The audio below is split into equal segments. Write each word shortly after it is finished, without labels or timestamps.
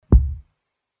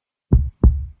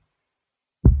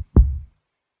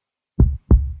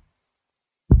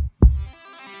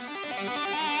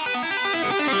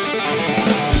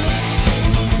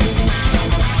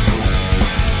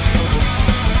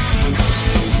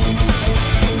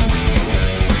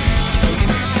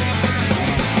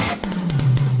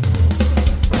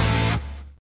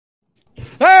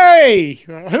Hey,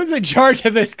 who's in charge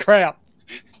of this crap?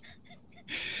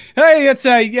 Hey, it's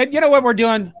you know what we're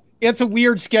doing? It's a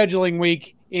weird scheduling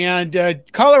week, and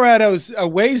Colorado's a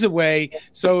ways away,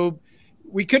 so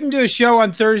we couldn't do a show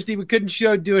on Thursday. We couldn't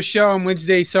do a show on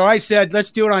Wednesday. So I said, let's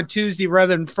do it on Tuesday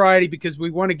rather than Friday because we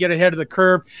want to get ahead of the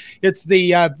curve. It's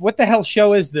the, what the hell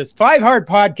show is this? Five Heart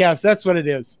Podcast. That's what it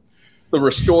is. The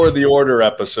Restore the Order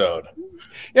episode.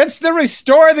 It's the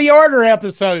Restore the Order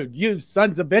episode, you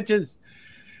sons of bitches.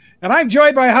 And I'm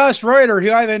joined by Haas Reuter,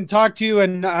 who I haven't talked to.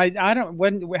 And I don't,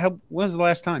 when was the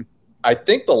last time? I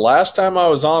think the last time I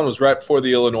was on was right before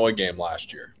the Illinois game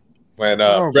last year when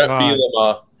Brett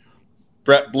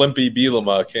Blimpy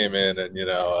Bielema came in and,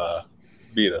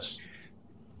 beat us.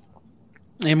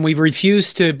 And we've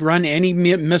refused to run any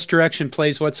misdirection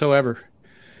plays whatsoever.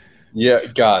 Yeah,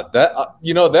 God,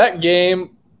 that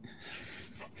game,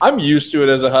 I'm used to it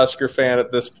as a Husker fan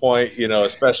at this point,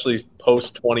 especially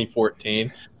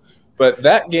post-2014. But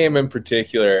that game in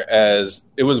particular, as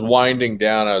it was winding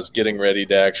down, I was getting ready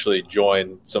to actually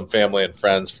join some family and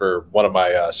friends for one of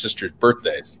my sister's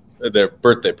birthdays, their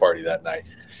birthday party that night.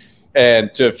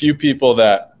 And to a few people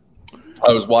that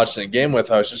I was watching the game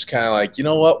with, I was just kind of like, you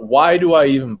know what? Why do I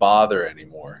even bother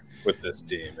anymore with this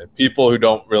team? And people who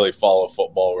don't really follow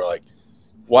football were like,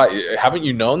 why? Haven't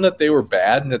you known that they were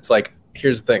bad? And it's like,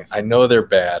 here's the thing. I know they're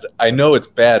bad. I know it's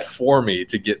bad for me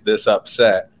to get this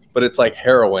upset, but it's like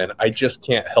heroin. I just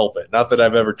can't help it. Not that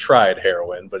I've ever tried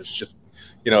heroin, but it's just,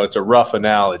 it's a rough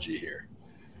analogy here.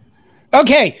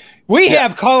 Okay. We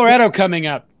have Colorado coming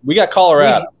up. We got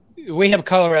Colorado. We have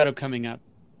Colorado coming up.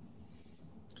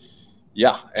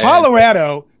 Yeah.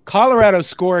 Colorado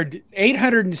scored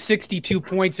 862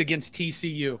 points against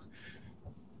TCU.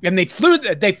 And they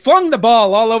flung the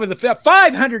ball all over the field.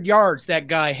 500 yards that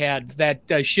guy had, that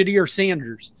Shadir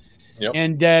Sanders. Yep.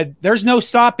 And there's no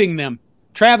stopping them.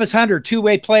 Travis Hunter,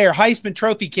 two-way player, Heisman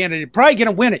Trophy candidate, probably going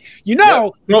to win it.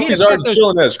 Trophy's already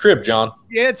chilling in his crib, John.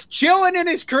 It's chilling in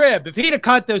his crib. If he'd have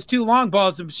caught those two long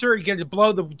balls, I'm sure he'd get to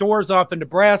blow the doors off in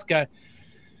Nebraska.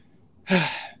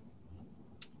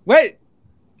 What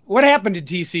happened to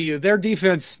TCU? Their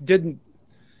defense didn't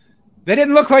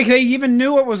look like they even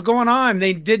knew what was going on.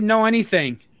 They didn't know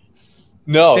anything.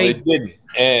 No, they didn't.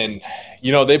 And,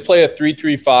 they play a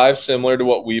 3-3-5 similar to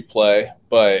what we play,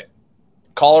 but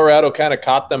Colorado kind of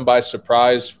caught them by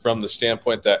surprise from the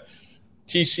standpoint that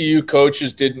TCU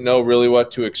coaches didn't know really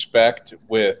what to expect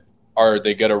with, are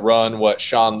they going to run what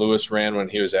Sean Lewis ran when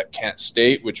he was at Kent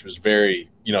State, which was very,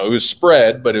 it was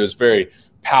spread, but it was very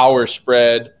power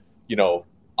spread,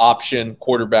 option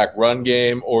quarterback run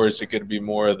game, or is it going to be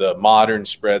more of the modern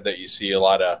spread that you see a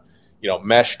lot of,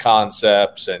 mesh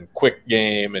concepts and quick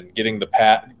game and getting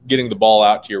the ball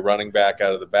out to your running back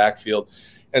out of the backfield.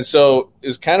 And so it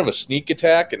was kind of a sneak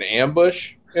attack, an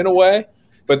ambush in a way.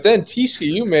 But then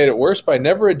TCU made it worse by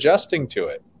never adjusting to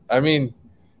it. I mean,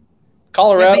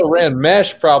 Colorado ran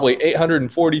mesh probably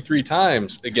 843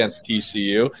 times against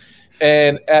TCU.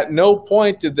 And at no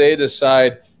point did they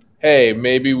decide, hey,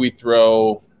 maybe we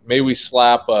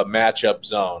slap a matchup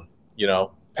zone,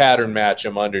 pattern match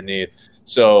them underneath.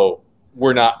 So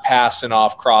we're not passing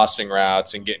off crossing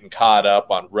routes and getting caught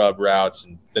up on rub routes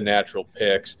and the natural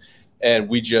picks. And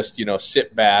we just,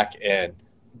 sit back and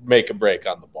make a break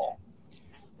on the ball.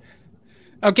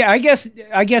 Okay, I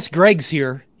guess Greg's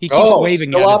here. He keeps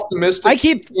waving at us. Optimistic.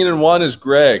 15-1 is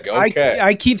Greg. Okay.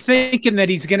 I keep thinking that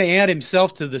he's going to add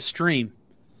himself to the stream.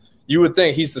 You would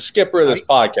think he's the skipper of this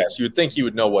podcast. You would think he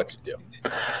would know what to do.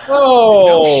 Oh,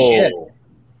 no shit.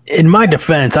 In my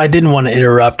defense, I didn't want to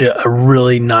interrupt a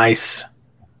really nice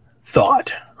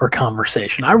thought or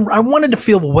conversation. I wanted to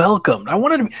feel welcomed. I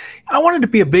wanted to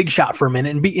be a big shot for a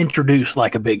minute and be introduced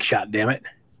like a big shot. Damn it!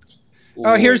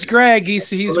 Oh, here's Greg.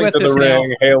 He's with us now.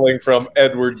 Hailing from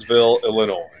Edwardsville,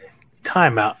 Illinois.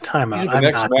 Time out.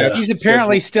 He's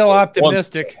apparently still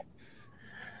optimistic.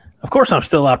 Of course, I'm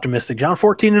still optimistic, John.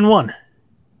 14-1.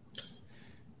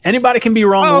 Anybody can be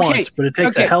wrong once, but it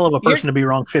takes a hell of a person to be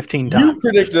wrong 15 times. You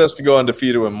predicted us to go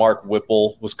undefeated when Mark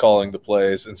Whipple was calling the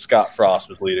plays and Scott Frost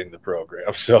was leading the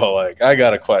program. So, I got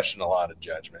to question a lot of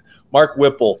judgment. Mark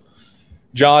Whipple,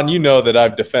 John, you know that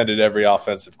I've defended every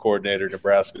offensive coordinator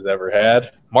Nebraska's ever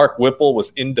had. Mark Whipple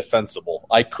was indefensible.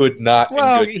 I could not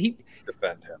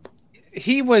defend him.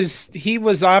 He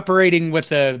was operating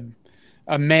with a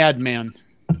madman.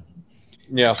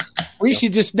 Yeah, we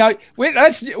should just not. We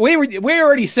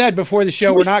already said before the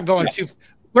show we're not going back.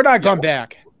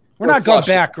 We're not going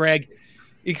back, Greg.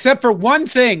 Except for one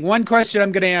thing, one question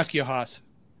I'm going to ask you, Haas.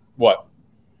 What?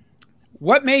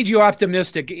 What made you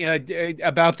optimistic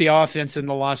about the offense in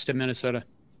the loss to Minnesota?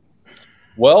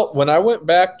 Well, when I went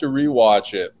back to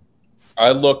rewatch it,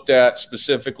 I looked at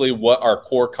specifically what our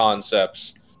core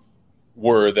concepts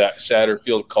were that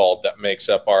Satterfield called that makes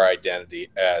up our identity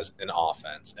as an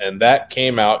offense. And that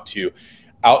came out to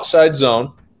outside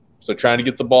zone, so trying to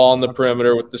get the ball on the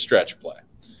perimeter with the stretch play.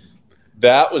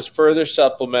 That was further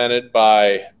supplemented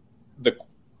by the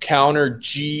counter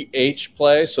GH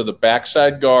play, so the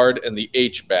backside guard and the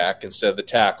H-back instead of the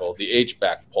tackle, the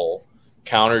H-back pull,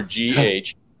 counter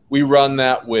GH. We run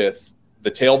that with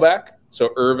the tailback,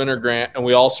 so Irvin or Grant, and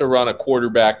we also run a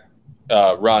quarterback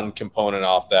run component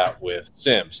off that with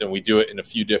Sims, and we do it in a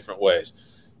few different ways.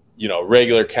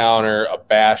 Regular counter, a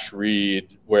bash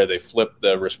read where they flip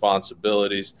the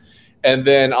responsibilities. And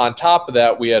then on top of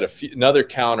that, we had another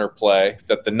counter play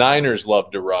that the Niners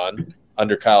love to run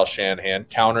under Kyle Shanahan,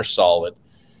 counter solid.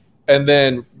 And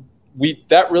then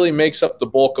that really makes up the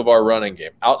bulk of our running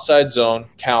game. Outside zone,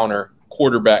 counter,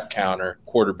 quarterback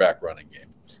running game.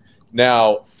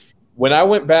 Now, when I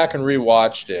went back and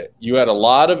rewatched it, you had a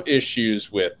lot of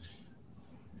issues with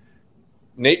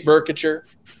Nate Berkshire,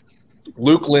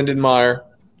 Luke Lindenmeyer,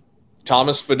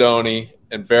 Thomas Fedoni,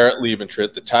 and Barrett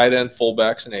Liebentritt, the tight end,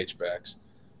 fullbacks, and H-backs,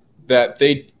 that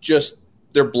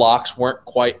their blocks weren't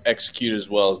quite executed as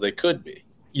well as they could be.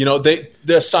 The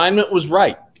assignment was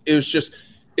right. It was just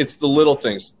it's the little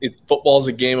things. Football's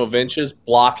a game of inches.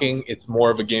 Blocking, it's more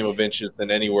of a game of inches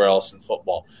than anywhere else in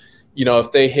football.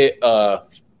 If they hit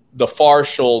the far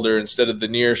shoulder instead of the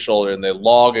near shoulder and they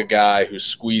log a guy who's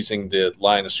squeezing the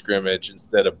line of scrimmage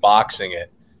instead of boxing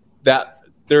it, that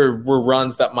there were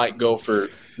runs that might go for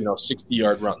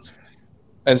 60-yard runs.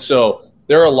 And so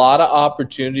there are a lot of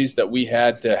opportunities that we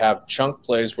had to have chunk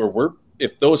plays where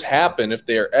if those happen, if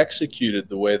they are executed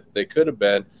the way that they could have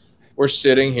been, we're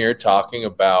sitting here talking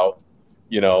about,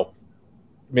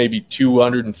 maybe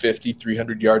 250,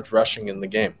 300 yards rushing in the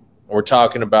game. We're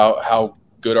talking about how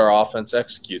good our offense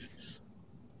executed.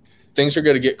 Things are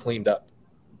going to get cleaned up.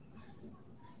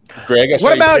 Greg,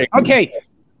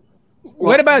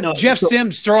 what about Jeff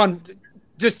Sims throwing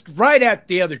just right at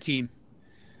the other team?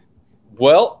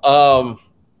 Well,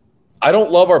 I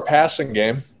don't love our passing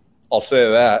game. I'll say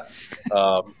that.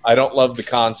 I don't love the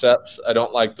concepts. I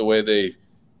don't like the way they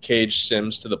cage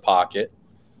Sims to the pocket.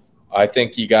 I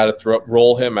think you got to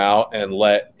roll him out and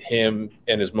let him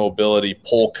and his mobility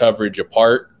pull coverage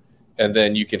apart, and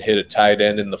then you can hit a tight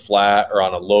end in the flat or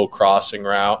on a low crossing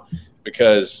route,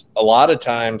 because a lot of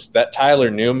times that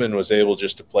Tyler Newman was able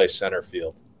just to play center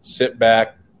field, sit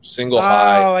back, single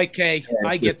high. Oh, okay.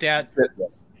 I get that.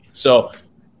 So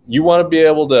you want to be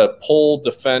able to pull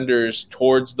defenders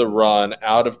towards the run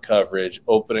out of coverage,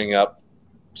 opening up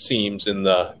seams in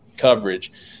the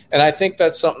coverage. And I think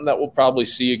that's something that we'll probably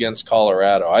see against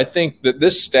Colorado. I think that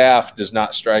this staff does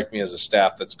not strike me as a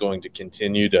staff that's going to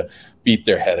continue to beat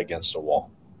their head against a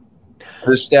wall.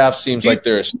 This staff seems like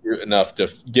they're astute enough to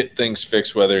get things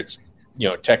fixed, whether it's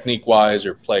technique-wise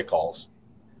or play calls.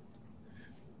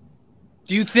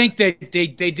 Do you think that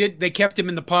they kept him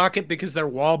in the pocket because their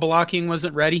wall blocking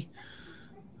wasn't ready?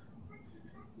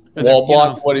 Wall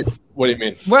block? What do you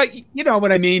mean? Well, you know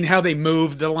what I mean. How they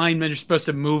move. The linemen are supposed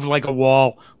to move like a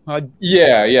wall.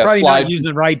 Yeah. Probably not using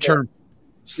the right term.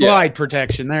 Slide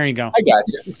protection. There you go. I got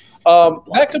you.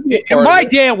 That could be. In my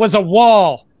day, it was a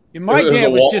wall. In my day,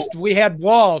 it was just we had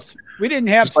walls. We didn't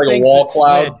have just like things a wall that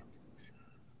cloud. slid.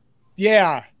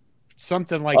 Yeah,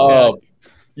 something like that.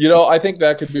 I think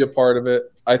that could be a part of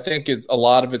it. I think a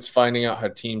lot of it's finding out how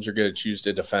teams are going to choose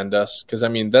to defend us. Because,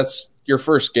 that's your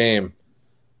first game.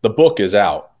 The book is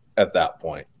out at that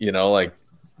point.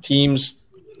 Teams,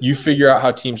 you figure out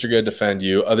how teams are going to defend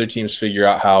you. Other teams figure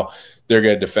out how they're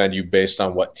going to defend you based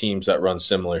on what teams that run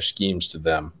similar schemes to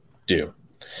them do.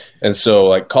 And so,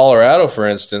 like Colorado, for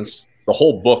instance, the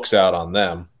whole book's out on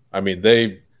them.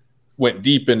 They went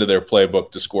deep into their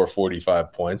playbook to score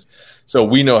 45 points. So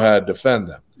we know how to defend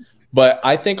them. But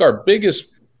I think our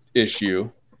biggest issue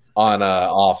on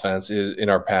offense is in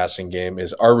our passing game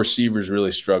is our receivers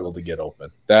really struggle to get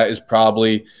open. That is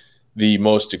probably the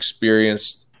most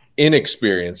inexperienced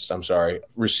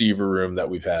receiver room that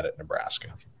we've had at Nebraska.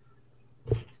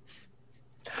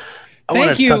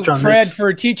 Thank you, Fred,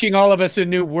 for teaching all of us a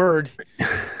new word.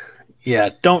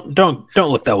 Yeah, don't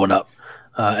look that one up,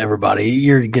 everybody.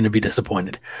 You're going to be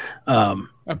disappointed.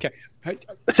 Okay.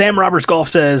 Sam Roberts Golf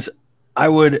says, I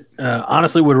would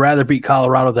honestly would rather beat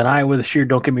Colorado than Iowa this year.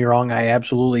 Don't get me wrong. I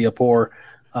absolutely abhor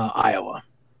Iowa.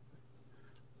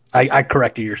 I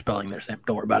corrected your spelling there, Sam.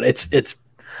 Don't worry about it. It's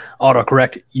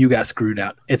autocorrect. You got screwed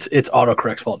out. It's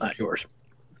autocorrect's fault, not yours.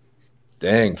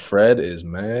 Dang, Fred is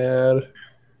mad.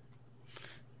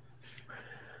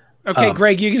 Okay,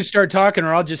 Greg, you can start talking,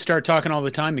 or I'll just start talking all the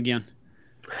time again.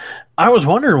 I was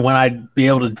wondering when I'd be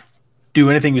able to do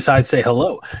anything besides say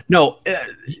hello. No,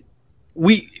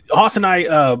 Hoss and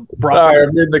I brought. I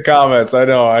read the comments. I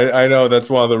know that's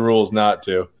one of the rules not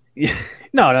to.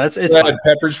 No, it's fine.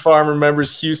 Pepperidge Farm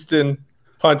remembers Houston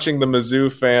punching the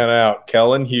Mizzou fan out.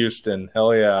 Kellen Houston,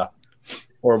 hell yeah,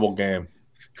 horrible game.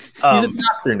 He's a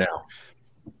doctor now.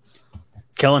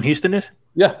 Kellen Houston is?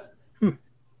 Yeah.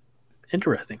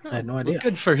 Interesting. I had no idea.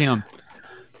 Good for him.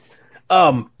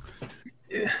 Where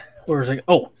was I?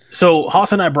 Oh, so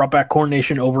Haas and I brought back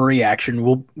Coordination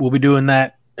Overreaction. We'll be doing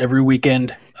that every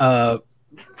weekend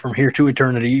from here to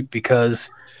eternity because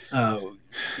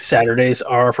Saturdays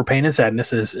are for pain and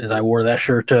sadness. As I wore that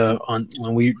shirt on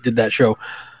when we did that show.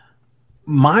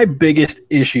 My biggest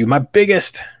issue, my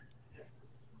biggest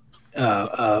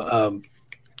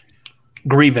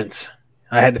grievance.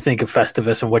 I had to think of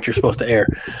Festivus and what you're supposed to air,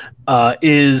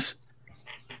 is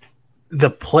the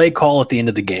play call at the end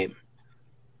of the game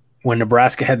when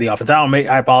Nebraska had the offense.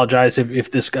 I apologize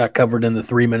if this got covered in the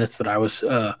 3 minutes that I was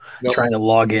trying to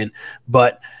log in,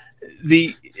 but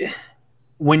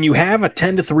when you have a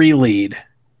 10-3 lead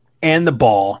and the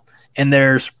ball, and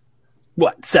there's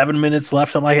 7 minutes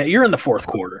left, something like that. You're in the fourth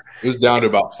quarter. It was down to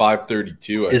about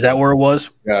 5:32. Is that where it was?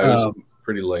 Yeah, it was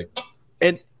pretty late.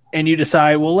 And you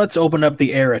decide, well, let's open up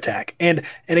the air attack. And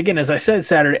again, as I said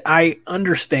Saturday, I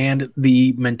understand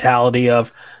the mentality of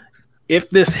if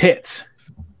this hits,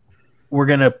 we're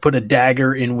going to put a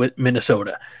dagger in with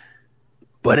Minnesota.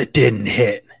 But it didn't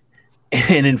hit.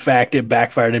 And in fact, it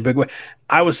backfired in a big way.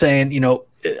 I was saying,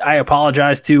 I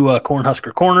apologize to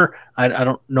Cornhusker Corner. I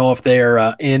don't know if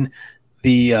they're in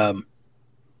the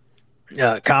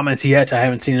comments yet. I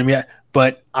haven't seen them yet.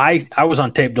 But I was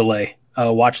on tape delay.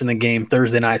 Watching the game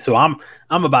Thursday night, so I'm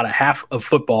about a half of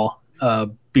football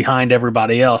behind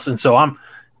everybody else, and so I'm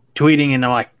tweeting and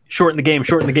I'm like, shorten the game,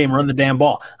 run the damn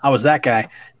ball. I was that guy,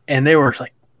 and they were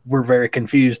like, we're very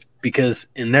confused because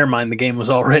in their mind the game was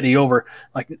already over.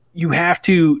 Like, you have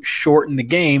to shorten the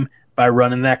game by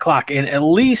running that clock, and at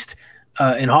least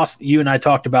and Hoss, you and I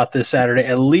talked about this Saturday.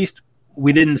 At least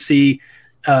we didn't see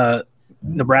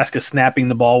Nebraska snapping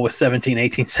the ball with 17,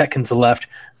 18 seconds left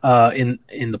in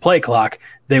the play clock.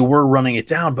 They were running it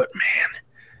down, but man,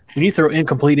 when you throw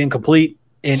incomplete,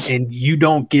 and you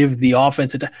don't give the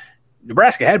offense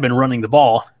Nebraska had been running the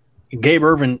ball. Gabe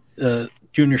Irvin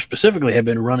Jr. specifically had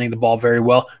been running the ball very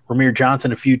well. Ramir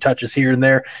Johnson, a few touches here and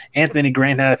there. Anthony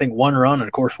Grant had, I think, one run and,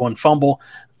 of course, one fumble.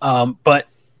 But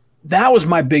that was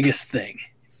my biggest thing.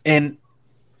 And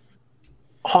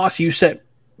Hoss, you set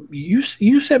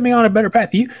me on a better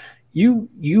path.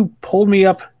 You pulled me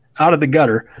up out of the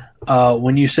gutter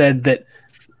when you said that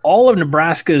all of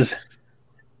Nebraska's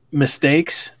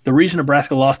mistakes, the reason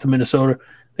Nebraska lost to Minnesota,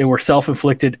 they were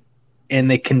self-inflicted and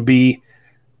they can be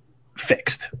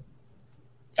fixed.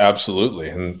 Absolutely.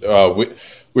 And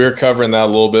we were covering that a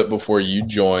little bit before you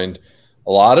joined.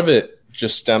 A lot of it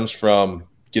just stems from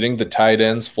getting the tight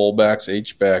ends, fullbacks,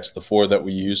 H-backs, the four that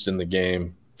we used in the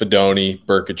game, Fedoni,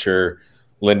 Berkacher,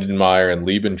 Lindenmeyer, and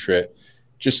Liebentritt,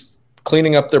 just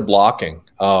cleaning up their blocking.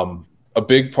 A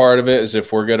big part of it is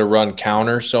if we're going to run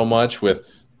counter so much with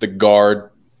the guard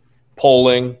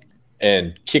pulling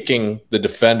and kicking the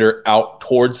defender out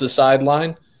towards the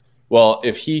sideline, well,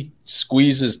 if he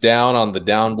squeezes down on the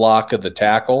down block of the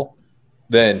tackle,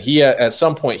 then at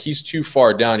some point he's too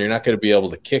far down. You're not going to be able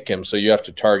to kick him, so you have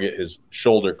to target his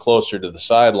shoulder closer to the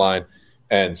sideline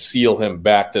and seal him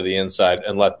back to the inside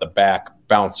and let the back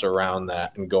bounce around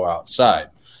that and go outside.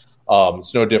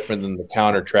 It's no different than the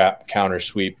counter trap, counter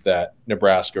sweep that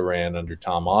Nebraska ran under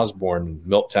Tom Osborne.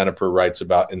 Milt Tenneper writes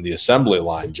about in the assembly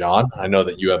line, John. I know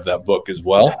that you have that book as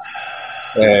well,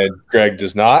 and Greg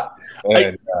does not.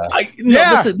 And,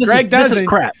 this is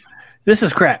crap. This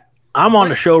is crap. I'm on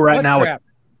the show right now with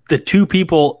the two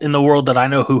people in the world that I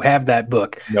know who have that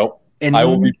book. Nope. And I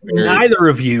will be neither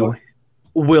of you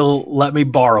will let me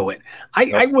borrow it.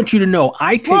 I want you to know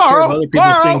I take care of other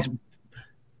people's things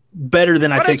better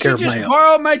than I take care of my own.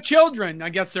 Borrow my children. I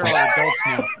guess they're all adults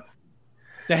now.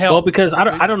 The hell? Well, because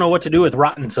I don't know what to do with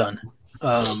Rotten Son,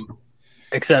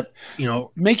 except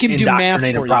make him do math for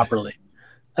you properly.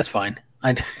 That's fine.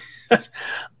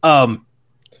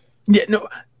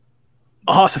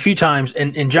 Hoss, a few times,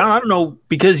 and John, I don't know,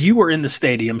 because you were in the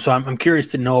stadium, so I'm curious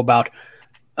to know about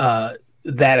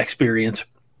that experience,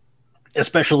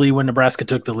 especially when Nebraska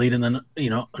took the lead, and then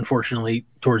unfortunately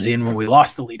towards the end when we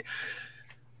lost the lead.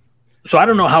 So I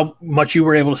don't know how much you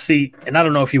were able to see, and I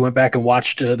don't know if you went back and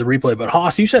watched the replay, but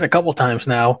Hoss, you said a couple times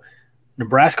now,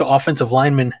 Nebraska offensive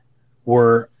linemen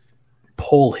were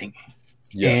pulling.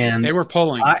 Yes, and they were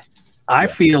pulling. I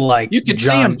feel like you could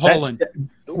see him pulling.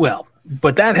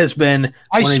 But that has been.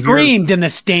 I screamed in the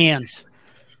stands.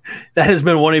 that has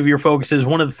been one of your focuses,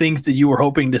 one of the things that you were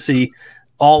hoping to see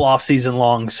all off season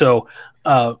long. So,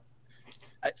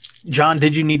 John,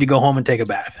 did you need to go home and take a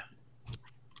bath?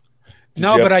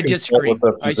 No, but I just screamed.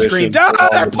 I screamed,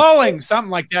 they're pulling,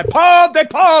 something like that. They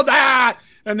pulled,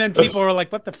 And then people were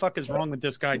like, what the fuck is wrong with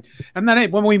this guy? And then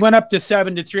when we went up to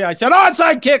 7-3, I said,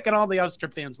 onside kick, and all the Ulster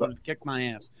fans wanted to kick my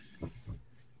ass.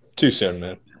 Too soon,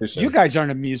 man. Too soon. You guys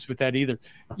aren't amused with that either.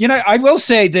 I will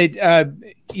say that, at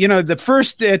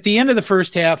the end of the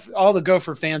first half, all the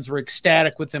Gopher fans were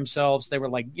ecstatic with themselves. They were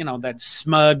like, that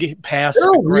smug,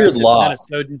 passive-aggressive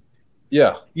Minnesotan.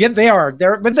 Yeah. Yeah, they are.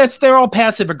 They're all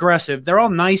passive aggressive. They're all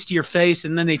nice to your face,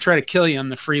 and then they try to kill you on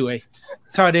the freeway.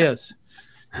 That's how it is.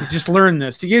 You just learn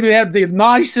this. You have the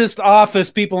nicest office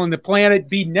people on the planet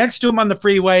be next to them on the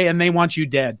freeway, and they want you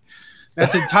dead.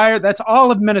 That's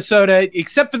all of Minnesota,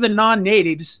 except for the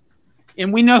non-natives.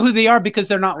 And we know who they are because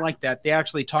they're not like that. They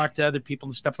actually talk to other people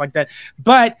and stuff like that.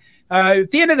 But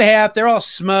at the end of the half, they're all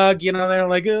smug. They're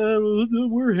like,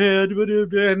 we're ahead.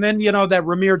 And then, that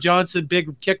Ramir Johnson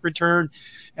big kick return.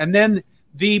 And then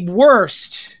the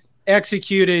worst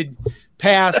executed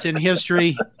pass in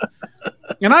history.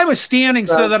 And I was standing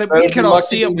so that we could all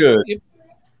see it.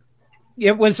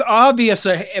 It was obvious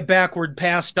a backward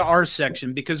pass to our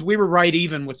section because we were right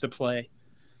even with the play.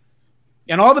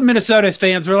 And all the Minnesota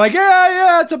fans were like,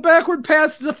 yeah, it's a backward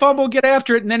pass to the fumble, get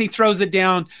after it. And then he throws it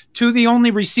down to the only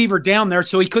receiver down there,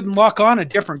 so he couldn't lock on a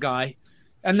different guy.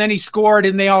 And then he scored,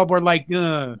 and they all were like,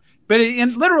 ugh. But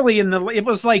it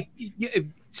was like,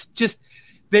 it's just,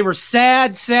 they were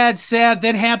sad,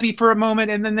 then happy for a moment,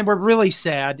 and then they were really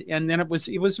sad. And then it was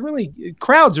really,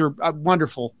 crowds are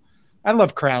wonderful. I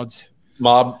love crowds.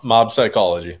 Mob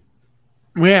psychology.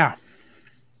 Yeah.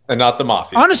 And not the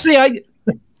mafia. Honestly,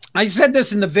 I said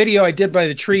this in the video I did by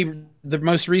the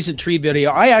most recent tree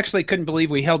video. I actually couldn't believe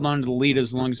we held on to the lead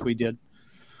as long as we did.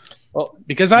 Well,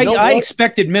 because I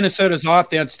expected Minnesota's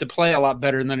offense to play a lot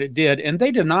better than it did, and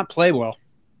they did not play well.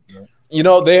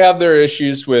 They have their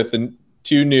issues with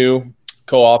two new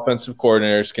co-offensive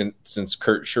coordinators since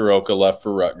Kurt Shiroka left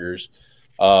for Rutgers.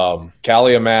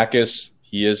 Kaliamakis,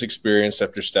 he is experienced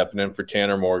after stepping in for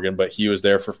Tanner Morgan, but he was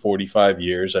there for 45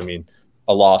 years. I mean,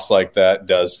 a loss like that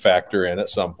does factor in at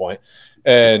some point.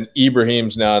 And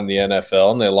Ibrahim's now in the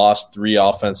NFL, and they lost 3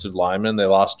 offensive linemen. They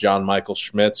lost John Michael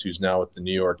Schmitz, who's now with the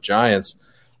New York Giants.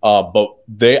 But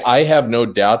I have no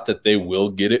doubt that they will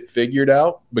get it figured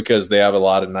out because they have a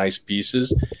lot of nice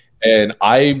pieces. And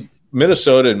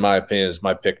Minnesota, in my opinion, is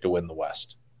my pick to win the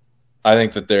West. I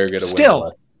think that they're going to win the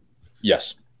West.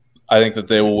 Yes. I think that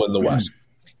they will win the West.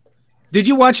 Did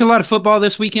you watch a lot of football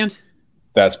this weekend?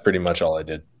 That's pretty much all I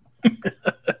did.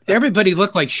 Everybody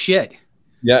looked like shit.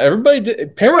 Yeah, everybody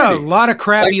did. There were a lot of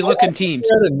crappy looking teams.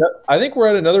 I think we're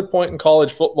at another point in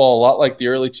college football, a lot like the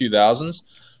early 2000s,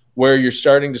 where you're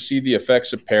starting to see the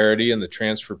effects of parity and the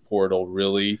transfer portal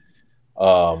really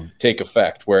take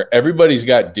effect, where everybody's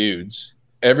got dudes.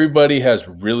 Everybody has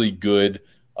really good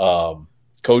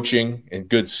coaching and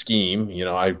good scheme.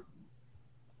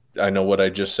 I know what I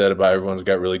just said about everyone's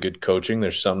got really good coaching.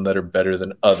 There's some that are better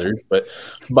than others, but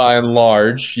by and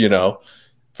large,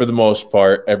 for the most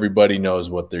part, everybody knows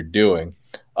what they're doing.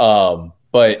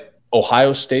 But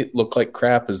Ohio State looked like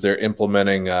crap as they're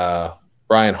implementing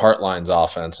Brian Hartline's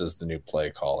offense as the new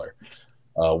play caller.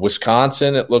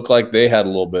 Wisconsin, it looked like they had a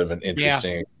little bit of an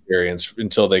interesting experience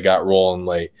until they got rolling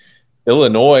late.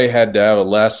 Illinois had to have a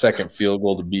last-second field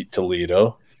goal to beat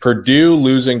Toledo. Purdue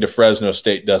losing to Fresno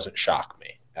State doesn't shock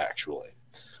me, actually.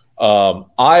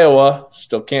 Iowa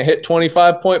still can't hit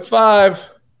 25.5.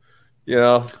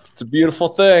 It's a beautiful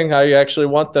thing. I actually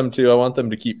want them to. I want them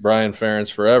to keep Brian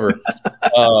Ferentz forever.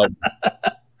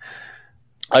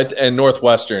 And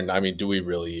Northwestern, do we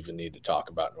really even need to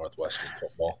talk about Northwestern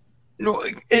football?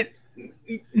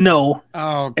 No. Oh,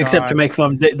 God. Except to make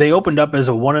fun. They opened up as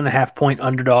a 1.5-point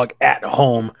underdog at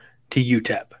home to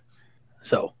UTEP.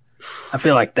 So I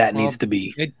feel like that needs to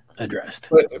be addressed.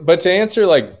 But to answer,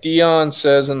 like Dion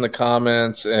says in the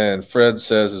comments and Fred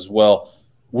says as well,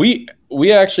 we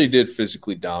actually did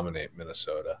physically dominate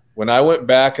Minnesota. When I went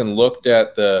back and looked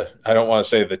at I don't want to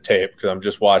say the tape because I'm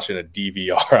just watching a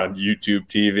DVR on YouTube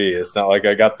TV. It's not like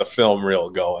I got the film reel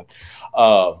going.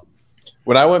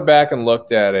 When I went back and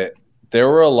looked at it, there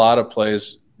were a lot of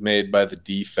plays made by the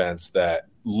defense that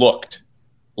looked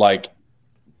like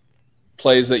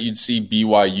plays that you'd see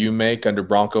BYU make under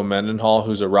Bronco Mendenhall,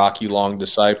 who's a Rocky Long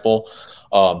disciple.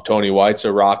 Tony White's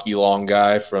a Rocky Long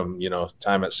guy from,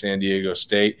 time at San Diego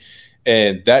State.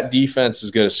 And that defense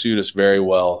is going to suit us very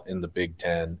well in the Big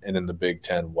Ten and in the Big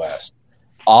Ten West.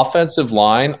 Offensive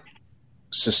line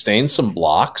sustained some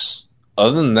blocks.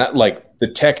 Other than that, the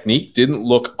technique didn't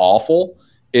look awful.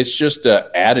 It's just an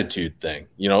attitude thing,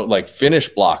 like finish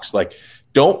blocks. Like,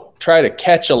 don't try to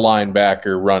catch a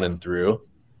linebacker running through.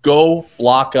 Go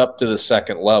block up to the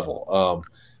second level.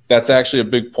 That's actually a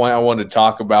big point I wanted to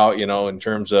talk about, in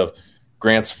terms of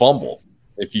Grant's fumble.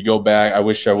 If you go back, I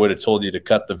wish I would have told you to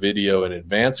cut the video in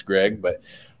advance, Greg, but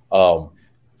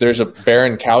there's a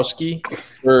Barankowski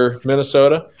for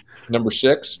Minnesota, number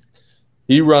 6.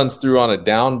 He runs through a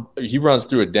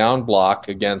down block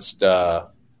against I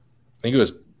think it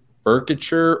was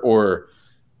Burkitcher or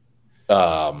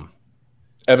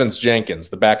Evans Jenkins,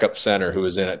 the backup center who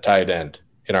was in at tight end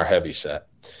in our heavy set.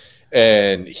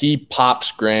 And he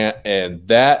pops Grant, and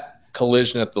that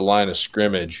collision at the line of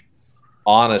scrimmage,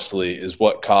 honestly, is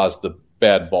what caused the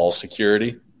bad ball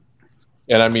security.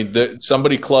 And, I mean,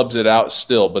 somebody clubs it out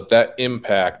still, but that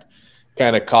impact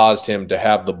kind of caused him to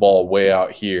have the ball way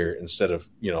out here instead of,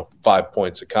 5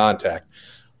 points of contact.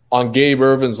 On Gabe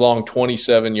Irvin's long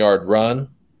 27-yard run,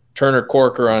 Turner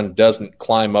Corcoran doesn't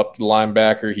climb up the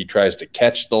linebacker. He tries to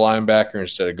catch the linebacker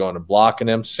instead of going and blocking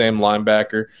him. Same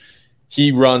linebacker.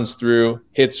 He runs through,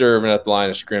 hits Irvin at the line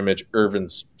of scrimmage.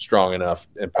 Irvin's strong enough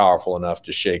and powerful enough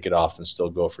to shake it off and still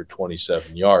go for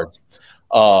 27 yards.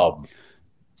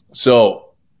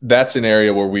 So that's an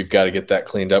area where we've got to get that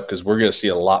cleaned up because we're going to see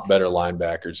a lot better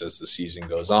linebackers as the season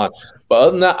goes on. But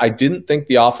other than that, I didn't think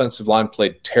the offensive line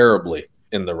played terribly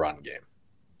in the run game.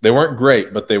 They weren't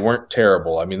great, but they weren't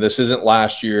terrible. I mean, this isn't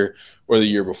last year or the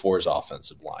year before's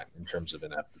offensive line in terms of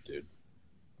ineptitude.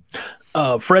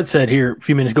 Fred said here a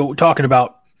few minutes ago, talking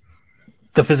about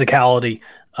the physicality,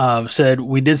 said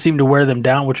we did seem to wear them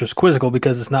down, which was quizzical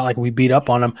because it's not like we beat up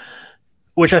on them,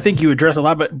 which I think you address a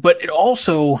lot. But it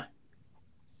also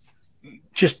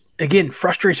just, again,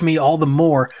 frustrates me all the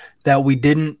more that we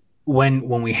didn't,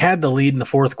 when we had the lead in the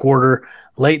fourth quarter,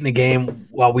 late in the game,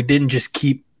 while we didn't just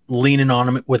keep leaning on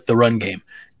them with the run game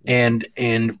and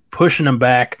pushing them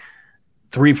back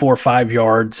 3, 4, 5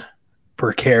 yards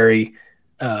per carry,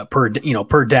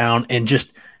 per down, and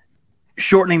just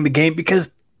shortening the game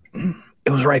because it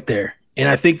was right there. And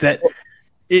I think that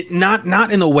it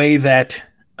not in the way that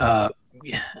I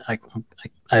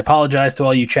apologize to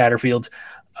all you Chatterfields.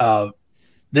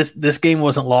 This game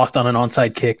wasn't lost on an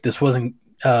onside kick. This wasn't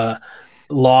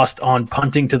lost on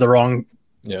punting to the wrong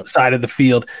side of the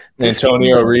field.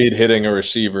 Antonio Reed hitting a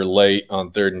receiver late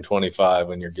on 3rd and 25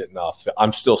 when you're getting off.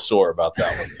 I'm still sore about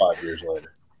that one 5 years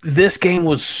later. This game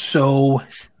was so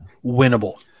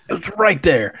winnable. It was right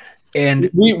there. And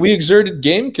we exerted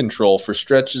game control for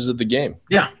stretches of the game.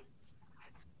 Yeah.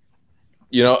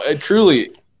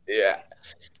 Truly, yeah.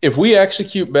 If we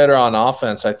execute better on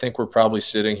offense, I think we're probably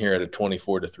sitting here at a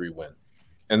 24-3 win.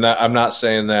 And that I'm not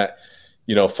saying that,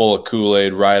 full of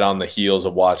Kool-Aid right on the heels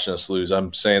of watching us lose.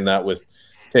 I'm saying that with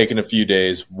taking a few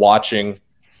days, watching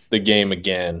the game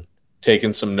again,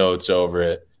 taking some notes over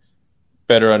it,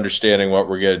 better understanding what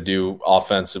we're going to do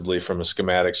offensively from a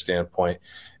schematic standpoint.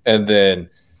 And then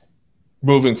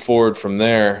moving forward from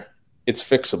there, it's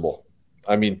fixable.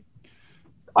 I mean,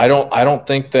 I don't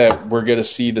think that we're going to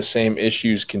see the same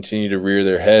issues continue to rear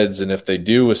their heads. And if they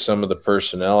do with some of the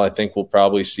personnel, I think we'll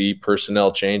probably see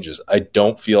personnel changes. I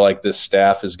don't feel like this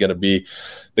staff is going to be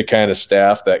the kind of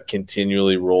staff that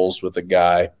continually rolls with a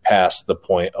guy past the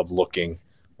point of looking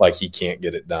like he can't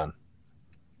get it done.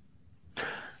 A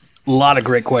lot of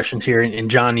great questions here.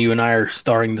 And John, you and I are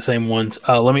starring the same ones.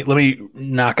 Let me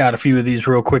knock out a few of these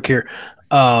real quick here.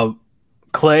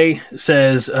 Clay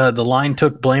says the line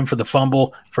took blame for the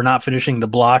fumble for not finishing the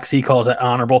blocks. He calls that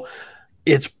honorable.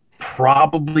 It's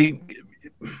probably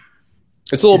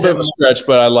 – it's a little bit of a stretch,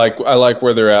 but I like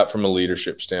where they're at from a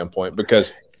leadership standpoint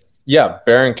because, yeah,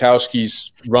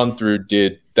 Barankowski's run-through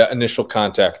did that initial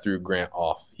contact threw Grant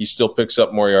off. He still picks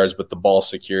up more yards, but the ball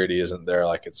security isn't there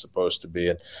like it's supposed to be.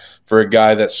 And for a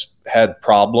guy that's had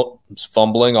problems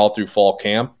fumbling all through fall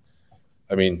camp,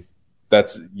 I mean –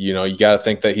 that's, you got to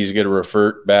think that he's going to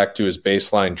revert back to his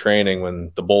baseline training when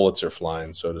the bullets are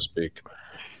flying, so to speak.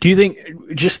 Do you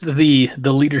think just the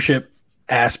leadership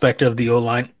aspect of the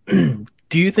O-line,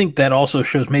 do you think that also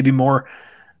shows maybe more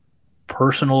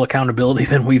personal accountability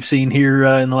than we've seen here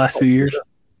in the last few years?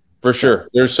 For sure.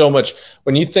 There's so much.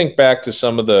 When you think back to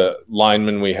some of the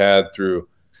linemen we had through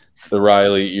the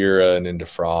Riley era and into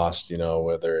Frost,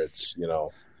 whether it's,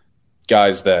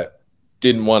 guys that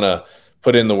didn't want to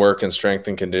put in the work and strength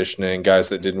and conditioning, guys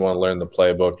that didn't want to learn the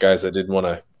playbook, guys that didn't want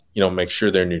to, make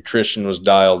sure their nutrition was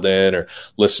dialed in or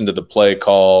listen to the play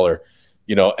call or,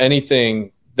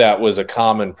 anything that was a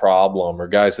common problem or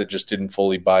guys that just didn't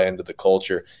fully buy into the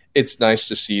culture. It's nice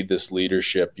to see this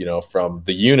leadership, from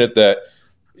the unit that,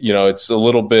 it's a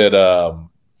little bit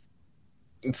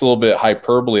it's a little bit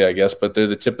hyperbole, I guess, but they're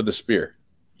the tip of the spear.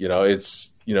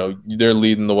 They're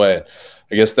leading the way.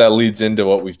 I guess that leads into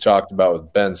what we've talked about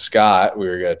with Ben Scott. We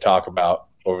were going to talk about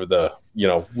over the,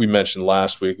 we mentioned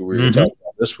last week, we were going to talk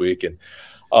about this week. And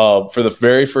for the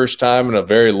very first time in a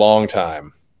very long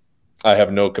time, I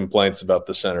have no complaints about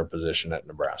the center position at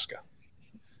Nebraska.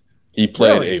 He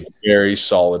played a very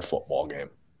solid football game.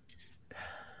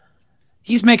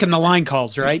 He's making the line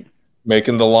calls, right?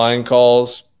 Making the line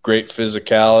calls, great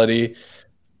physicality.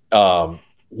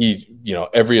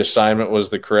 Every assignment was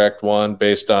the correct one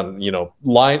based on,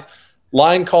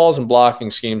 line calls and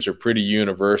blocking schemes are pretty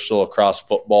universal across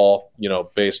football,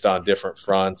 based on different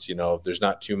fronts. There's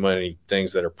not too many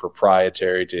things that are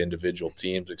proprietary to individual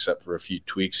teams except for a few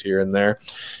tweaks here and there.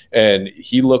 And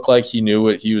he looked like he knew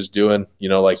what he was doing,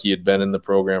 like he had been in the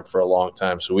program for a long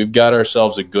time. So we've got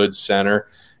ourselves a good center,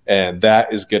 and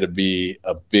that is going to be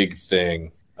a big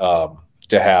thing to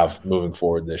have moving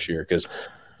forward this year. Because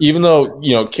even though,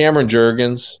 Cameron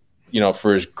Jurgens,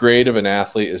 for as great of an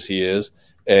athlete as he is,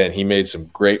 and he made some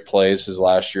great plays his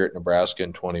last year at Nebraska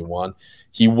in 21.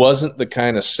 He wasn't the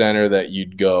kind of center that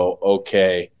you'd go,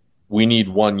 okay, we need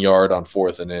 1 yard on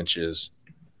 4th and inches.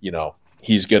 He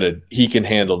can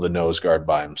handle the nose guard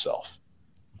by himself.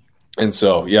 And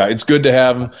so, yeah, it's good to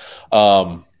have him.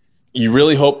 You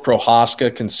really hope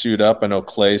Prohaska can suit up. I know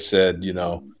Clay said,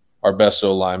 our best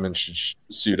O-lineman should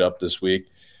suit up this week.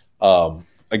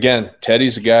 Again,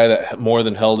 Teddy's a guy that more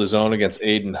than held his own against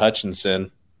Aiden Hutchinson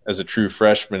as a true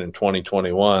freshman in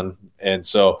 2021. And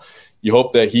so you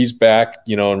hope that he's back,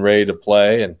 and ready to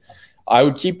play. And I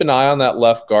would keep an eye on that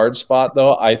left guard spot,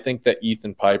 though. I think that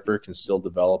Ethan Piper can still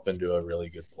develop into a really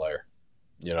good player.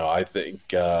 I think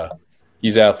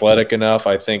he's athletic enough.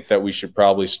 I think that we should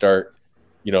probably start,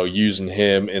 using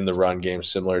him in the run game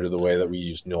similar to the way that we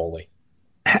used Noli.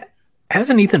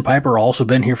 Hasn't Ethan Piper also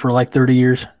been here for like 30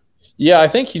 years? Yeah, I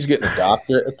think he's getting a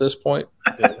doctorate at this point.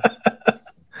 Yeah.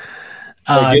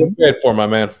 Get paid for, my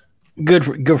man. Good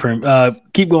for him.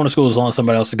 Keep going to school as long as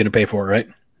somebody else is going to pay for it,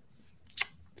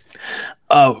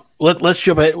 right? Let's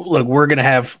jump ahead. Look, we're going to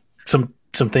have some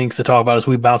things to talk about as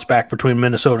we bounce back between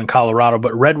Minnesota and Colorado.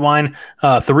 But Red Wine,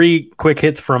 3 quick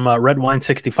hits from Red Wine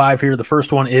 65 here. The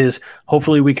first one is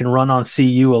hopefully we can run on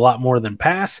CU a lot more than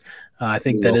pass. I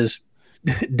think that is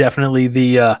definitely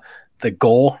the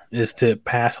goal is to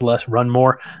pass less, run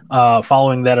more.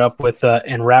 Following that up with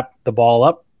and wrap the ball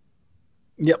up.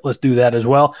 Yep, let's do that as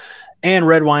well. And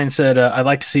Red Wine said, I'd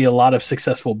like to see a lot of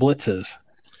successful blitzes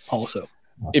also.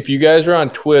 If you guys are on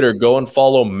Twitter, go and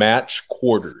follow Match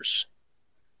Quarters.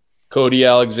 Cody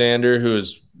Alexander, who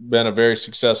has been a very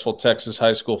successful Texas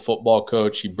high school football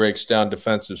coach. He breaks down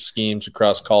defensive schemes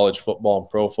across college football and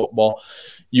pro football.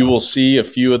 You will see a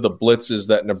few of the blitzes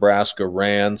that Nebraska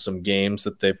ran, some games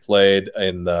that they played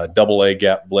in the AA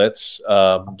gap blitz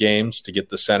games to get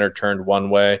the center turned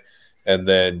one way, and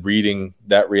then reading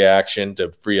that reaction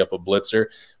to free up a blitzer.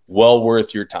 Well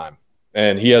worth your time.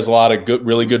 And he has a lot of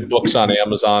really good books on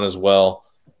Amazon as well.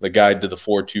 The Guide to the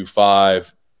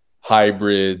 4-2-5,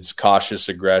 Hybrids, Cautious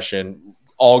Aggression,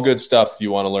 all good stuff if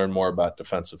you want to learn more about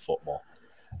defensive football.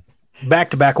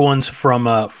 Back-to-back ones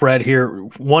from Fred here.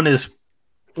 One is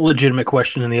a legitimate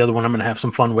question, and the other one I'm going to have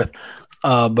some fun with.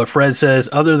 But Fred says,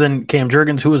 other than Cam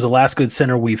Jurgens, who is the last good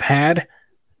center we've had?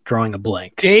 Drawing a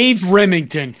blank. Dave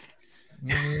Remington.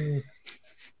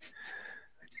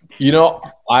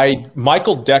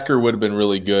 Michael Decker would have been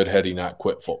really good had he not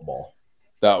quit football.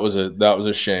 That was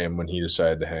a shame when he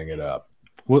decided to hang it up.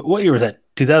 What year was that?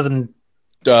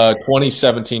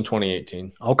 2017,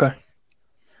 2018. Okay.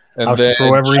 And then for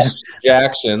whatever reason,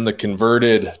 Jackson, the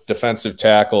converted defensive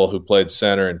tackle who played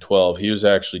center in 12, he was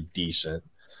actually decent.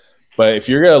 But if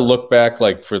you're going to look back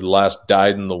like for the last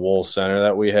dyed-in-the-wool center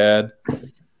that we had,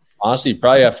 honestly, you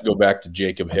probably have to go back to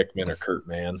Jacob Hickman or Kurt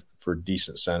Mann for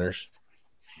decent centers.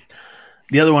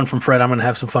 The other one from Fred, I'm going to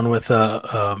have some fun with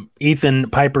Ethan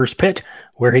Piper's Pit,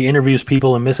 where he interviews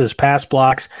people and misses pass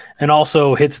blocks and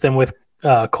also hits them with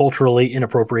culturally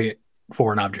inappropriate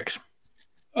foreign objects.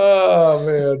 Oh,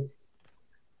 man.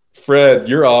 Fred,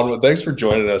 you're on. Thanks for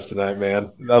joining us tonight,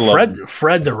 man. I love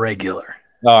Fred's a regular.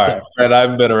 All right, Fred, I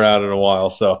haven't been around in a while,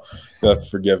 so you have to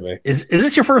forgive me. Is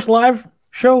this your first live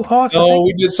show, Hoss? No,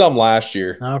 we did some last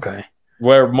year. Okay.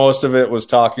 Where most of it was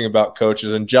talking about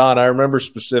coaches. And, John, I remember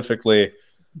specifically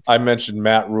I mentioned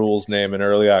Matt Rule's name in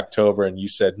early October, and you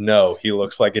said, no, he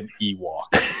looks like an Ewok.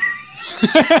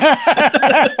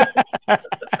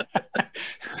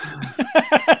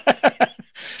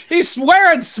 He's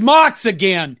wearing smocks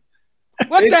again.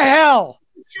 What the hell?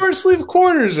 Short sleeve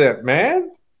quarters it,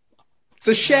 man. It's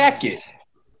a shacket.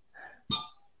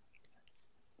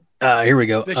 Here we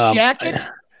go. The Shacket?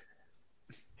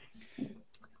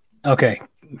 Okay.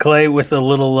 Clay with a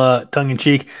little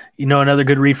tongue-in-cheek. Another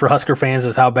good read for Husker fans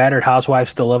is how battered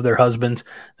housewives still love their husbands.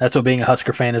 That's what being a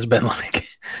Husker fan has been like.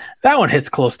 That one hits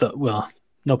close to, well,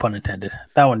 no pun intended.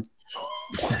 That one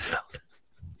is felt.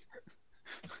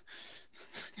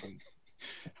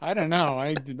 I don't know.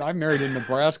 I married a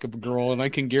Nebraska girl, and I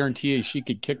can guarantee you she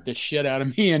could kick the shit out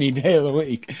of me any day of the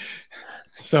week.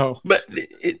 So, but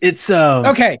it's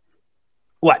okay.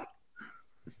 What?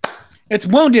 It's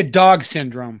wounded dog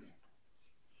syndrome.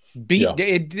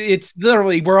 It's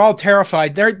literally, we're all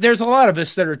terrified. There's a lot of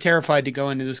us that are terrified to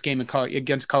go into this game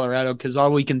against Colorado because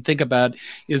all we can think about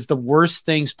is the worst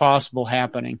things possible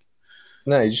happening.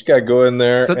 No, you just got to go in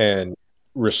there and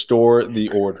restore the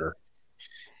order.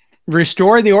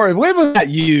 Restore the order. When was that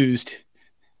used?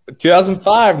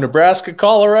 2005, Nebraska,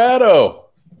 Colorado.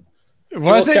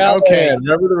 Was it? Okay.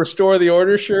 Remember the Restore the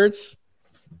Order shirts?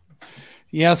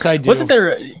 Yes, I do. Wasn't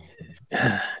there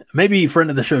maybe a friend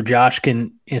of the show, Josh,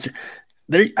 can answer.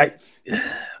 Was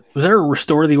there a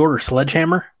Restore the Order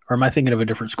sledgehammer, or am I thinking of a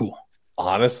different school?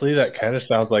 Honestly, that kind of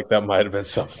sounds like that might have been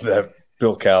something that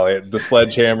Bill Cali, the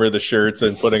sledgehammer, the shirts,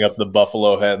 and putting up the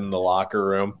buffalo head in the locker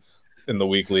room in the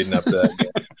week leading up to that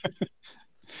game.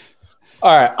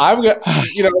 All right, I'm going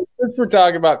to, since we're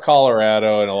talking about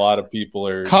Colorado and a lot of people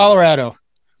are Colorado.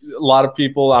 A lot of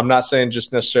people, I'm not saying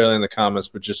just necessarily in the comments,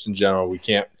 but just in general, we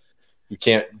can't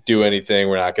do anything.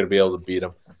 We're not going to be able to beat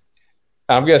them.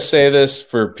 I'm going to say this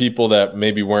for people that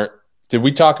maybe weren't. Did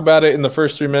we talk about it in the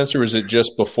first 3 minutes, or was it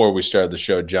just before we started the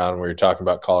show, John, where you're talking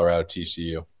about Colorado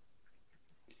TCU?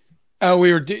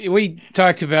 We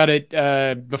talked about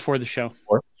it before the show.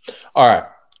 All right.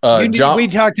 John, we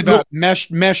talked about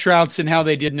mesh routes and how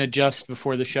they didn't adjust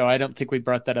before the show. I don't think we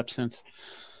brought that up since.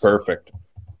 Perfect.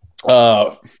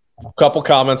 A couple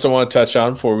comments I want to touch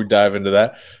on before we dive into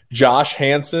that. John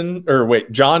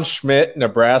Schmidt,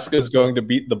 Nebraska is going to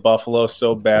beat the Buffalo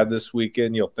so bad this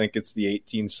weekend you'll think it's the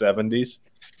 1870s.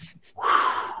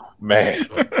 Man.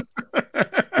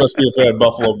 Must be a fan of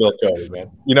Buffalo Bill Cody, man.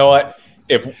 You know what?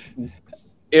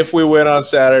 If we win on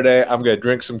Saturday, I'm going to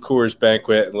drink some Coors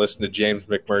Banquet and listen to James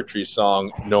McMurtry's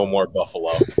song "No More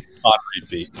Buffalo" on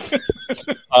repeat.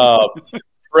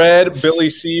 Fred, Billy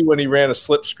C, when he ran a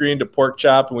slip screen to Pork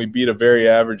Chop and we beat a very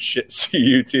average shit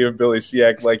CU team, and Billy C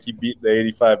acted like he beat the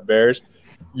 85 Bears.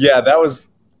 Yeah, that was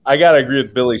 – I got to agree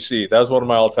with Billy C. That was one of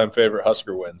my all-time favorite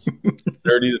Husker wins.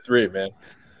 30-3, man.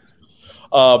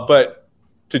 But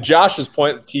to Josh's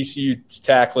point, TCU's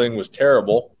tackling was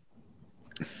terrible.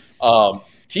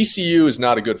 TCU is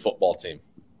not a good football team.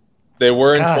 They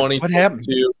were in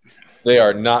 2022. They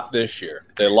are not this year.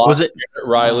 They lost Garrett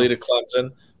Riley to Clemson.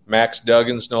 Max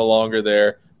Duggan's no longer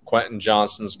there. Quentin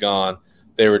Johnston's gone.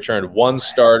 They returned one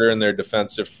starter in their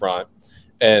defensive front.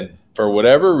 And for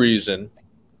whatever reason,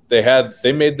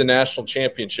 they made the national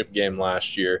championship game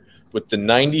last year with the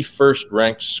 91st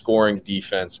ranked scoring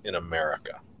defense in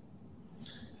America.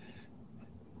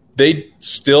 They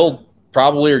still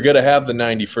probably are going to have the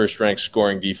 91st ranked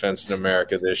scoring defense in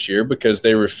America this year because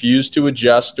they refused to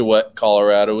adjust to what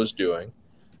Colorado was doing.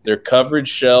 Their coverage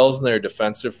shells and their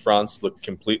defensive fronts looked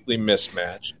completely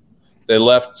mismatched. They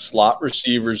left slot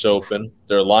receivers open.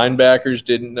 Their linebackers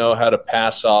didn't know how to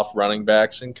pass off running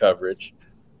backs in coverage.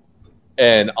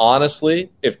 And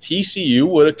honestly, if TCU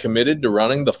would have committed to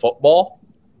running the football,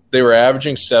 they were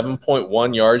averaging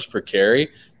 7.1 yards per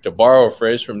carry. To borrow a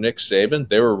phrase from Nick Saban,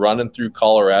 they were running through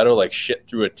Colorado like shit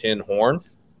through a tin horn.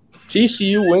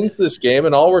 TCU wins this game,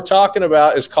 and all we're talking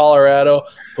about is Colorado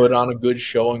put on a good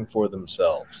showing for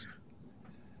themselves.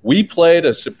 We played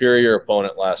a superior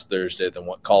opponent last Thursday than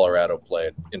what Colorado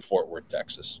played in Fort Worth,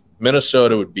 Texas.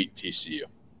 Minnesota would beat TCU.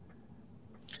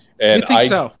 And you think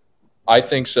so? I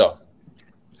think so.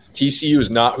 TCU is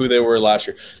not who they were last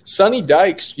year. Sonny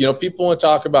Dykes, people want to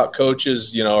talk about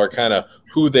coaches, are kind of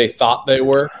who they thought they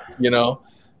were,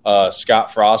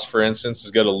 Scott Frost, for instance,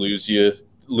 is going to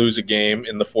lose a game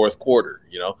in the fourth quarter,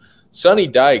 Sonny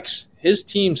Dykes, his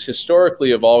teams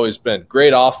historically have always been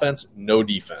great offense, no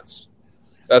defense.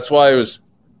 That's why it was,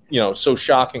 so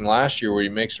shocking last year where he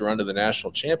makes a run to the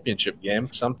national championship game.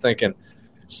 Because I'm thinking,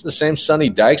 it's the same Sonny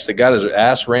Dykes that got his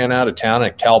ass ran out of town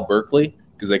at Cal Berkeley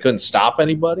because they couldn't stop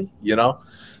anybody,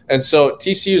 And so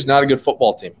TCU is not a good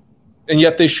football team. And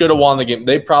yet they should have won the game.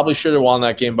 They probably should have won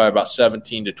that game by about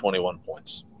 17 to 21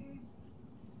 points.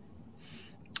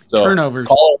 So turnovers.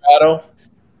 Colorado,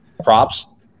 props,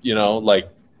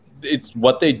 it's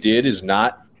what they did is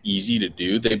not easy to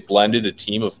do. They blended a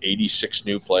team of 86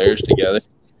 new players together,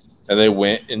 and they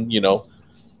went and,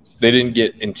 They didn't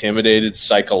get intimidated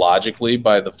psychologically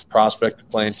by the prospect of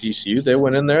playing TCU. They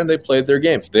went in there and they played their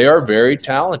game. They are very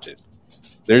talented.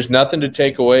 There's nothing to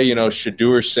take away,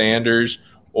 Shedeur Sanders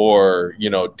or,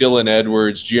 Dylan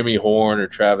Edwards, Jimmy Horn, or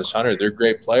Travis Hunter. They're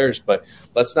great players, but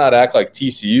let's not act like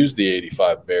TCU's the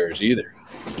 85 Bears either.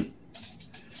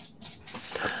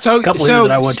 So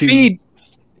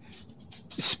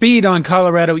speed on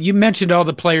Colorado. You mentioned all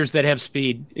the players that have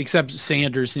speed, except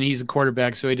Sanders, and he's a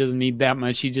quarterback, so he doesn't need that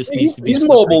much. He just needs to be. He's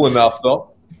mobile enough,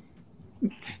 though.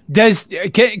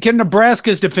 Can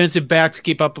Nebraska's defensive backs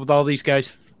keep up with all these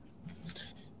guys?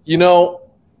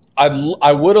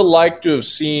 I would have liked to have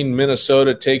seen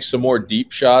Minnesota take some more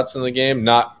deep shots in the game,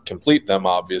 not complete them,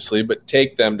 obviously, but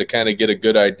take them to kind of get a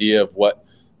good idea of what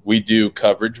we do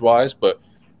coverage-wise. But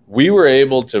we were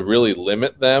able to really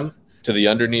limit them to the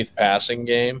underneath passing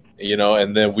game,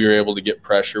 and then we were able to get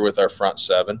pressure with our front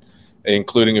seven,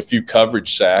 including a few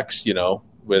coverage sacks,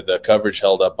 with the coverage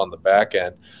held up on the back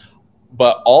end.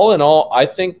 But all in all, I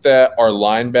think that our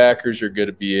linebackers are going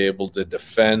to be able to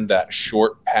defend that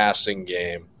short passing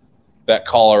game that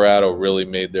Colorado really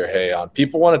made their hay on.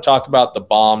 People want to talk about the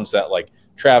bombs that like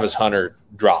Travis Hunter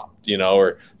dropped,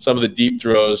 or some of the deep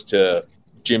throws to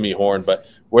Jimmy Horn, but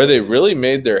where they really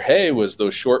made their hay was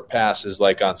those short passes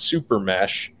like on super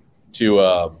mesh to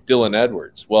Dylan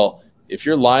Edwards. Well, if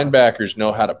your linebackers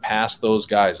know how to pass those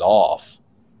guys off,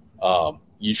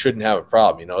 you shouldn't have a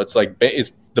problem. It's like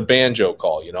it's the banjo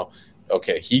call,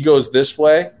 Okay, he goes this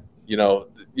way.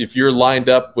 If you're lined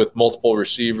up with multiple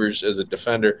receivers as a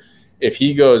defender, if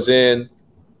he goes in,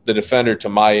 the defender to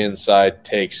my inside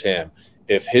takes him.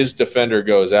 If his defender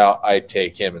goes out, I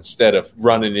take him instead of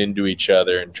running into each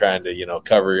other and trying to,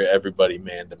 cover everybody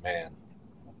man to man.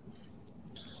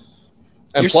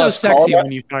 And you're plus, so sexy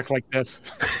when you talk like this.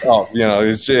 Oh,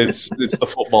 it's the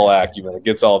football acumen. It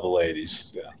gets all the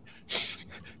ladies. Yeah.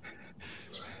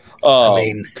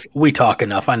 We talk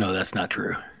enough. I know that's not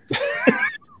true.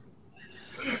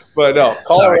 But no,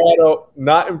 Colorado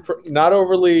not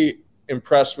overly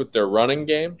impressed with their running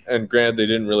game, and granted, they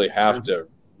didn't really have to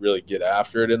really get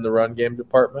after it in the run game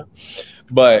department.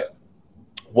 But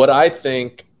what I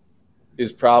think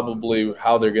is probably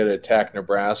how they're going to attack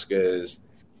Nebraska is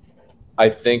I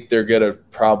think they're going to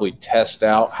probably test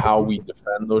out how we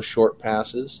defend those short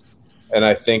passes. And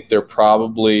I think they're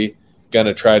probably going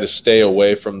to try to stay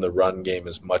away from the run game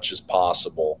as much as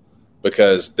possible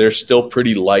because they're still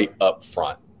pretty light up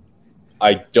front.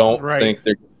 I don't think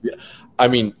they're –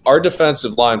 our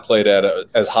defensive line played at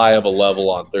as high of a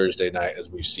level on Thursday night as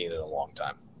we've seen in a long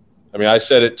time. I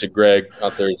said it to Greg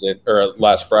on Thursday or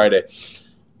last Friday.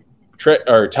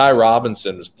 Ty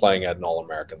Robinson was playing at an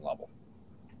All-American level.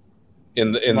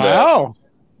 In the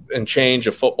change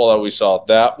of football that we saw,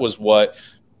 that was what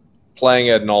playing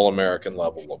at an All-American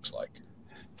level looks like.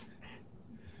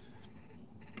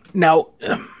 Now,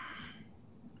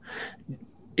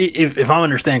 if I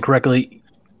understand correctly,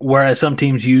 whereas some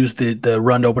teams use the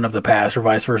run to open up the pass or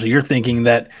vice versa, you're thinking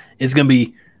that it's going to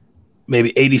be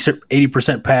maybe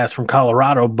 80% pass from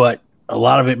Colorado, but a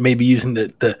lot of it may be using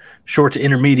the short to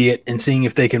intermediate and seeing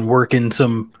if they can work in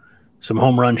some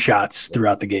home run shots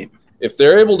throughout the game. If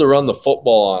they're able to run the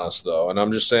football on us, though, and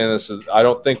I'm just saying this, I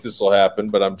don't think this will happen,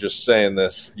 but I'm just saying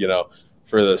this,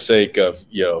 for the sake of,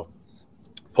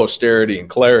 posterity and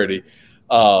clarity.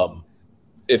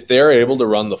 If they're able to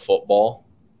run the football,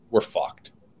 we're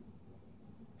fucked.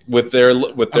 With their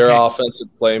offensive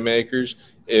playmakers,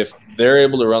 if they're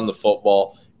able to run the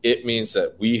football, it means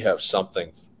that we have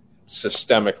something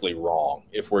systemically wrong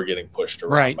if we're getting pushed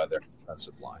around by their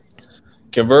defensive line.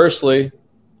 Conversely,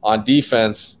 on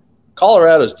defense,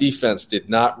 Colorado's defense did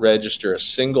not register a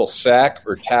single sack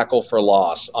or tackle for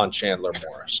loss on Chandler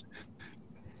Morris.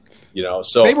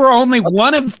 So they were only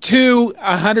one of two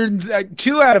out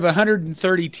of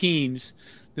 130 teams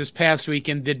this past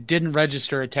weekend that didn't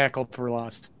register a tackle for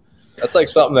loss. That's like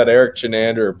something that Eric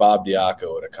Chenander or Bob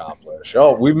Diaco would accomplish.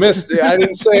 Oh, we missed it. I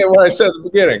didn't say it when I said at the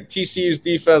beginning. TCU's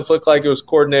defense looked like it was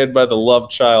coordinated by the love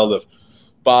child of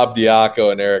Bob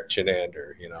Diaco and Eric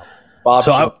Chenander.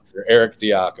 Eric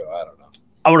Diaco. I don't know.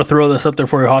 I want to throw this up there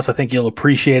for you, Hoss. I think you'll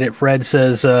appreciate it. Fred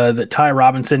says that Ty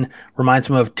Robinson reminds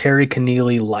him of Terry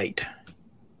Connealy light.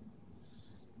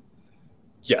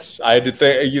 Yes, I had to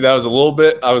think that was a little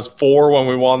bit. I was 4 when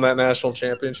we won that national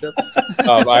championship.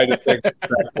 I had to think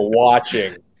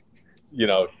watching,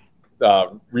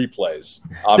 replays.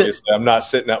 Obviously, I'm not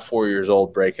sitting at 4 years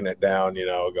old breaking it down.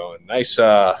 Going nice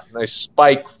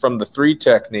spike from the 3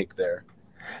 technique there.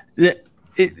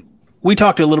 We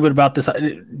talked a little bit about this,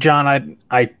 John.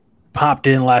 I popped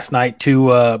in last night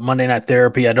to Monday Night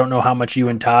Therapy. I don't know how much you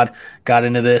and Todd got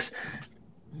into this.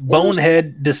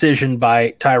 bonehead decision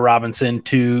by Ty Robinson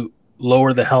to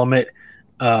lower the helmet,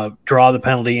 draw the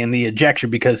penalty and the ejection,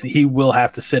 because he will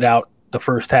have to sit out the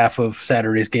first half of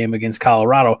Saturday's game against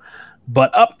Colorado.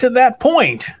 But up to that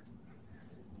point,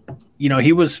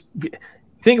 he was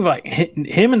 – think of like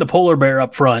him and the polar bear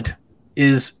up front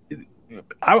is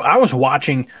 – I was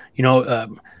watching, the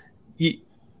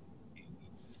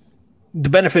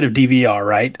benefit of DVR,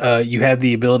 right? You have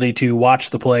the ability to watch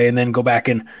the play and then go back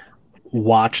and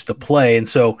watch the play. And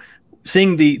so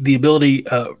seeing the ability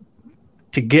to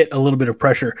get a little bit of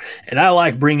pressure, and I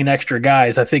like bringing extra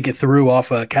guys. I think it threw off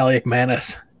Kaliak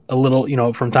Manis a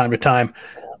little, from time to time,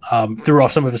 threw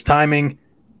off some of his timing,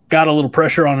 got a little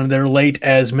pressure on him there late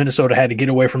as Minnesota had to get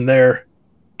away from their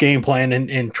game plan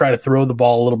and try to throw the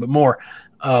ball a little bit more.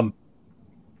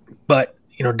 But,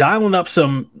 dialing up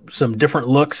some different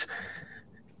looks,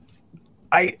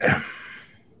 I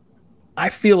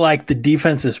feel like the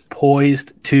defense is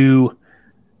poised to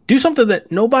do something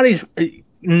that nobody's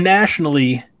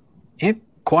nationally, and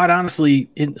quite honestly,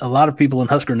 a lot of people in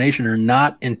Husker Nation are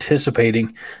not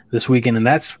anticipating this weekend, and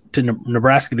that's to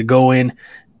Nebraska to go in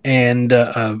and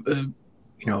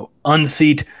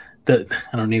unseat the,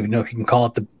 I don't even know if you can call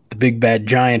it the big bad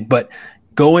giant, but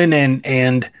go in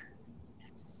and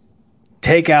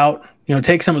take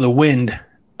some of the wind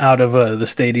out of the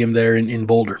stadium there in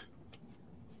Boulder.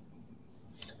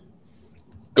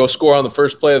 Go score on the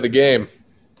first play of the game,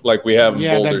 like we have in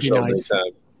Boulder so many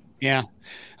times. Yeah.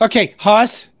 Okay,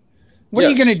 Haas, what are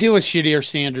you going to do with Shadir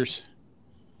Sanders?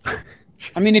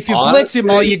 I mean, if you blitz him,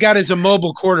 all you got is a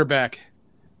mobile quarterback.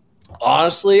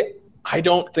 Honestly, I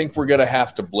don't think we're going to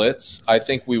have to blitz. I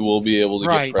think we will be able to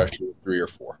get pressure with 3 or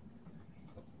 4.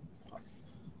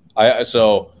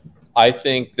 So I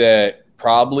think that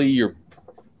probably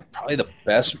the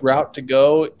best route to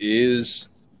go is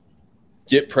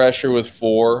get pressure with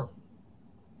 4,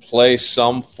 play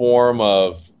some form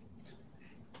of,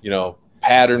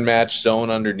 pattern match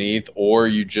zone underneath, or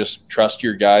you just trust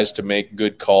your guys to make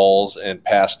good calls and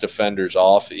pass defenders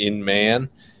off in man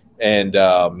and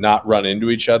not run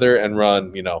into each other and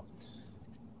run,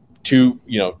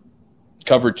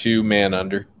 cover 2 man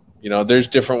under. There's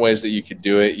different ways that you could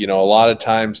do it. A lot of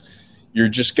times you're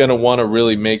just going to want to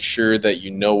really make sure that you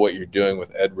know what you're doing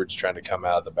with Edwards trying to come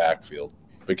out of the backfield,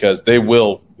 because they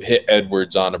will hit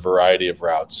Edwards on a variety of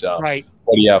routes. Right.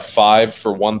 What do you have, 5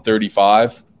 for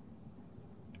 135?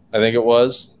 I think it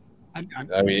was. I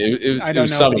mean, I don't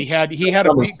know. But he had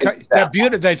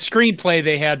that screenplay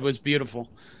they had was beautiful.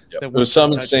 Yep. It was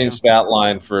some insane stat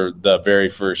line for the very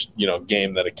first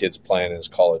game that a kid's playing in his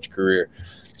college career.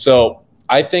 So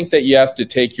I think that you have to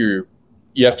pick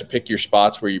your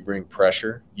spots where you bring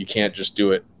pressure. You can't just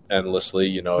do it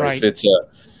endlessly. If it's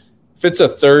a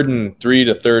 3rd and 3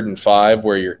 to 3rd and 5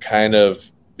 where you're kind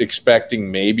of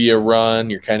expecting maybe a run,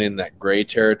 you're kind of in that gray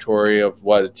territory of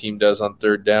what a team does on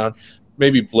 3rd down,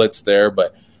 maybe blitz there.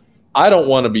 But I don't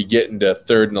want to be getting to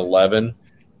 3rd and 11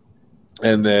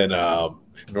 and then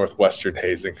Northwestern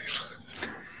hazing.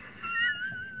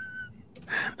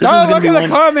 Look at the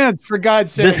comments, for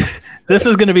God's sake. This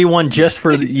is going to be one just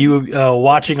for you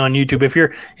watching on YouTube.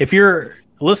 If you're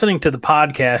listening to the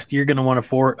podcast, you're going to want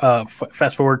to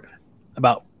fast forward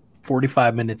about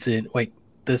 45 minutes in. Wait,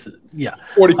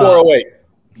 4408.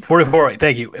 4408.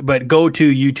 Thank you. But go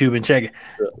to YouTube and check it.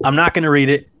 I'm not going to read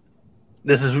it.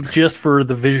 This is just for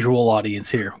the visual audience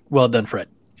here. Well done, Fred.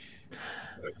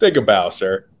 Take a bow,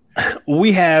 sir.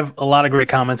 We have a lot of great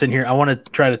comments in here. I want to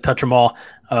try to touch them all.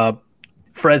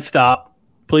 Fred, stop.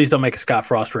 Please don't make a Scott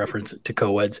Frost reference to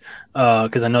co-eds,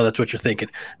 because I know that's what you're thinking.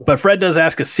 But Fred does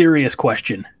ask a serious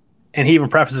question, and he even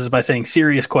prefaces by saying,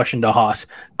 serious question to Haas.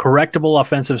 Correctable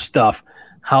offensive stuff.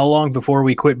 How long before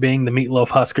we quit being the Meatloaf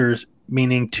Huskers,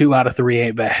 meaning 2 out of 3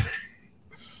 ain't bad?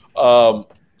 I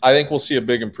think we'll see a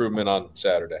big improvement on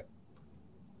Saturday.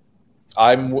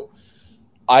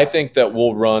 I think that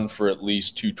we'll run for at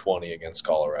least 220 against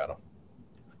Colorado.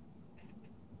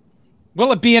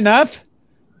 Will it be enough?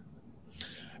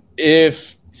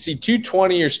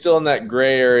 220, you're still in that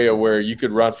gray area where you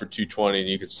could run for 220 and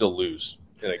you could still lose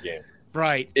in a game.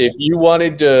 Right. If you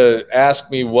wanted to ask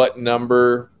me what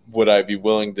number would I be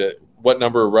willing to – what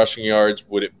number of rushing yards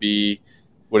would it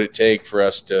take for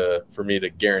me to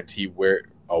guarantee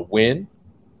a win?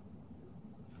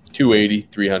 280,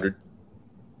 300.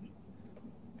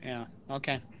 Yeah,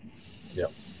 okay.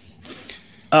 Yep.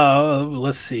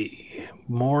 Let's see.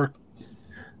 More.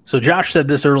 So Josh said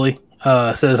this early.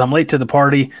 Says, I'm late to the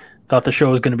party. Thought the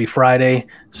show was going to be Friday.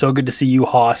 So good to see you,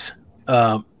 Haas.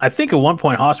 I think at one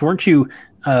point, Haas, weren't you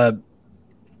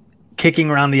kicking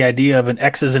around the idea of an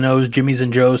X's and O's, Jimmy's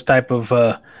and Joe's type of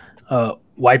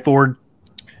whiteboard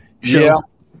show?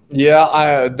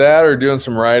 Yeah, that or doing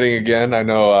some writing again. I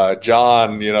know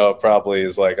John, probably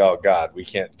is like, oh God, we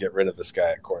can't get rid of this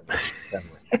guy at coordinator.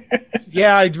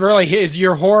 Yeah, it really is.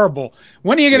 You're horrible.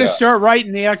 When are you going to start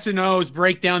writing the X and O's,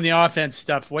 break down the offense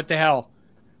stuff? What the hell?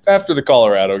 After the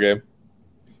Colorado game.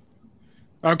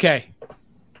 Okay.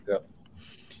 Yeah.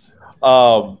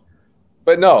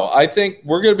 But no, I think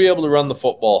we're going to be able to run the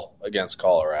football against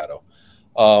Colorado.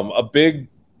 A big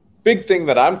thing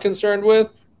that I'm concerned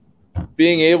with,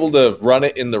 being able to run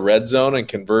it in the red zone and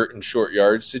convert in short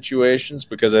yard situations,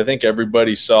 because I think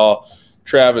everybody saw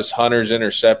Travis Hunter's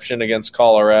interception against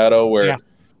Colorado where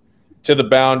to the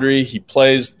boundary, he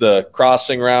plays the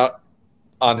crossing route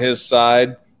on his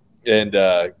side and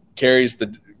carries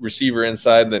the receiver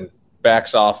inside and then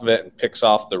backs off of it and picks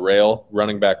off the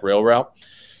running back rail route.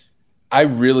 I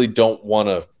really don't want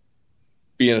to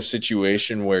be in a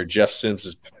situation where Jeff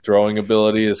Sims' throwing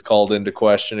ability is called into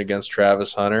question against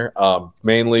Travis Hunter,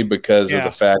 mainly because of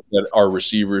the fact that our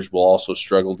receivers will also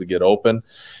struggle to get open.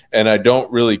 And I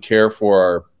don't really care for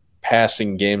our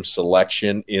passing game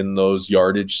selection in those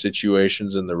yardage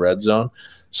situations in the red zone.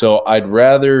 So I'd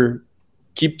rather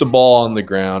keep the ball on the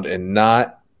ground and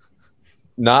not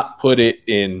put it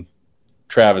in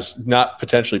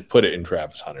potentially put it in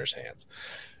Travis Hunter's hands.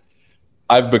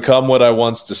 I've become what I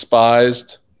once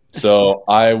despised, so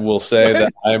I will say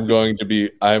that I'm going to be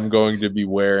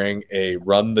wearing a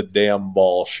 "Run the Damn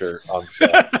Ball" shirt on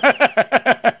set.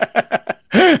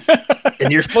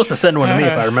 And you're supposed to send one to me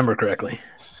if I remember correctly.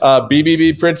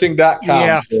 bbbprinting.com.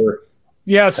 Yeah. Sir.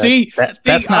 Yeah.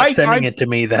 That's not sending it to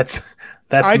me. That's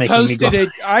making posted me go. it.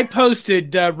 I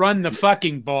posted "Run the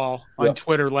fucking ball" on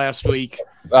Twitter last week.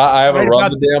 I have a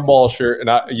 "Run the Damn Ball" shirt, and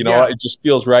it just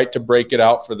feels right to break it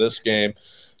out for this game.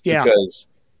 Yeah. Because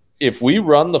if we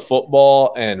run the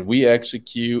football and we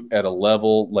execute at a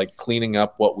level like cleaning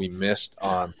up what we missed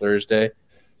on Thursday,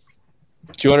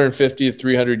 250 to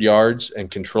 300 yards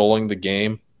and controlling the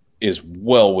game is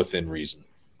well within reason.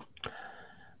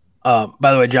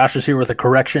 By the way, Josh is here with a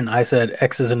correction. I said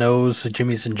X's and O's,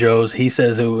 Jimmy's and Joe's. He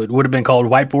says it would have been called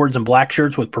whiteboards and black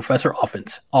shirts with Professor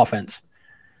Offense.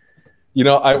 When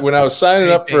I was signing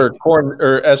up for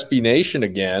SB Nation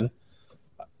again,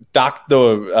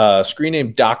 the screen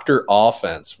name Dr.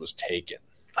 Offense was taken.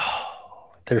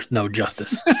 Oh, there's no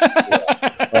justice.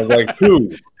 I was like,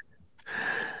 who?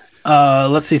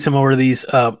 Let's see some more of these.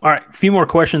 All right, a few more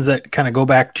questions that kind of go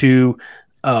back to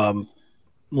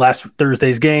last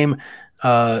Thursday's game.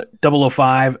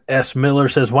 005 S. Miller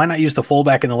says, why not use the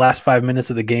fullback in the last 5 minutes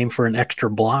of the game for an extra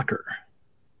blocker?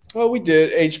 Well, we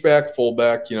did. H-back,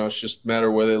 fullback, it's just a matter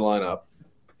where they line up.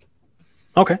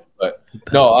 Okay. But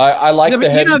no, I like the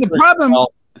heavy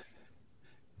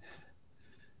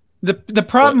The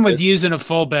problem with using a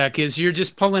fullback is you're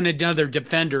just pulling another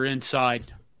defender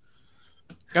inside.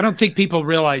 I don't think people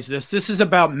realize this. This is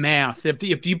about math.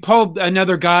 If you pull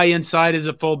another guy inside as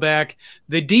a fullback,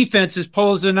 the defense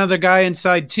pulls another guy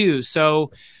inside too.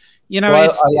 So, you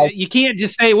can't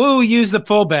just say, "Whoa, use the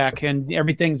fullback," and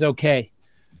everything's okay.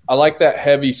 I like that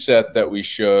heavy set that we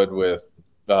showed with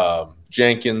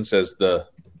Jenkins as the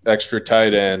extra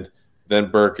tight end, then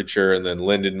Berkacher, and then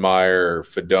Lindenmeyer or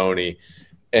Fedoni.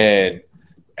 And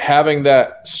having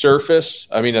that surface,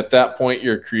 at that point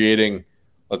you're creating,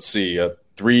 a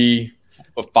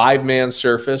 5-man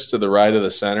surface to the right of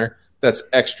the center. That's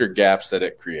extra gaps that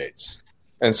it creates.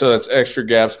 And so that's extra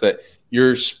gaps that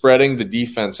you're spreading the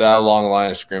defense out along the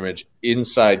line of scrimmage.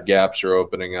 Inside gaps are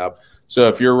opening up. So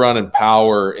if you're running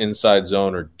power, inside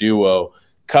zone, or duo,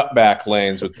 cutback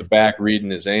lanes with the back reading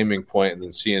his aiming point and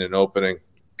then seeing an opening,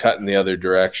 cutting the other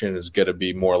direction is going to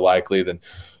be more likely than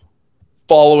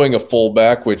following a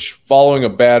fullback, which following a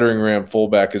battering ram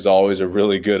fullback is always a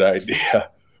really good idea.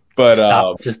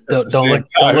 But just don't look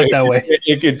that way.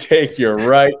 It could take you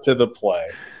right to the play.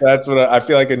 That's what I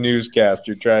feel like a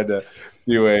newscaster trying to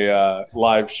do a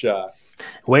live shot.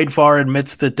 Wade Farr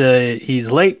admits that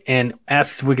he's late and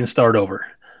asks if we can start over.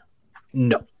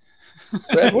 No.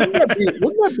 Brad, wouldn't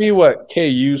that be what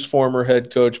KU's former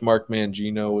head coach Mark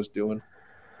Mangino was doing?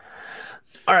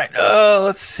 All right,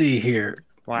 let's see here.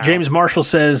 Wow. James Marshall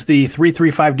says the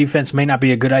 3-3-5 defense may not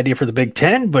be a good idea for the Big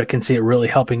Ten, but can see it really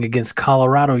helping against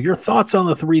Colorado. Your thoughts on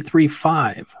the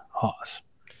 3-3-5, Haas?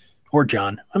 Or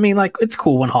John? It's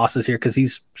cool when Haas is here because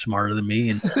he's smarter than me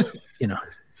and,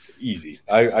 Easy.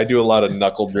 I do a lot of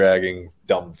knuckle-dragging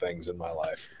dumb things in my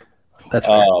life. That's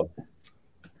fair.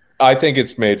 I think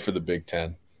it's made for the Big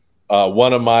Ten.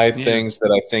 One of my things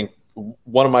that I think –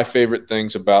 one of my favorite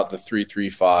things about the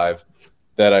 3-3-5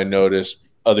 that I noticed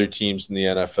other teams in the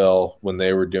NFL when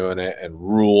they were doing it, and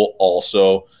Rule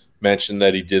also mentioned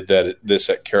that he did this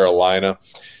at Carolina,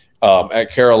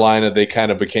 At Carolina, they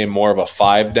kind of became more of a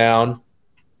 5-down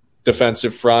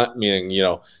defensive front,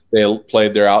 meaning, they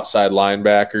played their outside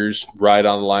linebackers right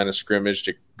on the line of scrimmage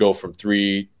to go from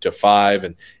 3 to 5,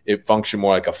 and it functioned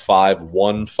more like a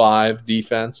 5-1-5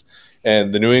 defense.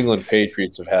 And the New England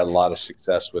Patriots have had a lot of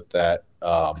success with that,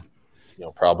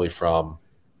 probably from,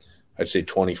 I'd say,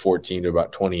 2014 to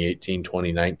about 2018,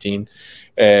 2019.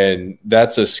 And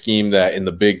that's a scheme that in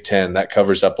the Big Ten, that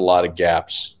covers up a lot of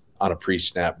gaps on a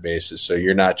pre-snap basis. So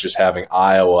you're not just having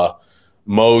Iowa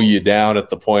mow you down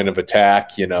at the point of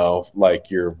attack,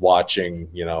 like you're watching,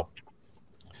 I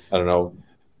don't know,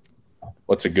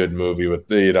 what's a good movie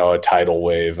with, a tidal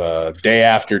wave, Day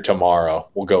After Tomorrow.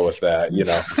 We'll go with that,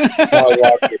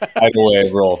 tidal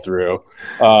wave roll through.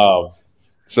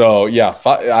 So, yeah,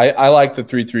 I like the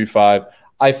 3-3-5.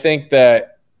 I think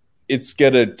that it's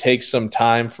going to take some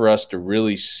time for us to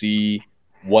really see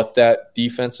what that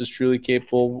defense is truly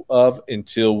capable of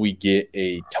until we get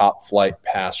a top-flight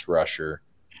pass rusher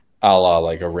a la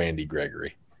like a Randy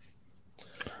Gregory.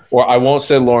 Or I won't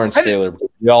say Lawrence Taylor, but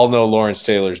we all know Lawrence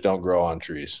Taylors don't grow on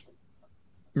trees.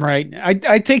 Right.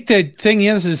 I think the thing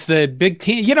is the Big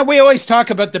Ten. We always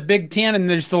talk about the Big Ten, and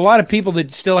there's a lot of people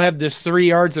that still have this 3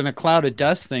 yards in a cloud of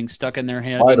dust thing stuck in their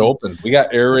head. Wide open. We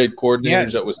got air raid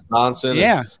coordinators at Wisconsin,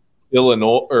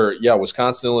 Illinois,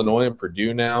 Wisconsin, Illinois, and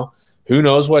Purdue now. Who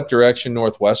knows what direction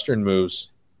Northwestern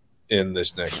moves in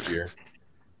this next year?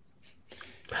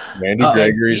 Randy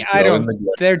Gregory's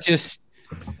they're just.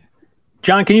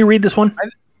 John, can you read this one?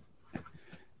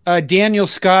 Daniel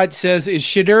Scott says, is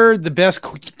Shadur the best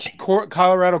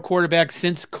Colorado quarterback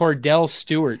since Cordell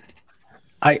Stewart?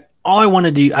 All I want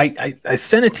to do, I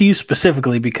sent it to you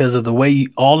specifically because of the way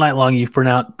all night long you've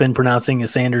been pronouncing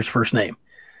Sanders' first name.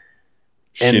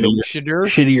 And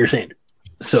Shittier Sanders.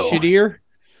 So Shittier.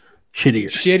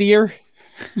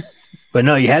 But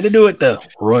no, you had to do it the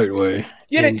right way.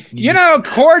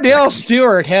 Cordell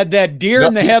Stewart had that deer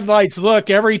in the headlights look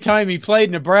every time he played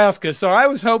Nebraska, so I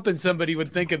was hoping somebody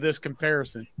would think of this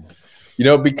comparison.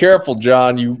 Be careful,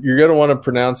 John. You're going to want to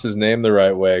pronounce his name the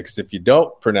right way, because if you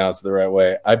don't pronounce it the right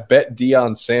way, I bet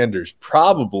Deion Sanders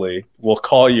probably will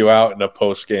call you out in a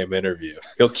post-game interview.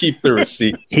 He'll keep the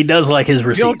receipts. He does like his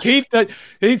receipts. He'll keep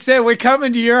He said, we're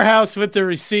coming to your house with the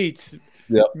receipts.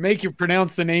 Yep. Make you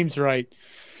pronounce the names right.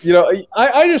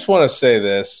 I just want to say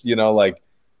this, I'm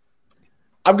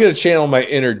going to channel my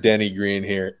inner Denny Green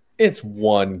here. It's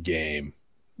one game,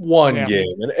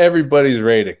 and everybody's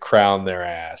ready to crown their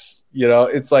ass.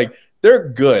 It's like they're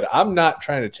good. I'm not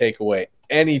trying to take away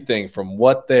anything from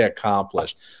what they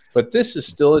accomplished, but this is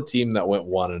still a team that went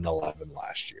 1-11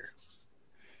 last year.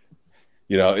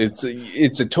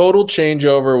 It's a total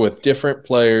changeover with different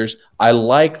players. I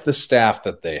like the staff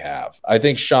that they have. I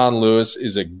think Sean Lewis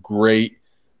is a great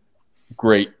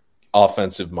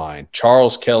offensive mind.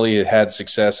 Charles Kelly had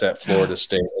success at Florida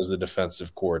State as the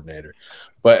defensive coordinator.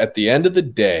 But at the end of the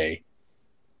day,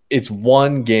 it's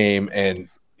one game, and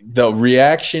the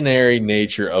reactionary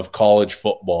nature of college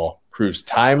football proves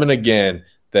time and again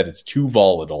that it's too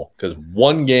volatile, because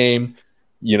one game,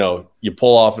 you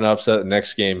pull off an upset, the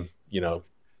next game, you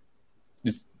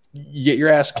get your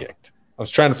ass kicked. I was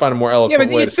trying to find a more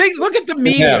eloquent way. Look at the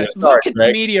media. Look at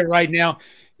the media right now.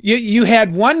 You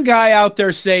had one guy out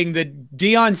there saying that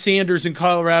Deion Sanders in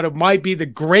Colorado might be the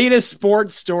greatest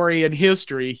sports story in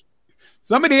history.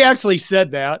 Somebody actually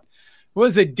said that.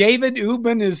 Was it David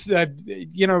Ubben?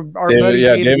 Our buddy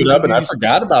David Ubben. I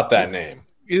forgot about that name.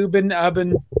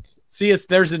 Ubben. See,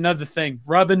 there's another thing.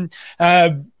 Rubbin.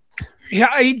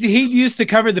 He used to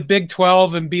cover the Big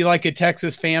 12 and be like a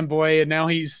Texas fanboy, and now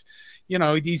he's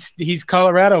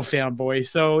Colorado fanboy.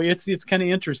 So it's kind of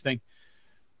interesting.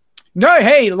 No,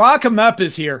 hey, lock him up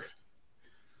is here.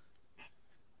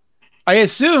 I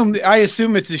assume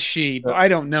it's a she, but I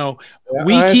don't know. Yeah,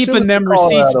 we keeping them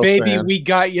receipts, baby. Fan. We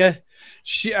got you.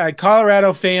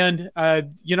 Colorado fan.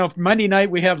 Monday night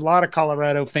we had a lot of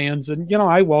Colorado fans, and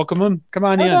I welcome them. Come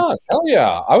on in. Hell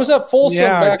yeah! I was at Folsom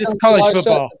back it's college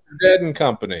football. Dead and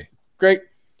Company. Great.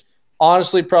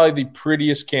 Honestly, probably the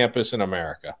prettiest campus in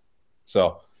America.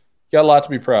 So, got a lot to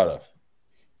be proud of.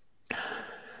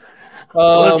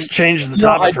 Let's change the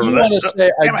topic.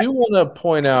 I do want to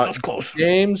point out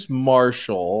James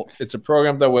Marshall. It's a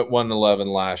program that went 1-11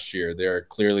 last year. They're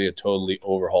clearly a totally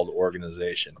overhauled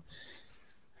organization.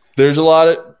 There's a lot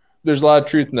of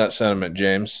truth in that sentiment,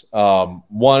 James.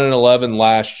 1-11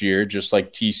 last year, just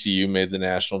like TCU made the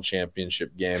national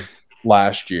championship game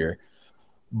last year.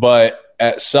 But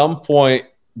at some point,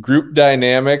 group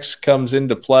dynamics comes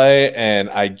into play, and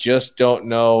I just don't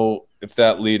know if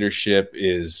that leadership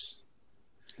is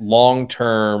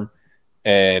long-term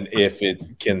and if it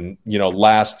can,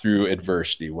 last through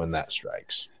adversity when that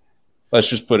strikes. Let's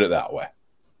just put it that way.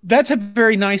 That's a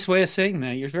very nice way of saying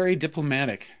that. You're very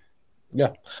diplomatic.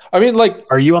 Yeah. I mean,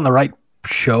 are you on the right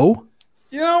show?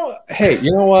 Hey,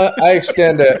 you know what? I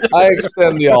extend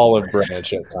the olive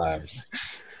branch at times.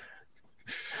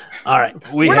 All right.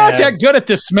 We're not that good at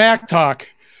the smack talk.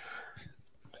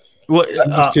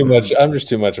 I'm just too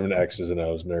much of an X's and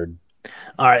O's nerd.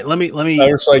 All right, let me. I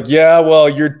was like, yeah, well,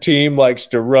 your team likes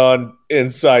to run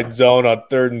inside zone on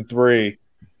 3rd and 3.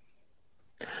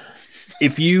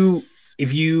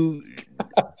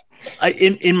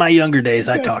 In my younger days,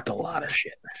 I talked a lot of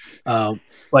shit.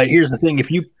 But here's the thing: if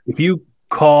you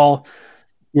call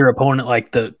your opponent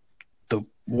like the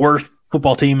worst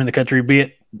football team in the country, be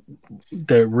it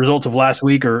the results of last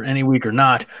week or any week or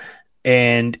not,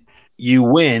 and you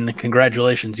win,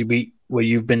 congratulations, you beat what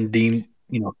you've been deemed,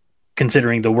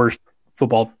 considering the worst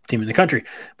football team in the country.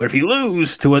 But if you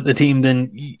lose to what the team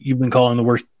then you've been calling the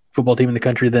worst football team in the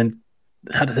country, then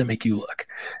how does that make you look?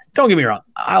 Don't get me wrong.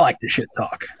 I like the shit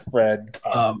talk. Fred.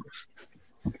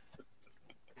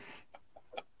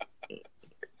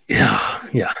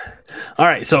 Yeah. All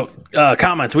right. So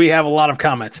comments. We have a lot of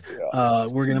comments.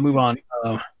 We're going to move on.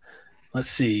 Let's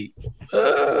see.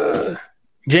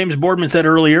 James Boardman said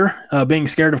earlier, being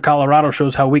scared of Colorado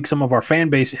shows how weak some of our fan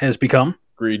base has become.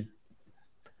 Agreed.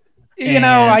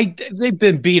 They've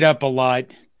been beat up a lot.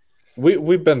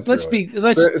 We've been through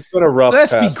it's been a rough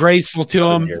Let's be graceful to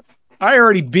them. I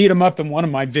already beat them up in one of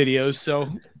my videos, so.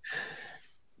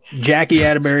 Jackie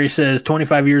Atterbury says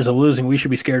 25 years of losing. We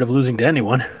should be scared of losing to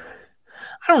anyone.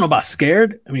 I don't know about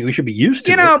scared. I mean, we should be used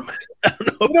to it. I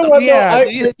don't know what?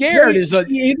 Yeah, scared is a.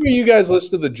 Either you guys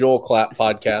listen to the Joel Klatt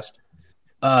podcast?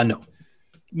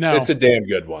 No. It's a damn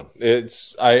good one.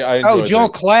 I enjoy Joel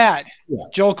Klatt. Yeah.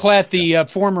 Joel Klatt, the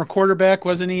former quarterback,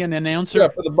 wasn't he an announcer? Yeah,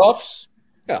 for the Buffs.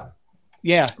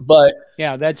 Yeah. But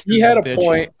he had a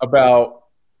point about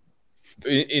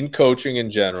in coaching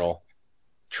in general.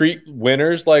 Treat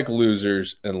winners like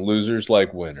losers and losers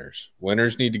like winners.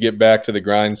 Winners need to get back to the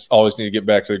grind. Always need to get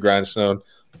back to the grindstone.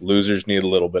 Losers need a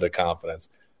little bit of confidence.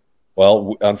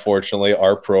 Well, unfortunately,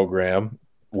 our program,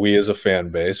 we as a fan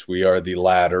base, we are the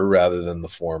latter rather than the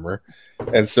former.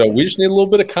 And so we just need a little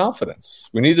bit of confidence.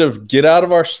 We need to get out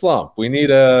of our slump. We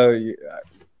need a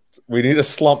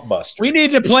slump buster. We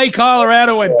need to play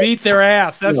Colorado and beat their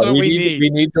ass. That's what we need. We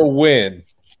need to win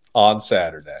on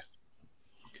Saturday.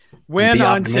 Win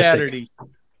on Saturday.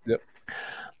 Yep.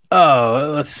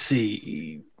 Let's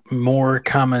see. More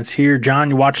comments here. John,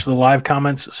 you watch the live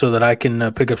comments so that I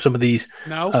can pick up some of these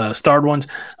starred ones.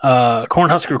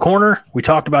 Cornhusker Corner, we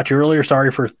talked about you earlier.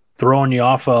 Sorry for throwing you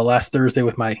off last Thursday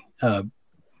with my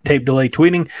tape delay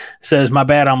tweeting. Says, my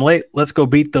bad, I'm late. Let's go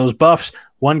beat those Buffs.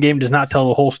 One game does not tell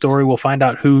the whole story. We'll find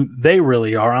out who they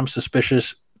really are. I'm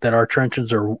suspicious that our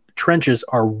trenches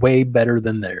are way better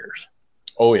than theirs.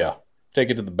 Oh, yeah. Take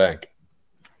it to the bank.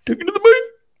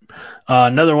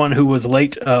 Another one who was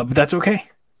late, but that's okay.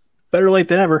 Better late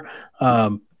than ever.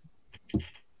 I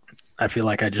feel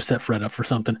like I just set Fred up for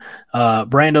something.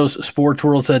 Brando's Sports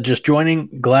World said, just joining.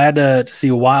 Glad to see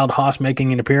a Wild Hoss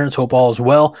making an appearance. Hope all is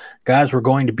well. Guys, we are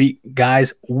going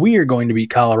to beat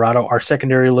Colorado. Our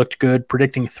secondary looked good,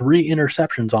 predicting 3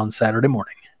 interceptions on Saturday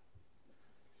morning.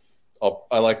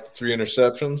 I like the 3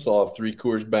 interceptions. I'll have 3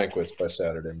 Coors Banquets by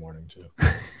Saturday morning, too.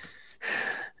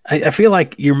 I feel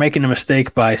like you're making a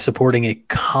mistake by supporting a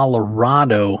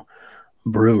Colorado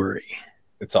brewery.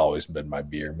 It's always been my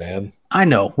beer, man. I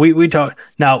know. We talked.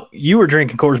 Now, you were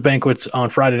drinking Coors Banquets on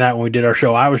Friday night when we did our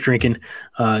show. I was drinking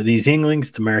these Yinglings.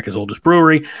 It's America's oldest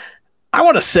brewery. I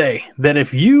want to say that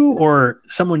if you or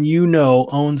someone you know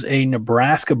owns a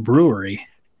Nebraska brewery,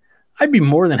 I'd be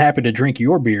more than happy to drink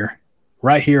your beer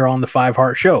right here on the 5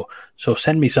 Heart Show. So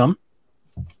send me some.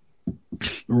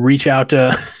 Reach out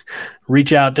via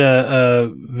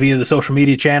the social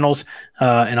media channels,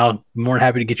 and I'll be more than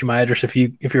happy to get you my address if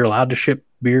you're allowed to ship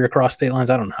beer across state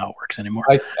lines. I don't know how it works anymore.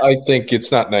 I think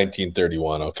it's not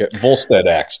 1931. Okay, Volstead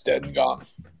Act's dead and gone.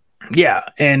 Yeah,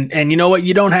 and you know what?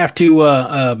 You don't have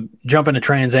to jump in a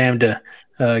Trans Am to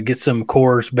get some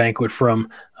Coors Banquet from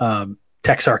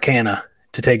Texarkana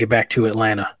to take it back to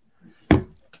Atlanta.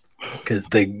 Because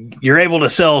you're able to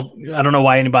sell, I don't know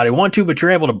why anybody want to, but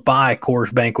you're able to buy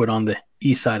Coors Banquet on the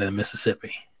east side of the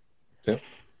Mississippi. Yeah.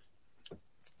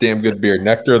 It's damn good beer.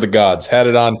 Nectar of the Gods. Had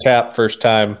it on tap first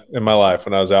time in my life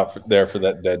when I was out there for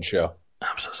that Dead show.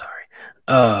 I'm so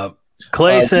sorry.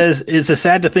 Clay says, it's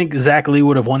sad to think Zach Lee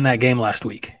would have won that game last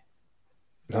week.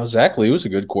 No, Zach Lee was a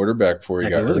good quarterback before he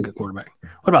got hurt. He was a good quarterback.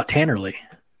 What about Tanner Lee?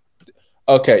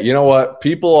 Okay, you know what?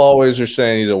 People always are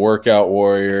saying he's a workout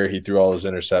warrior. He threw all his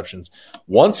interceptions.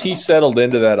 Once he settled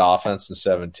into that offense in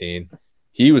 2017,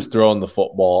 he was throwing the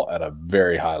football at a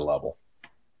very high level.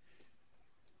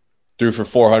 Threw for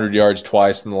 400 yards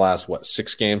twice in the last,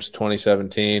 6 games,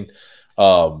 2017.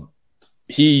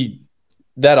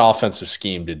 That offensive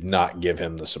scheme did not give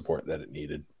him the support that it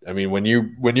needed. I mean, when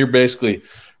you're basically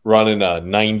running a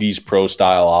 90s pro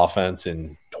style offense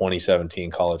in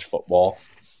 2017 college football,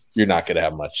 you're not going to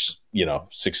have much,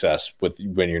 success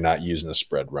when you're not using a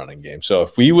spread running game. So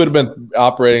if we would have been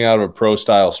operating out of a pro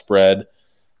style spread,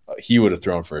 he would have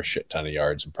thrown for a shit ton of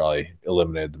yards and probably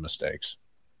eliminated the mistakes.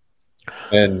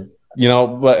 And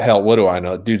but hell, what do I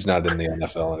know? Dude's not in the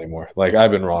NFL anymore. Like,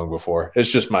 I've been wrong before.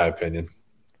 It's just my opinion.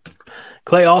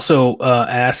 Clay also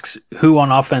asks who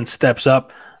on offense steps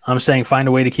up. I'm saying find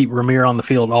a way to keep Ramir on the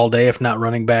field all day. If not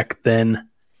running back, then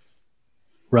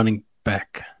running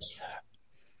back.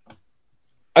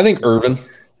 I think Irvin.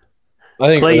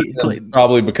 Clay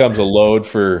probably becomes a load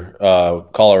for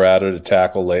Colorado to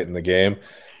tackle late in the game.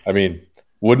 I mean,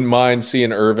 wouldn't mind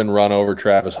seeing Irvin run over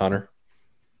Travis Hunter.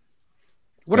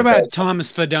 What about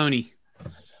Thomas Fidone?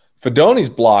 Fidone's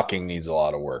blocking needs a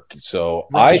lot of work. So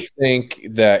right. I think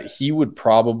that he would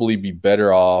probably be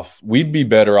better off. We'd be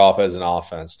better off as an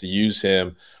offense to use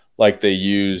him like they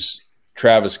use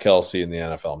Travis Kelce in the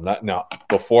NFL. Now,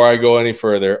 before I go any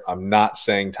further, I'm not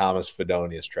saying Thomas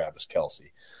Fidone is Travis Kelce.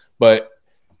 But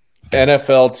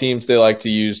NFL teams, they like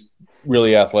to use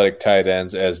really athletic tight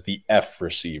ends as the F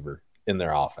receiver in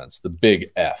their offense, the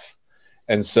big F.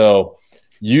 And so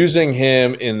using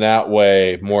him in that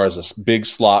way, more as a big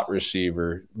slot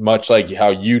receiver, much like how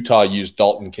Utah used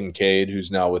Dalton Kincaid, who's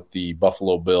now with the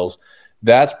Buffalo Bills,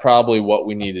 that's probably what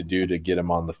we need to do to get him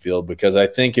on the field. Because I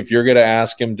think if you're going to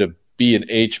ask him to be an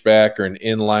H-back or an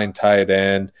inline tight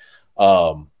end,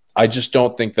 I just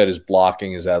don't think that his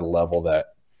blocking is at a level that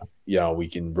we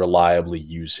can reliably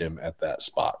use him at that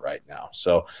spot right now.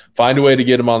 So find a way to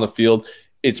get him on the field.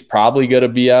 It's probably going to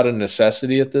be out of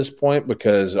necessity at this point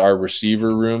because our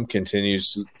receiver room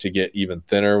continues to get even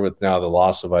thinner with now the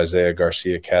loss of Isaiah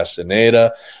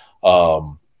Garcia-Castaneda.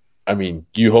 I mean,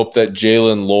 you hope that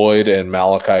Jalen Lloyd and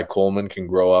Malachi Coleman can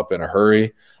grow up in a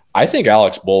hurry. I think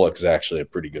Alex Bullock is actually a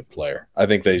pretty good player. I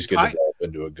think that he's going to develop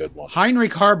into a good one.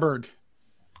 Heinrich Harburg,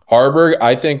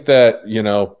 I think that,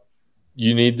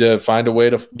 you need to find a way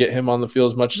to get him on the field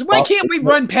as much as possible. Why can't we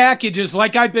run packages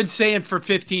like I've been saying for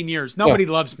 15 years? Nobody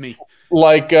loves me.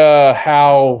 Like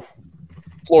how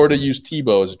Florida used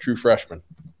Tebow as a true freshman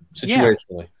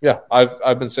situationally. Yeah,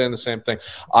 I've been saying the same thing.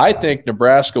 I think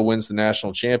Nebraska wins the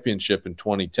national championship in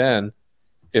 2010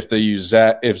 if they use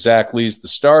if Zach Lee's the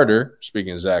starter,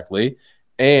 speaking of Zach Lee,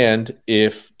 and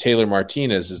if Taylor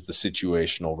Martinez is the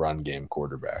situational run game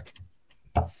quarterback.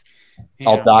 Yeah.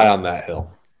 I'll die on that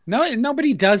hill. No,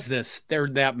 nobody does this there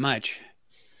that much.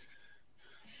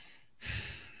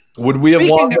 Would we have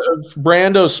won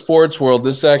Brando's Sports World?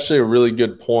 This is actually a really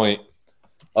good point.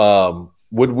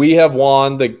 Would we have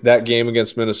won that game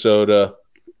against Minnesota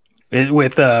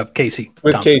with Casey?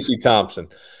 With Thompson. Casey Thompson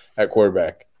at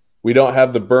quarterback. We don't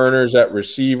have the burners at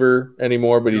receiver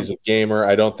anymore, but he's a gamer.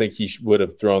 I don't think he would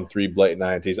have thrown 3 blatant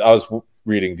INTs. I was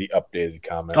reading the updated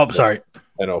comment. Oh, sorry.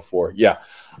 10-04. Yeah.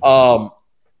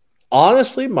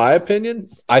 Honestly, my opinion,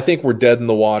 I think we're dead in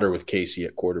the water with Casey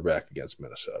at quarterback against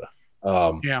Minnesota.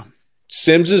 Yeah.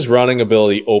 Sims's running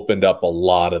ability opened up a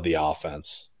lot of the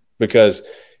offense because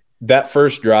that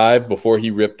first drive before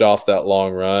he ripped off that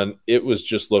long run, it was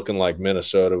just looking like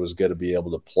Minnesota was going to be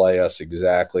able to play us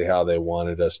exactly how they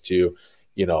wanted us to,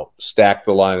 stack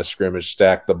the line of scrimmage,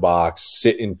 stack the box,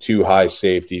 sit in 2 high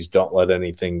safeties, don't let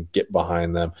anything get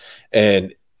behind them.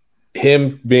 And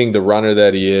him being the runner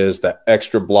that he is, that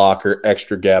extra blocker,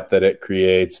 extra gap that it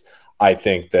creates, I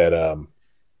think that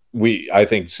I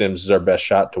think Sims is our best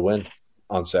shot to win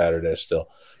on Saturday still,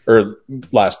 or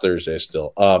last Thursday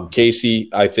still. Casey,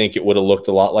 I think it would have looked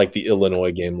a lot like the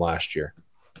Illinois game last year,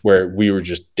 where we were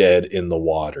just dead in the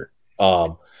water.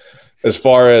 As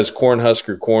far as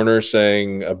Cornhusker Corner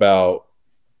saying about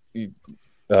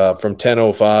from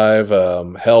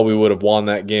 10:05, hell, we would have won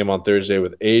that game on Thursday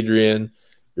with Adrian.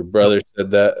 Your brother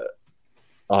said that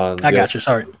on. I got you.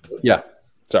 Sorry. Yeah.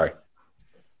 Sorry.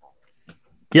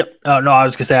 Yep. No, I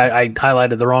was going to say I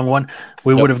highlighted the wrong one.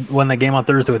 We would have won that game on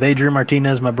Thursday with Adrian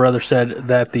Martinez. My brother said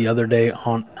that the other day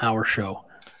on our show.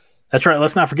 That's right.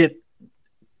 Let's not forget.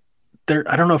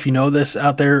 I don't know if you know this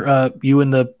out there, you in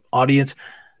the audience.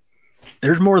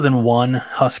 There's more than one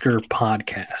Husker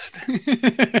podcast.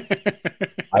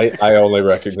 I only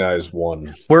recognize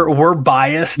one. We're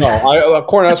biased. No,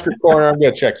 Cornhusker Corner. I'm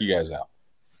going to check you guys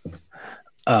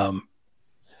out.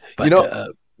 But,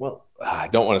 I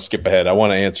don't want to skip ahead. I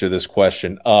want to answer this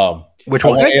question. Which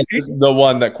one? The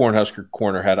one that Cornhusker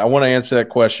Corner had. I want to answer that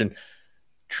question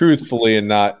truthfully and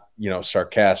not,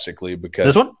 sarcastically, because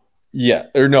this one? Yeah.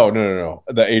 Or no.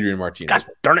 The Adrian Martinez. God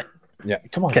darn it. Yeah.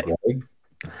 Come on, Greg.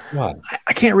 Come on.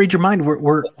 I can't read your mind.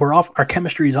 We're off. Our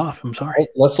chemistry is off. I'm sorry.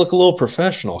 Let's look a little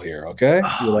professional here, okay?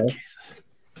 Oh, Jesus.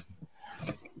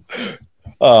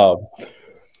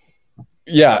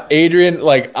 Yeah, Adrian,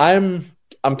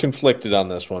 I'm conflicted on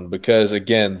this one because,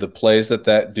 again, the plays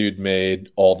that dude made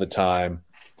all the time,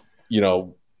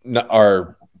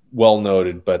 are well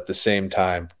noted, but at the same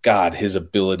time, God, his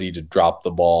ability to drop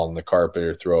the ball on the carpet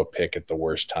or throw a pick at the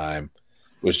worst time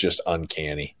was just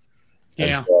uncanny. Yeah.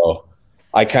 And so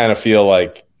I kind of feel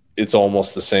like it's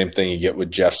almost the same thing you get with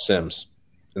Jeff Sims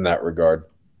in that regard.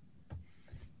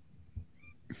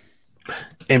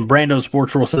 And Brando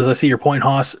Sports Rule says, I see your point,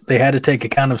 Haas. They had to take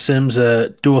account of Sims'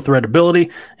 dual threat ability.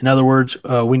 In other words,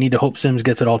 we need to hope Sims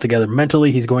gets it all together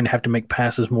mentally. He's going to have to make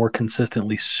passes more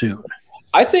consistently soon.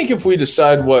 I think if we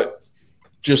decide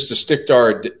just to stick to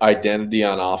our identity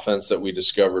on offense that we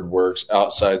discovered works,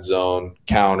 outside zone,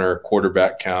 counter,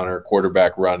 quarterback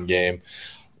run game,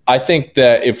 I think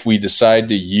that if we decide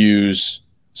to use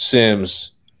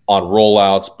Sims on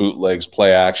rollouts, bootlegs,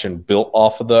 play action built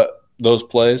off of those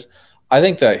plays, I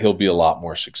think that he'll be a lot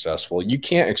more successful. You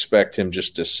can't expect him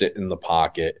just to sit in the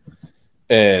pocket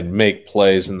and make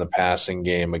plays in the passing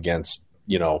game against,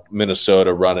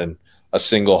 Minnesota running a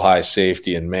single high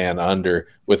safety and man under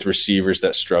with receivers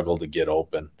that struggle to get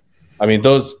open. I mean,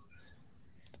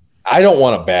 I don't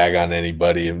want to bag on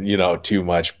anybody, too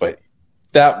much, but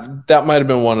that might have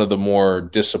been one of the more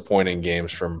disappointing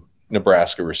games from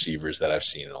Nebraska receivers that I've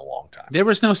seen in a long time. There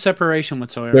was no separation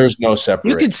whatsoever. There's no separation.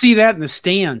 You could see that in the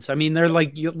stands. I mean, they're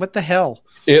like, what the hell?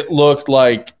 It looked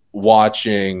like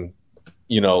watching,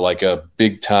 like a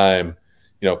big time,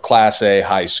 Class A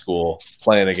high school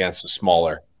playing against a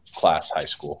smaller class high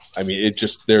school. I mean,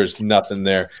 there's nothing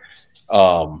there.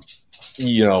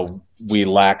 We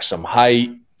lack some height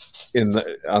in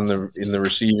the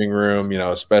receiving room,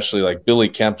 especially like Billy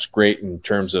Kemp's great in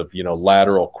terms of,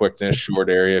 lateral quickness, short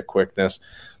area quickness.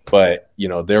 But,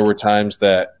 there were times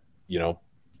that,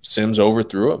 Sims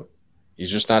overthrew him.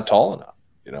 He's just not tall enough,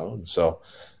 and so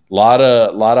a lot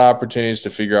of opportunities to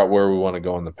figure out where we want to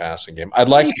go in the passing game. I'd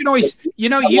like you can always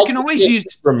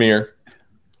use Ramir.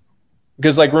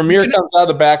 Because Ramir comes out of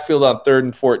the backfield on 3rd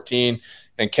and 14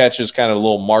 and catches kind of a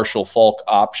little Marshall Falk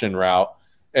option route.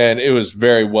 And it was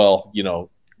very well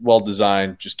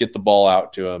designed. Just get the ball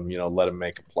out to him, let him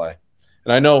make a play.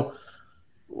 And I know,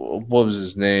 what was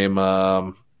his name?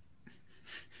 I'm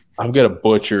going to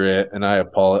butcher it, and I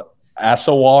apologize.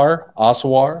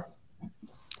 Asawar?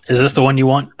 Is this the one you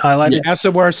want highlighted? Yeah.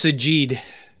 Asawar Sajid.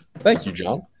 Thank you,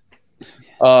 John.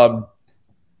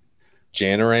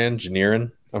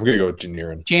 Janiran. I'm going to go with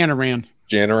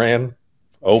Janiran.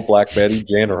 Oh, Black Betty,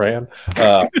 Janiran.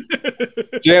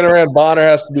 Janiran Bonner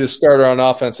has to be the starter on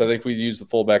offense. I think we use the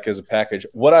fullback as a package.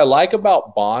 What I like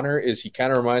about Bonner is he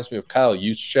kind of reminds me of Kyle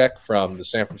Juszczyk from the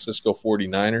San Francisco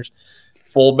 49ers.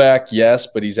 Fullback, yes,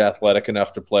 but he's athletic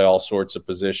enough to play all sorts of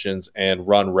positions and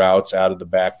run routes out of the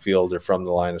backfield or from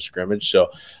the line of scrimmage.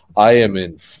 So I am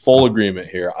in full agreement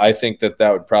here. I think that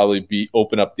would probably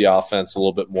open up the offense a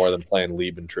little bit more than playing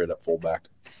Liebentrid at fullback.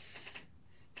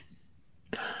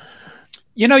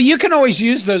 You can always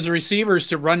use those receivers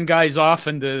to run guys off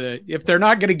if they're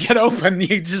not going to get open,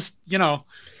 you just,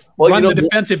 run the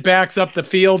defensive backs up the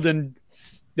field, and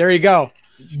there you go.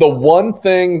 The one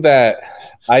thing that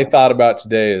I thought about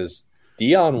today is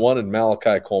Dion wanted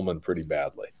Malachi Coleman pretty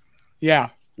badly. Yeah.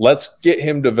 Let's get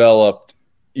him developed,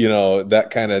 that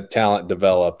kind of talent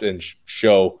developed, and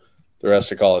show the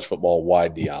rest of college football why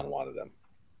Dion wanted him.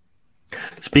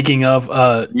 Speaking of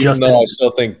Justin, though I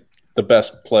still think the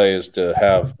best play is to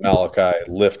have Malachi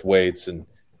lift weights and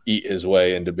eat his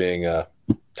way into being a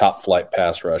top flight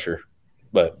pass rusher.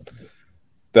 But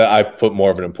I put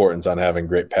more of an importance on having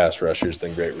great pass rushers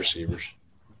than great receivers.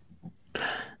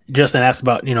 Justin asked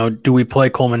about, do we play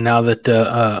Coleman now that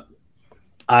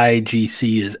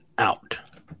IGC is out?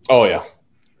 Oh, yeah.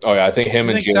 I think him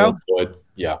and Jalen would.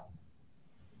 Yeah.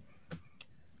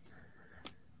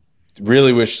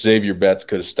 Really wish Xavier Betts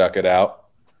could have stuck it out.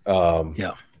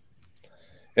 Yeah.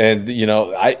 And,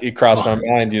 it crossed my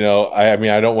mind, I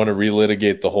don't want to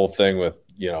relitigate the whole thing with,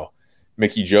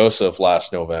 Mickey Joseph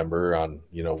last November on,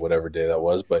 whatever day that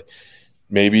was. But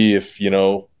maybe if,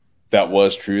 that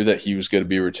was true that he was going to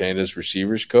be retained as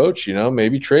receivers coach,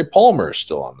 maybe Trey Palmer is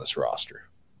still on this roster.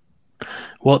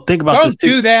 Well, think about this. Don't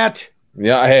do that.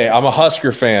 Yeah. Hey, I'm a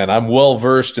Husker fan. I'm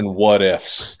well-versed in what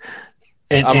ifs.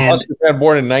 I'm a Husker fan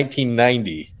born in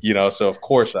 1990, so of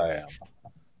course I am.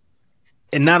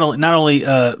 And not only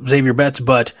Xavier Betts,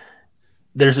 but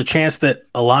there's a chance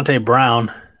that Alante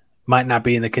Brown might not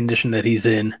be in the condition that he's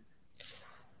in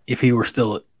if he were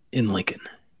still in Lincoln.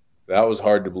 That was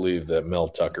hard to believe that Mel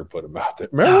Tucker put him out there.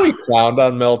 Remember we clowned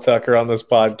on Mel Tucker on this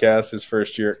podcast his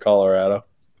first year at Colorado?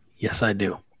 Yes, I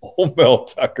do. Oh, Mel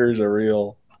Tucker's a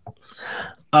real.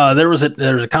 There was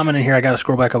a comment in here. I got to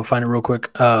scroll back up and find it real quick.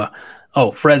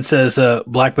 Fred says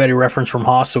Black Betty reference from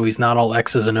Haas, so he's not all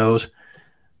X's and O's.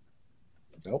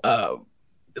 Nope.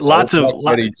 Lots of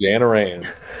Betty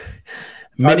Janaran.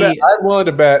 I'm willing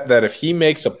to bet that if he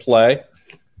makes a play,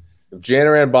 if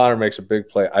Janaran Bonner makes a big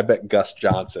play, I bet Gus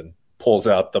Johnson pulls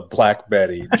out the Black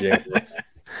Betty.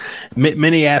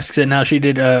 Minnie asks, and now she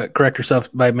did correct herself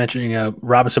by mentioning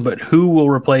Robinson, but who will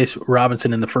replace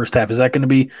Robinson in the first half? Is that going to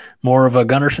be more of a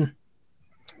Gunnarsson?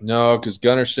 No, because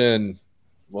Gunnarsson,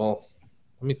 well,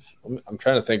 I'm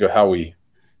trying to think of how we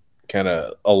kind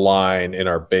of align in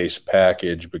our base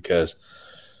package, because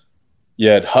you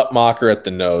had Hutmacher at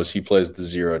the nose. He plays the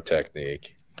zero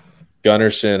technique.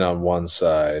 Gunnarsson on one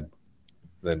side,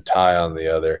 then Ty on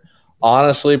the other.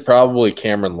 Honestly, probably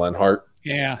Cameron Lenhart.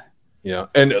 Yeah.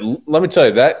 And let me tell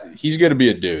you that he's going to be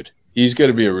a dude. He's going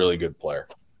to be a really good player.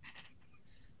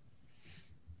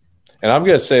 And I'm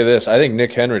going to say this. I think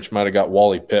Nick Henrich might have got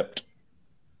Wally pipped.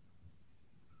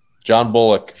 John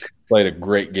Bullock played a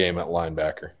great game at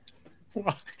linebacker.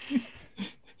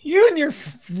 You and your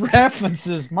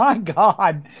references, my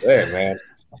God. Hey, man.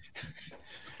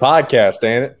 It's a podcast,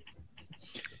 ain't it?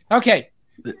 Okay.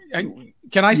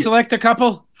 Can I select a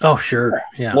couple? Oh, sure.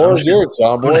 Yeah. Laura's yours,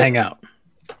 John. I'm going to hang out.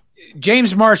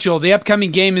 James Marshall, the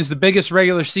upcoming game is the biggest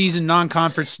regular season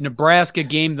non-conference Nebraska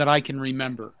game that I can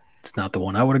remember. It's not the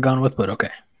one I would have gone with, but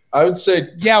okay. I would say,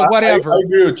 yeah, whatever. I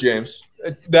agree with James.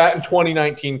 That in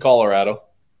 2019 Colorado.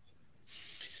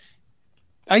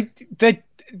 I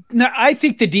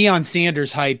think the Deion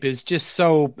Sanders hype is just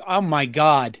so, oh my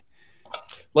God.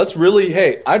 I'd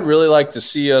really like to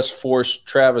see us force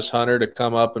Travis Hunter to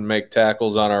come up and make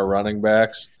tackles on our running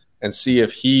backs and see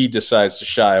if he decides to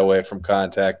shy away from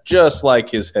contact, just like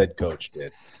his head coach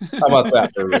did. How about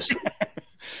that for us?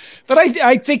 But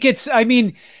I think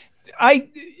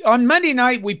on Monday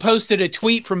night, we posted a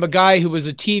tweet from a guy who was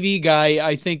a TV guy,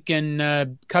 I think,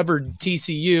 and covered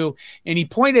TCU, and he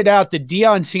pointed out that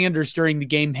Deion Sanders during the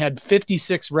game had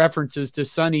 56 references to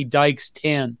Sonny Dykes'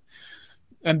 10.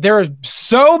 And there are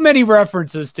so many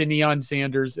references to Deion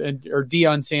Sanders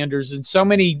and so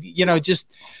many,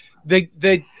 just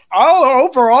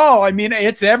overall,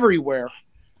 it's everywhere.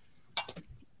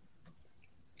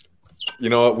 You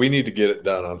know what? We need to get it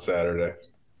done on Saturday.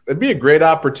 It'd be a great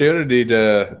opportunity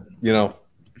to,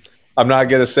 I'm not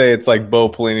going to say it's like Bo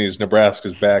Pelini's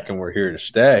Nebraska's back and we're here to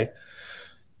stay,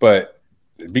 but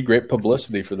it'd be great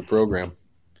publicity for the program.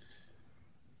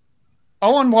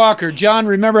 Owen Walker, John,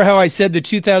 remember how I said the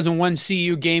 2001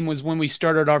 CU game was when we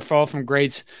started our fall from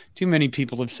grades? Too many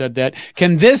people have said that.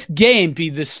 Can this game be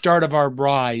the start of our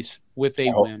rise with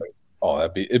a win? Oh,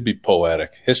 it'd be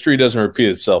poetic. History doesn't repeat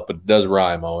itself, but it does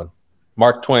rhyme, Owen.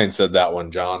 Mark Twain said that one,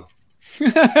 John.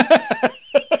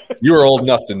 You were old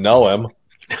enough to know him.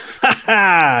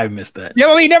 I missed that. Yeah,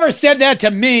 well, he never said that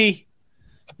to me.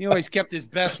 He always kept his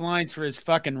best lines for his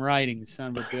fucking writing,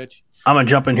 son of a bitch. I'm going to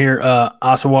jump in here.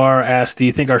 Asawar asked, do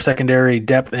you think our secondary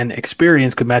depth and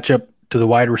experience could match up to the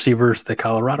wide receivers that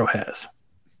Colorado has?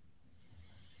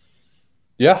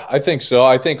 Yeah, I think so.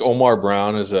 I think Omar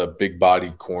Brown is a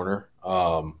big-bodied corner.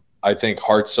 I think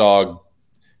Hartzog,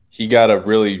 he got a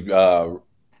really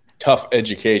tough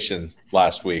education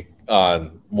last week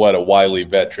on what a wily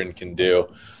veteran can do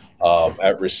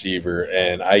at receiver,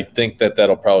 and I think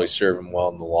that'll probably serve him well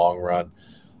in the long run.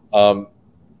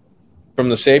 From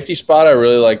the safety spot, I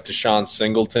really like Deshaun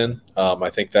Singleton. I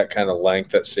think that kind of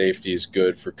length at safety is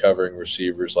good for covering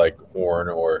receivers like Horn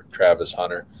or Travis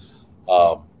Hunter.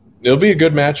 It'll be a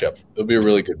good matchup. It'll be a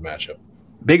really good matchup.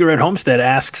 Bigger at Homestead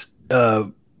asks,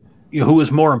 who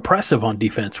was more impressive on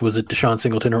defense? Was it Deshaun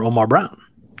Singleton or Omar Brown?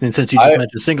 And since you just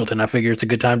mentioned Singleton, I figure it's a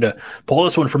good time to pull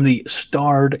this one from the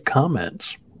starred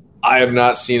comments. I have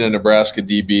not seen a Nebraska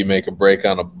DB make a break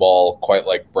on a ball quite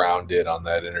like Brown did on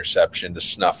that interception to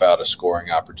snuff out a scoring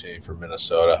opportunity for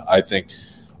Minnesota. I think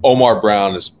Omar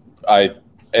Brown and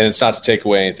it's not to take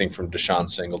away anything from Deshaun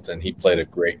Singleton. He played a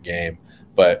great game,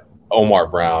 but Omar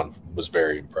Brown was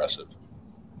very impressive.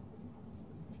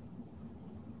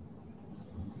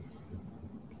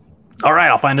 All right,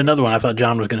 I'll find another one. I thought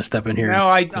John was going to step in here. No,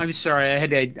 I'm sorry. I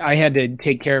had to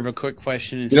take care of a quick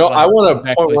question. I want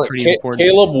to point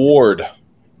Caleb Ward.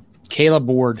 Caleb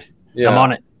Ward. Yeah. I'm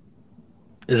on it.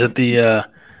 Is it the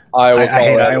Iowa? I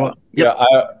hate Iowa. Yep.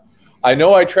 Yeah, I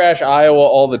know I trash Iowa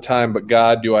all the time, but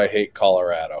God, do I hate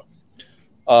Colorado.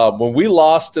 When we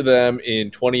lost to them in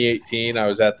 2018, I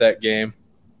was at that game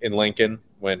in Lincoln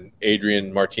when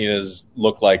Adrian Martinez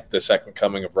looked like the second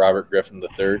coming of Robert Griffin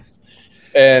III.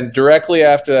 And directly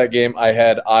after that game, I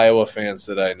had Iowa fans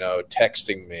that I know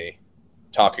texting me,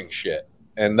 talking shit.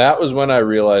 And that was when I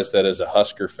realized that as a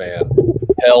Husker fan,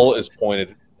 hell is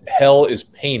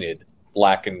painted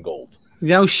black and gold.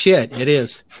 No shit, it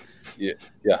is. Yeah.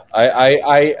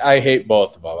 I hate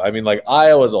both of them. I mean, like,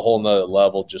 Iowa's a whole nother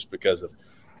level just because of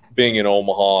being in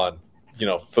Omaha and,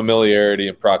 familiarity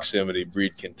and proximity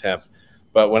breed contempt.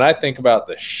 But when I think about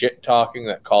the shit talking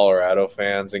that Colorado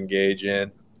fans engage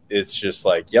in, it's just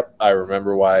like, yep, I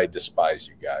remember why I despise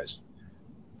you guys.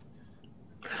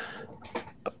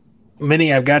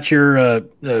 Minnie, I've got your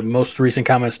most recent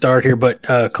comment starred here, but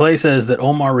Clay says that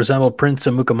Omar resembled Prince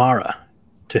Amukamara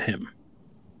to him.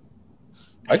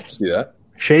 I can see that.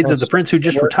 Shades of the Prince who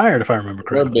just retired, if I remember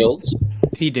correctly. Builds.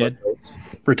 He did.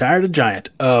 Retired a Giant.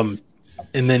 And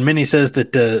then Minnie says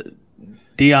that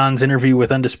Dion's interview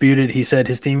with Undisputed, he said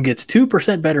his team gets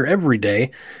 2% better every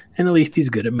day, and at least he's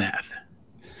good at math.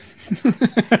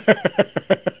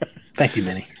 Thank you,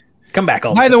 Minnie. Come back.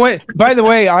 By the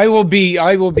way, I will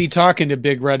be talking to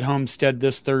Big Red Homestead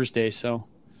this Thursday. So,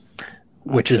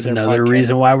 which is another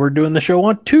reason why we're doing the show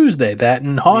on Tuesday. That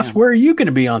and Haas, Where are you going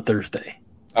to be on Thursday?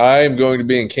 I am going to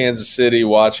be in Kansas City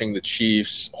watching the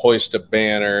Chiefs hoist a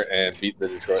banner and beat the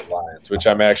Detroit Lions, which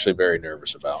I'm actually very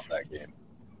nervous about that game.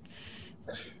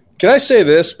 Can I say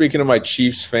this? Speaking of my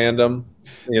Chiefs fandom,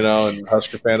 and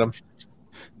Husker fandom,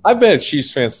 I've been a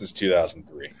Chiefs fan since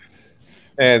 2003.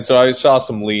 And so I saw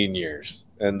some lean years,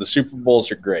 and the Super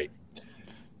Bowls are great.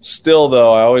 Still,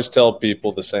 though, I always tell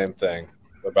people the same thing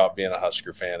about being a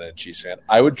Husker fan and a Chiefs fan.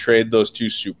 I would trade those 2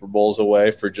 Super Bowls away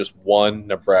for just one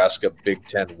Nebraska Big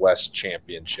Ten West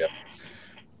championship.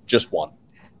 Just one.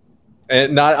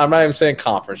 And I'm not even saying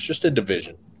conference, just a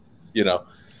division. The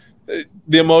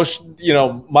emotion,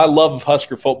 my love of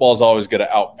Husker football is always going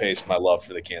to outpace my love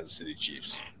for the Kansas City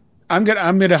Chiefs. I'm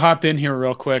gonna hop in here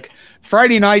real quick.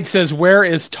 Friday night says, "Where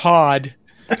is Todd?"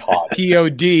 Todd.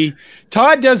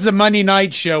 Todd does the Monday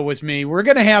night show with me. We're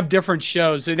gonna have different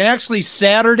shows, and actually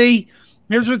Saturday.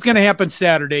 Here's what's gonna happen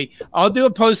Saturday. I'll do a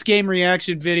post game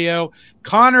reaction video.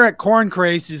 Connor at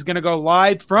Corncrase is gonna go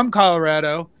live from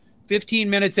Colorado, 15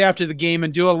 minutes after the game,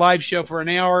 and do a live show for an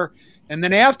hour. And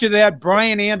then after that,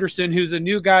 Brian Anderson, who's a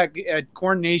new guy at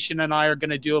Corn Nation, and I are going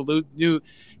to do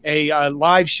a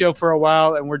live show for a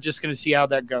while, and we're just going to see how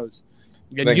that goes.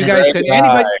 And you guys can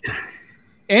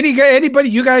anybody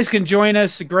you guys can join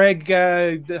us. Greg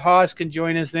Haas can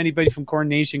join us. Anybody from Corn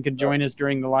Nation can join us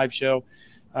during the live show.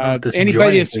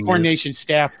 Anybody that's a Corn Nation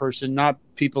staff person, not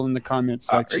people in the comments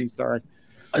section. Sorry.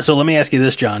 So let me ask you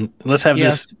this, John. Let's have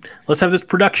this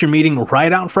production meeting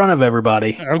right out in front of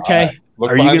everybody. Okay.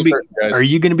 Are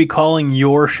you going to be calling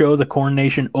your show the Corn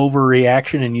Nation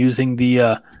Overreaction and using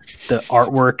the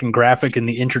artwork and graphic and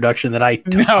the introduction that I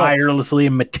tirelessly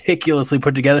and meticulously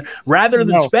put together rather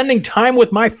than spending time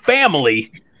with my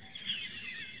family?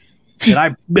 That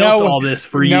I built all this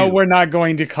for you. No, we're not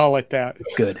going to call it that.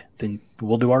 Good. Then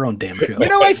we'll do our own damn show.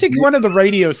 I think one of the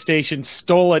radio stations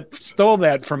stole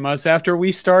that from us after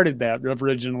we started that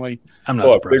originally. I'm not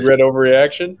surprised. Big Red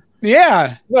Overreaction?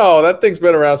 Yeah. No, that thing's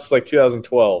been around since like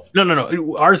 2012.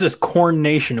 No. Ours is Corn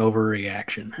Nation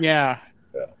Overreaction. Yeah.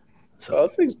 So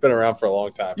that thing's been around for a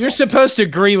long time. You're supposed to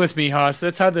agree with me, Haas.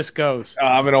 That's how this goes.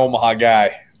 I'm an Omaha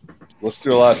guy. Let's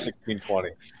do a lot of 16-20.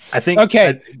 I think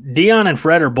Dion and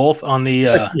Fred are both on the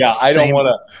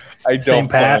same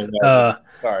path.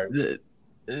 Sorry.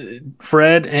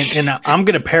 Fred and I'm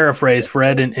going to paraphrase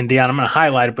Fred and Dion. I'm going to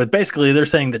highlight it, but basically they're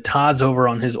saying that Todd's over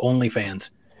on his OnlyFans,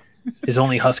 his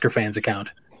Only Husker Fans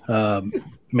account,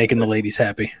 making the ladies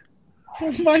happy.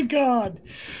 Oh my God.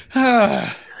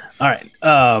 All right.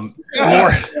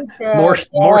 More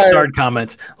starred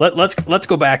comments. Let's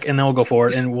go back and then we'll go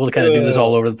forward and we'll kind of do this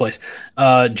all over the place.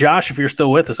 Josh, if you're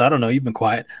still with us, I don't know. You've been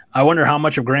quiet. I wonder how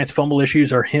much of Grant's fumble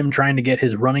issues are him trying to get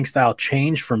his running style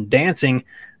changed from dancing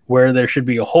where there should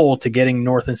be a hole to getting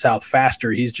north and south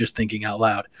faster. He's just thinking out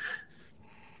loud.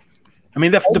 I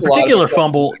mean, the particular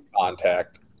fumble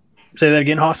contact. Say that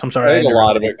again, Haas. I'm sorry. I think a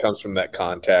lot of it comes from that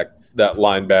contact, that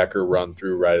linebacker run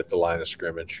through right at the line of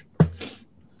scrimmage.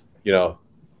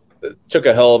 Took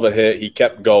a hell of a hit. He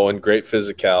kept going, great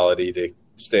physicality to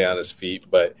stay on his feet.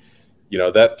 But,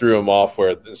 that threw him off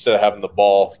where instead of having the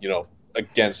ball,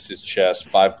 against his chest,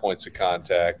 5 points of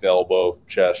contact, elbow,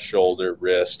 chest, shoulder,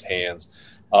 wrist, hands,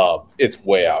 it's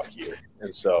way out here.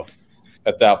 And so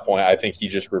at that point, I think he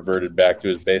just reverted back to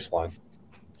his baseline.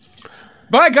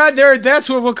 By God, that's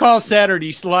what we'll call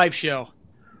Saturday's live show.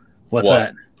 What's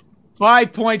that?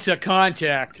 5 points of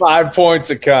contact. 5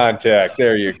 points of contact.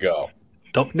 There you go.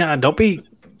 Don't be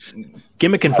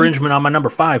gimmick infringement on my number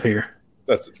 5 here.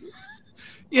 That's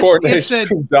coordination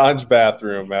from John's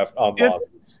bathroom on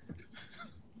losses.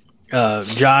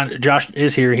 Josh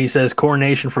is here. He says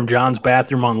coordination from John's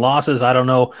bathroom on losses. I don't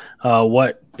know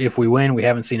what if we win. We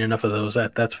haven't seen enough of those.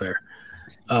 That's fair.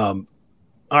 All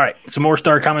right, some more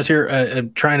star comments here.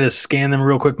 I'm trying to scan them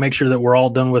real quick, make sure that we're all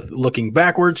done with looking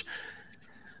backwards.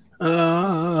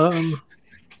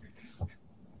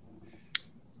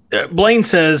 Blaine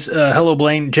says, hello,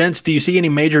 Blaine. Gents, do you see any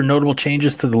major notable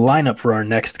changes to the lineup for our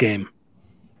next game?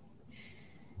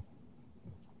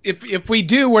 If we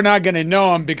do, we're not going to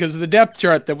know them because the depth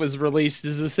chart that was released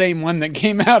is the same one that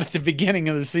came out at the beginning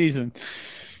of the season.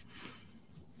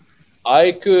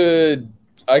 I could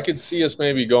see us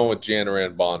maybe going with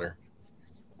Janaran Bonner,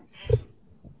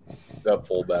 that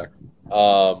fullback.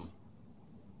 Other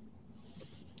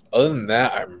than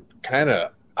that,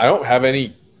 I don't have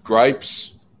any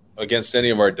gripes against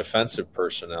any of our defensive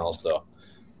personnel, so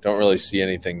don't really see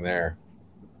anything there.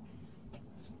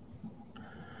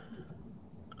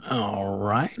 All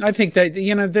right. I think that,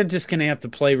 they're just going to have to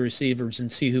play receivers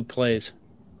and see who plays.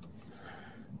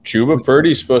 Chuba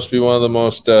Purdy's supposed to be one of the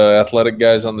most athletic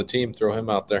guys on the team. Throw him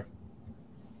out there.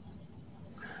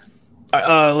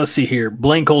 Let's see here.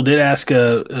 Blaine Cole did ask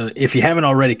if you haven't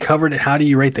already covered it, how do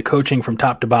you rate the coaching from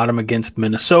top to bottom against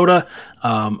Minnesota?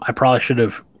 I probably should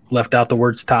have left out the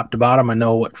words top to bottom. I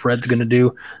know what Fred's going to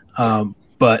do.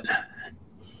 But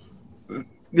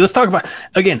let's talk about,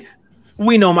 again,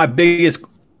 we know my biggest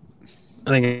 – I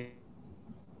think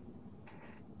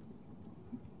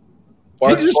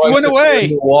he just went away.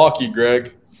 Milwaukee,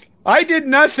 Greg. I did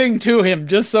nothing to him,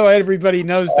 just so everybody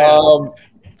knows that.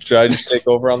 Should I just take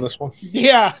over on this one?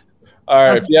 Yeah. All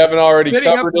right. If you haven't already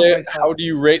covered it, how do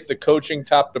you rate the coaching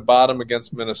top to bottom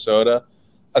against Minnesota?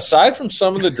 Aside from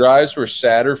some of the drives where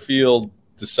Satterfield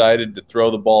decided to throw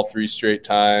the ball 3 straight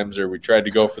times, or we tried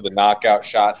to go for the knockout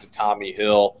shot to Tommy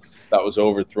Hill that was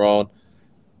overthrown,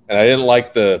 and I didn't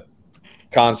like the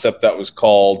concept that was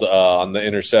called on the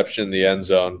interception in the end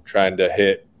zone, trying to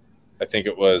hit, I think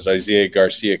it was Isaiah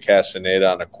Garcia Castaneda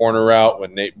on a corner route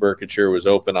when Nate Berkshire was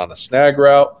open on a snag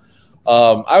route.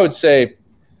 I would say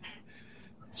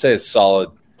a solid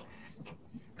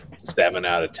 7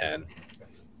 out of 10,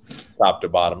 top to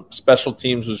bottom. Special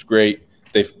teams was great.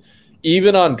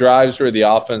 Even on drives where the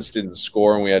offense didn't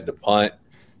score and we had to punt,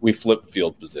 we flipped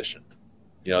field position.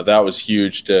 That was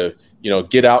huge to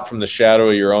get out from the shadow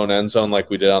of your own end zone like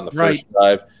we did on the first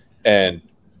drive and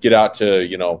get out to,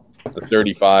 the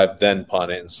 35, then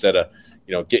punt it instead of,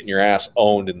 getting your ass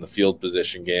owned in the field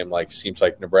position game. Seems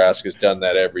like Nebraska's done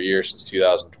that every year since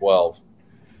 2012.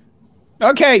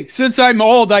 Okay, since I'm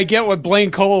old, I get what Blaine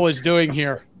Cole is doing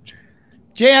here.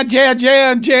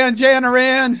 Janaran.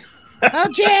 Oh,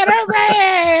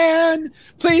 Janaran.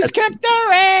 Please kick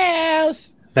their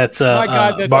ass. That's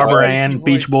Barbara Ann,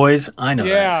 Beach Boys. I know that.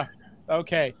 Yeah.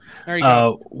 Okay. There you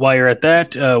go. While you're at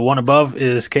that, one above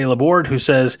is Caleb Ward, who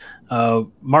says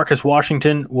Marcus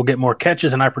Washington will get more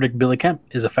catches, and I predict Billy Kemp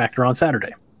is a factor on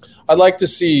Saturday. I'd like to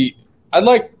see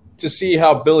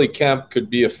how Billy Kemp could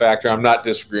be a factor. I'm not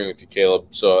disagreeing with you, Caleb,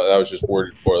 so that was just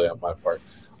worded poorly on my part.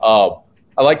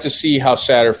 I'd like to see how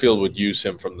Satterfield would use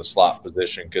him from the slot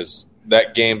position, because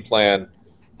that game plan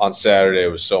on Saturday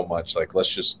was so much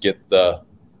let's just get the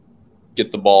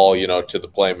ball, to the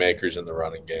playmakers in the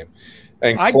running game.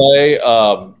 And Clay,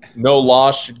 no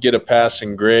loss, should get a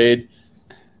passing grade.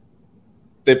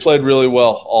 They played really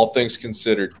well, all things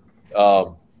considered.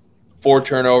 4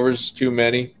 turnovers, too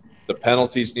many. The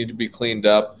penalties need to be cleaned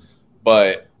up,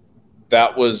 but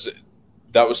that was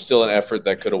still an effort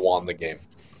that could have won the game.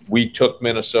 We took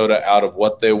Minnesota out of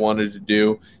what they wanted to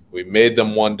do. We made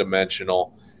them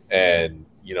one-dimensional, and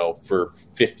for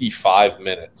 55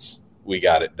 minutes we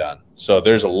got it done. So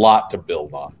there's a lot to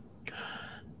build on.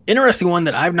 Interesting one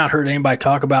that I've not heard anybody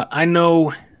talk about. I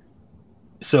know,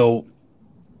 so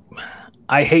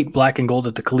I hate black and gold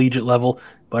at the collegiate level,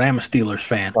 but I am a Steelers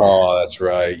fan. Oh, that's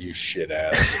right, you shit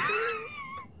ass.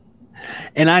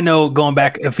 And I know going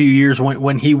back a few years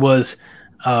when he was,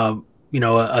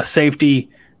 a safety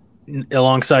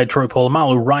alongside Troy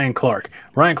Polamalu, Ryan Clark.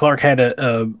 Ryan Clark had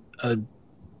a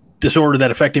disorder that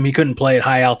affected him. He couldn't play at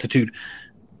high altitude.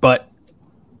 But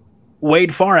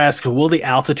Wade Farr asks, will the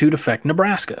altitude affect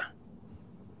Nebraska?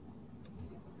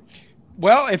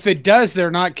 Well, if it does,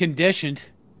 they're not conditioned.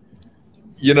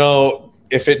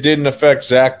 if it didn't affect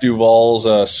Zach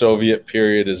Duvall's Soviet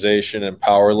periodization and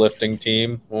powerlifting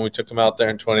team when we took him out there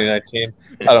in 2019,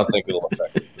 I don't think it'll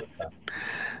affect us this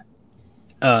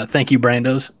time. Thank you,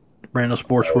 Brando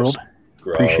Sports World.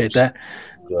 Gross. Appreciate that.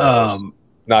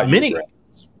 Not Minnie.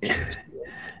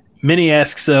 Minnie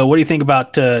asks, what do you think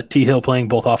about T. Hill playing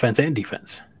both offense and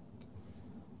defense?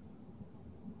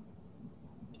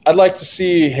 I'd like to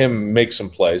see him make some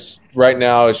plays. Right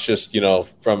now, it's just,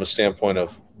 from a standpoint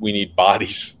of we need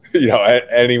bodies.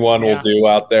 Anyone will do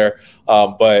out there.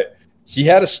 But he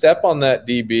had a step on that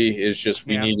DB. It's just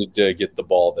we needed to get the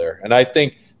ball there. And I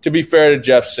think, to be fair to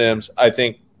Jeff Sims, I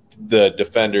think the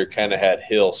defender kind of had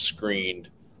Hill screened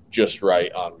just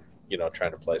right on,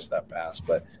 trying to place that pass.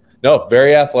 But, no,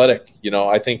 very athletic.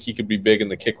 I think he could be big in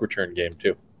the kick return game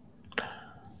too.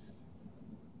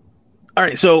 All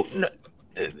right, so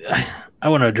I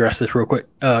want to address this real quick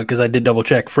because I did double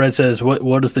check. Fred says,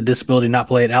 "What does the disability not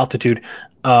play at altitude?"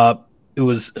 It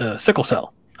was sickle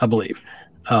cell, I believe,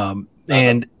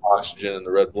 and oxygen in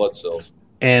the red blood cells.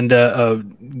 And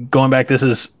going back, this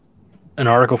is an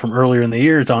article from earlier in the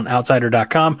year. It's on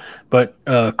Outsider.com. But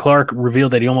Clark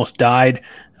revealed that he almost died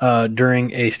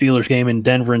during a Steelers game in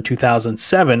Denver in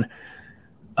 2007.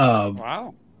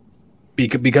 Wow!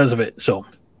 Because of it. So,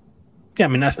 yeah, I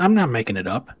mean, I'm not making it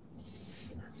up.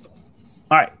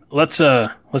 All right, let's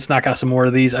knock out some more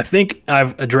of these. I think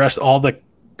I've addressed all the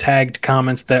tagged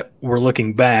comments that were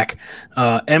looking back.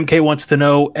 MK wants to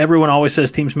know, everyone always says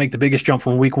teams make the biggest jump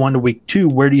from week 1 to week 2.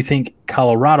 Where do you think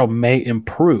Colorado may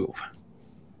improve?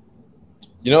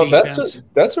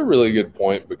 That's a really good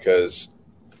point because,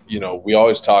 we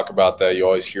always talk about that. You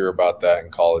always hear about that in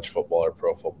college football or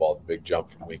pro football, the big jump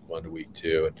from week 1 to week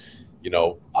 2.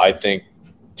 And, I think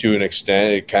to an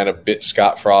extent, it kind of bit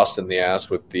Scott Frost in the ass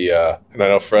with the and I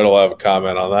know Fred will have a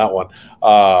comment on that one,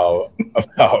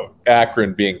 about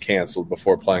Akron being canceled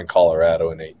before playing Colorado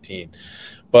in 2018.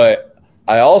 But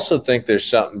I also think there's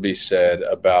something to be said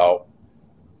about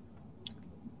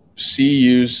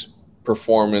CU's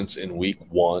performance in week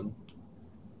 1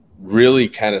 really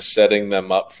kind of setting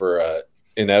them up for a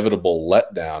inevitable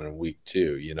letdown in week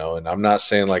 2, and I'm not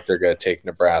saying like they're going to take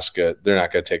Nebraska. They're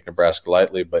not going to take Nebraska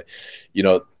lightly, but,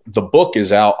 the book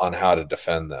is out on how to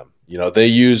defend them. They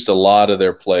used a lot of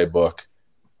their playbook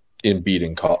in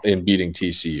beating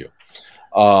TCU,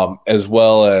 as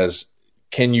well as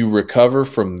can you recover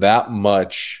from that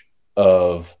much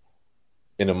of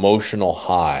an emotional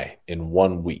high in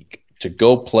 1 week to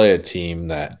go play a team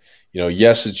that,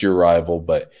 yes, it's your rival,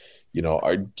 but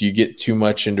do you get too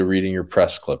much into reading your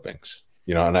press clippings?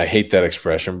 And I hate that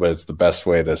expression, but it's the best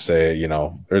way to say, you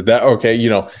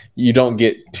don't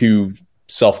get too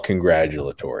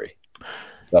self-congratulatory,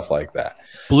 stuff like that.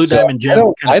 Blue Diamond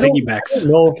Gem kind of piggybacks. I don't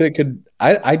know if it could.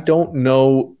 I don't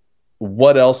know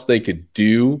what else they could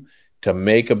do to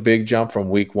make a big jump from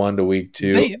week 1 to week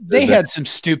 2. They had some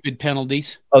stupid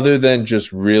penalties, other than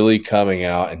just really coming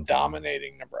out and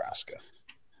dominating Nebraska.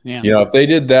 Yeah. If they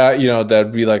did that,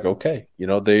 that'd be like, okay,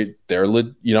 they're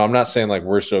I'm not saying like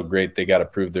we're so great they got to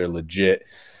prove they're legit,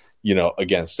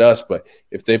 against us. But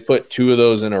if they put 2 of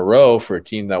those in a row for a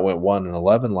team that went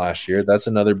 1-11 last year, that's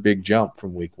another big jump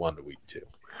from week 1 to week 2.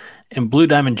 And Blue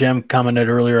Diamond Gem commented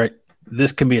earlier,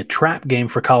 this can be a trap game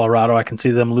for Colorado. I can see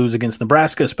them lose against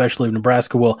Nebraska, especially if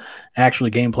Nebraska will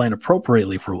actually game plan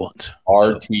appropriately for once.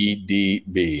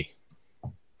 RTDB.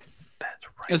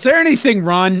 Is there anything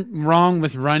wrong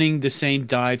with running the same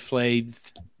dive play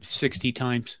 60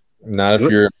 times? Not if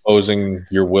you're imposing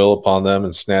your will upon them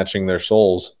and snatching their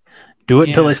souls. Do it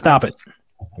until they stop it.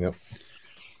 Yep.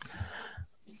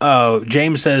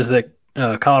 James says that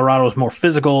Colorado is more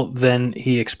physical than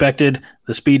he expected.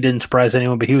 The speed didn't surprise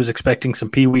anyone, but he was expecting some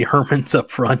Pee Wee Hermans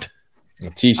up front.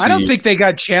 I don't think they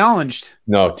got challenged.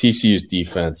 No, TCU's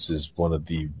defense is one of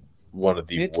the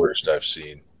worst I've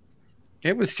seen.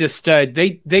 It was just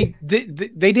they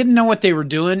didn't know what they were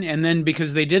doing, and then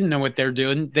because they didn't know what they're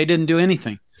doing, they didn't do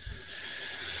anything.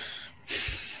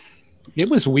 It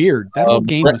was weird. That whole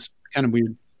game was kind of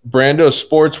weird. Brando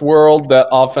Sports World, that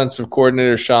offensive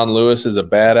coordinator Sean Lewis is a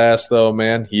badass, though,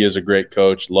 man. He is a great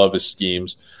coach. Love his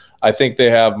schemes. I think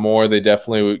they have more. They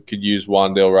definitely could use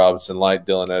Wan'Dale Robinson, like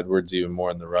Dylan Edwards, even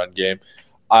more in the run game.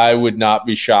 I would not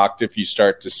be shocked if you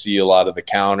start to see a lot of the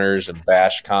counters and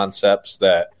bash concepts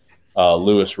that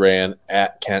Lewis ran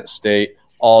at Kent State.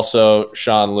 Also,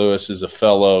 Sean Lewis is a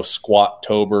fellow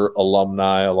Squat-tober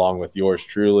alumni along with yours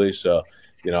truly. So,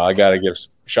 I got to give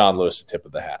Sean Lewis a tip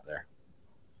of the hat there.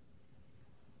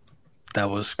 That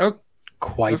was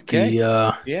quite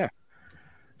the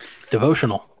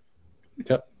devotional.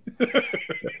 Yep.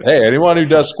 Hey, anyone who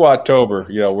does Squat-tober,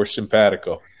 we're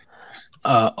simpatico.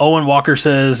 Owen Walker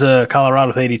says Colorado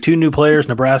with 82 new players,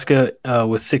 Nebraska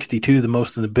with 62, the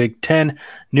most in the Big Ten.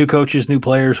 New coaches, new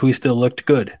players. We still looked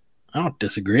good. I don't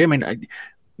disagree. I mean,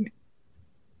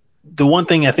 the one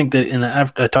thing I think that, and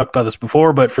I've talked about this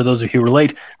before, but for those of you who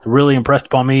relate, really impressed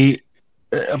upon me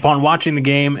upon watching the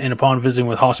game and upon visiting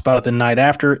with Hoss about it the night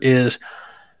after is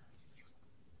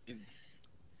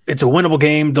it's a winnable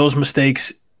game. Those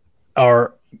mistakes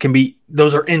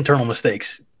those are internal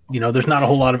mistakes. There's not a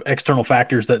whole lot of external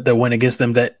factors that went against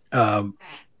them that,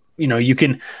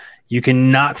 you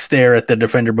can not stare at the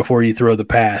defender before you throw the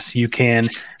pass. You can,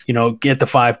 get the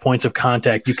 5 points of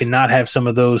contact. You cannot have some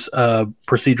of those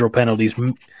procedural penalties.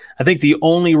 I think the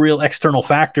only real external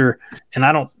factor, and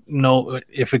I don't know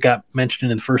if it got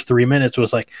mentioned in the first 3 minutes,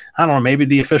 was like, I don't know, maybe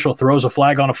the official throws a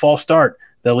flag on a false start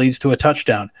that leads to a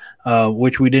touchdown,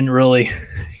 which we didn't really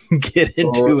get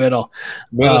into at all.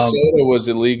 Minnesota was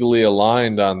illegally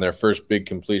aligned on their first big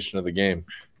completion of the game.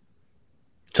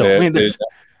 So they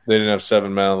didn't have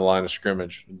 7 men on the line of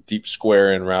scrimmage. Deep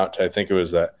square in route to, I think it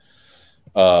was that.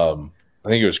 I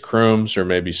think it was Crooms or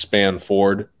maybe Span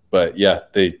Ford. But yeah,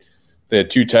 they had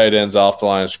 2 tight ends off the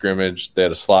line of scrimmage. They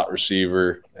had a slot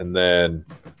receiver and then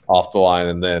off the line,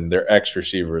 and then their X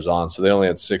receiver was on. So they only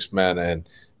had 6 men, and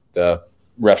the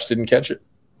refs didn't catch it.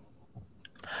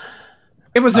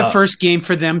 It was the first game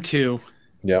for them too.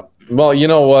 Yeah. Well, you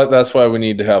know what? That's why we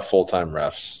need to have full-time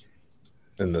refs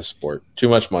in this sport. Too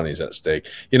much money's at stake.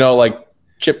 Like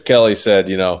Chip Kelly said,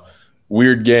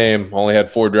 weird game. Only had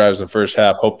 4 drives in the first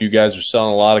half. Hope you guys are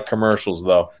selling a lot of commercials,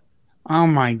 though. Oh,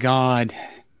 my God.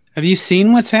 Have you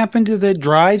seen what's happened to the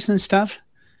drives and stuff?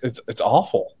 It's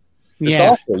awful. It's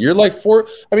awful. You're like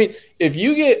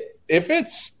if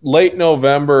it's late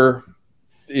November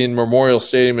in Memorial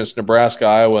Stadium, it's Nebraska,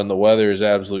 Iowa, and the weather is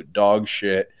absolute dog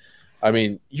shit. I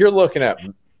mean, you're looking at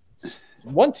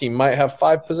one team might have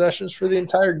 5 possessions for the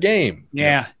entire game.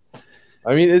 Yeah.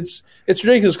 I mean, it's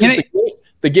ridiculous because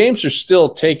the games are still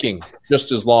taking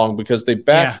just as long because they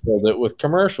backfilled it with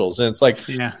commercials. And it's like,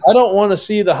 I don't want to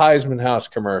see the Heisman House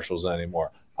commercials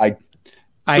anymore. I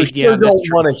don't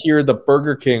want to hear the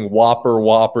Burger King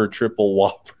Whopper, Triple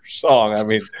Whopper song. I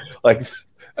mean, like,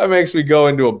 that makes me go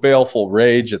into a baleful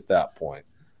rage at that point.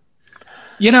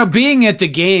 Being at the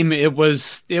game, it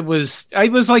was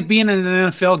like being in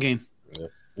an NFL game.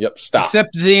 Yep, stop.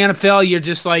 Except the NFL, you're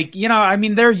just like,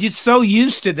 they're so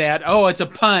used to that. Oh, it's a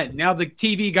punt. Now the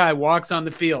TV guy walks on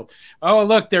the field. Oh,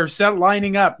 look, they're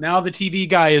lining up. Now the TV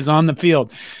guy is on the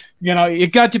field.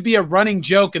 It got to be a running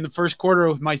joke in the first quarter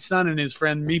with my son and his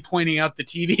friend, me pointing out the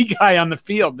TV guy on the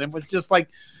field. It was just like,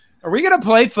 are we going to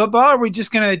play football? Or are we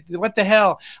just going to – what the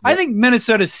hell? Yep. I think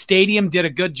Minnesota Stadium did a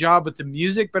good job with the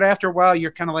music, but after a while, you're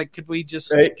kind of like, could we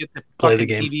just get the fucking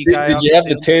TV guy Did you have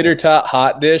the tater tot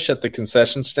hot dish at the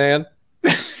concession stand?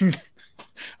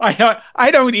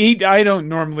 I don't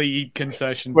normally eat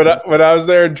concessions. When I was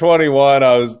there in 21,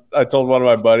 I told one of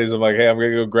my buddies, I'm like, hey, I'm going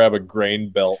to go grab a grain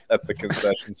belt at the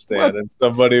concession stand. And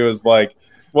somebody was like,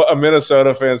 a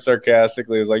Minnesota fan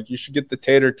sarcastically was like, you should get the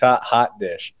tater tot hot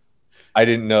dish. I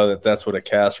didn't know that that's what a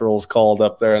casserole is called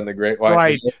up there in the Great White.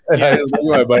 Right. And I just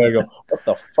look at my buddy and go, what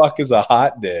the fuck is a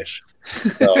hot dish?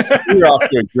 So we're off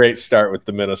to a great start with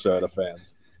the Minnesota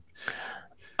fans.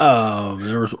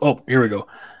 Here we go.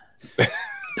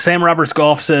 Sam Roberts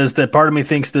Golf says that part of me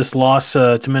thinks this loss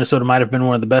to Minnesota might have been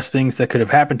one of the best things that could have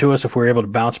happened to us if we were able to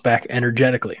bounce back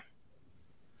energetically.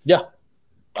 Yeah.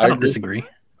 I don't disagree.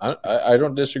 I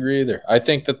don't disagree either. I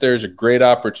think that there's a great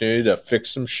opportunity to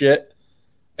fix some shit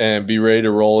and be ready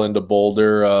to roll into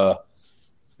Boulder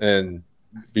and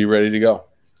be ready to go.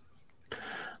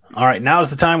 All right, now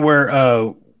is the time where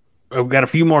I've got a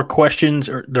few more questions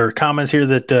or there are comments here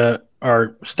that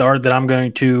are starred that I'm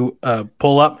going to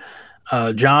pull up.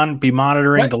 John, be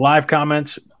monitoring the live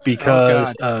comments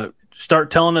because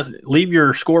start telling us, leave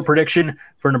your score prediction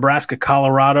for Nebraska,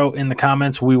 Colorado in the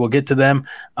comments. We will get to them.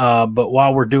 But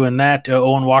while we're doing that,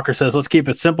 Owen Walker says, let's keep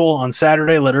it simple on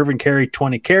Saturday. Let Irvin carry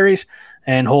 20 carries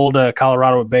and hold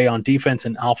Colorado at bay on defense,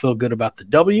 and I'll feel good about the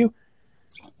W.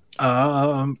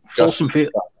 Folsom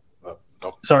Field.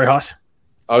 Sorry, Hoss.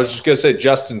 I was just going to say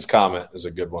Justin's comment is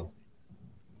a good one.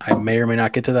 I may or may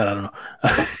not get to that. I don't know.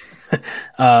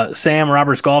 Sam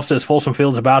Roberts Golf says Folsom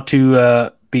Field's about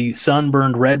to be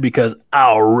sunburned red because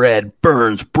our red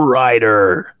burns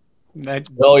brighter.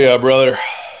 Hell yeah, brother.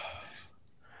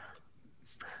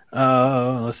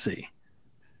 Let's see.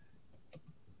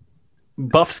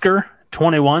 Buffsker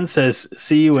 21 says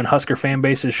CU and Husker fan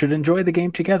bases should enjoy the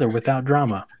game together without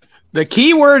drama. The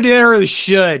key word there is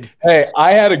should. Hey,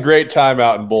 I had a great time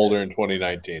out in Boulder in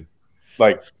 2019.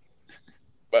 Like,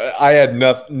 I had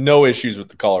no issues with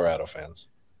the Colorado fans.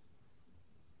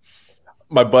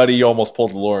 my buddy almost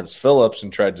pulled Lawrence Phillips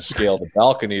and tried to scale the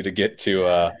balcony to get to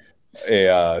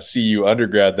a CU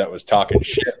undergrad that was talking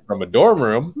shit from a dorm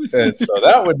room, and so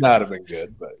that would not have been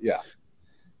good. But yeah.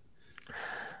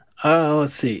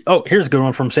 Let's see. Oh, here's a good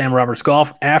one from Sam Roberts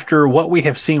Golf. After what we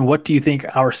have seen, what do you think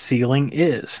our ceiling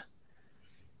is?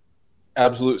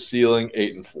 Absolute ceiling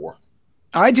 8-4.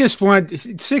 I just want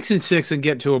 6-6 and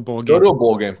get to a bowl game. Go to a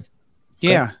bowl game.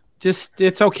 Yeah, okay. Just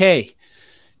it's okay.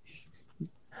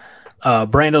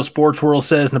 Brando Sports World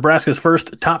says Nebraska's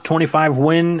first top 25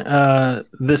 win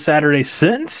this Saturday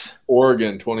since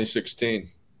Oregon 2016.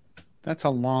 That's a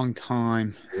long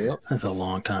time. Yep. That's a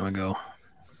long time ago.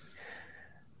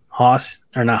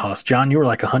 John, you were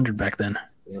like 100 back then.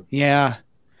 Yeah.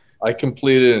 I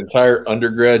completed an entire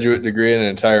undergraduate degree and an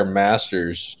entire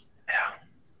master's. Yeah.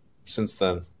 Since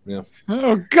then. Yeah.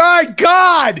 Oh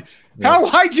God. Yeah.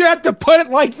 Why'd you have to put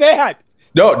it like that?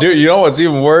 No, dude, you know what's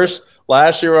even worse?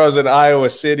 Last year I was in Iowa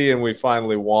City and we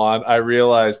finally won. I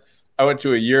realized I went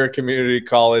to a year of community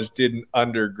college, did an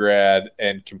undergrad,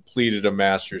 and completed a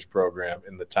master's program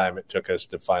in the time it took us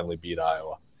to finally beat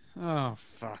Iowa. Oh,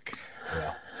 fuck.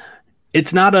 Yeah.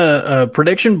 It's not a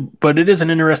prediction, but it is an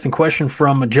interesting question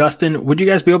from Justin. Would you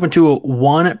guys be open to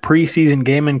one preseason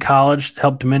game in college to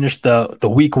help diminish the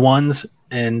week ones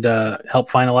and help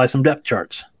finalize some depth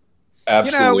charts?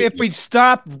 Absolutely. If we'd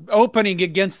stop opening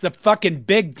against the fucking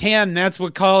Big Ten, that's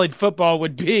what college football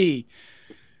would be.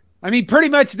 I mean, pretty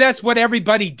much that's what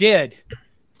everybody did.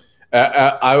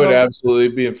 I would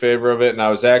absolutely be in favor of it. And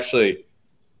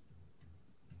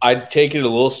I'd take it a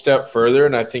little step further.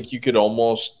 And I think you could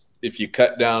almost, if you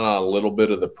cut down on a little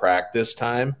bit of the practice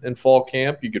time in fall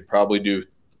camp, you could probably do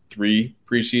 3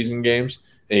 preseason games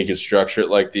and you could structure it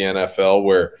like the NFL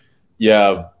where you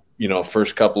have,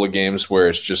 first couple of games where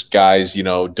it's just guys,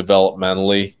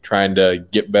 developmentally trying to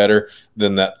get better.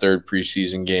 Then that third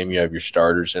preseason game, you have your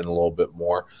starters in a little bit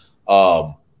more.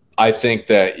 I think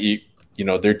that,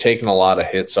 they're taking a lot of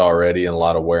hits already and a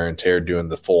lot of wear and tear doing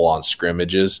the full-on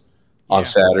scrimmages on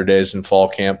Saturdays in fall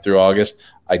camp through August.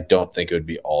 I don't think it would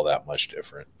be all that much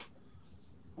different.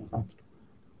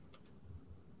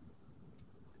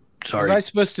 Sorry. Was I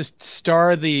supposed to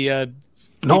star the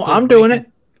No, I'm doing it.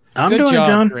 I'm doing it,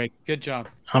 John. Greg. Good job.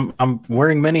 I'm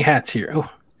wearing many hats here.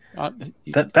 Oh,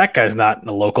 that guy's not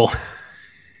a local.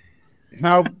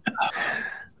 No.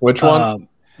 Which one?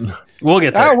 We'll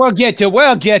get there. Oh, we'll get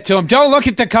to him. Don't look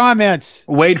at the comments.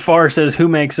 Wade Farr says, who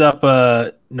makes up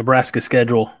Nebraska's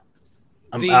schedule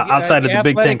outside of the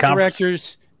Big Ten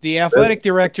Conference? The athletic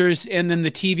directors and then the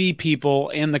TV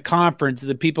people and the conference,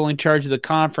 the people in charge of the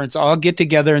conference, all get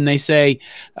together and they say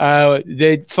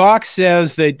that Fox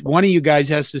says that one of you guys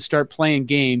has to start playing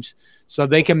games so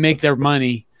they can make their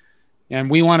money. And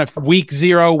we want a week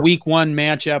 0, week 1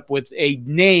 matchup with a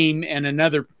name and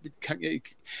another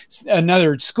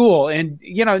school. And,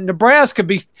 Nebraska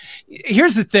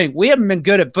here's the thing. We haven't been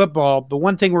good at football, but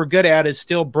one thing we're good at is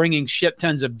still bringing shit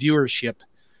tons of viewership.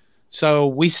 So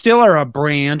we still are a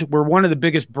brand. We're one of the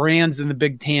biggest brands in the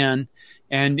Big Ten,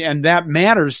 and that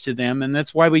matters to them, and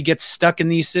that's why we get stuck in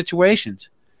these situations.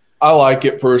 I like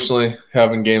it personally,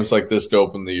 having games like this to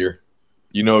open the year.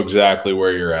 You know exactly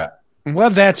where you're at. Well,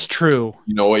 that's true.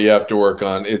 You know what you have to work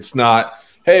on. It's not,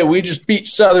 hey, we just beat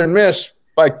Southern Miss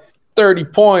by 30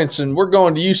 points, and we're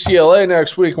going to UCLA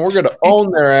next week, and we're going to own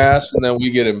their ass, and then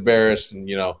we get embarrassed, and,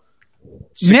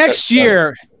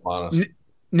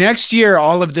 Next year,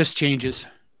 all of this changes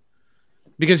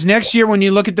because next year, when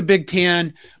you look at the Big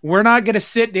Ten, we're not going to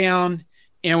sit down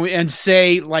and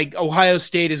say like Ohio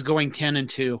State is going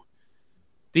 10-2.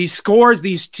 These scores,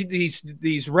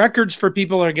 these records for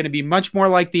people are going to be much more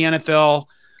like the NFL.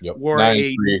 Yep.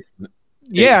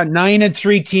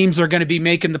 9-3 teams are going to be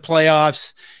making the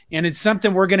playoffs, and it's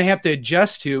something we're going to have to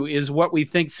adjust to. Is what we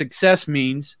think success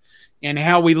means. And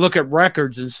how we look at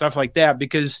records and stuff like that,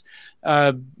 because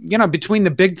between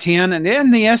the Big Ten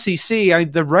and the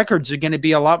SEC, the records are going to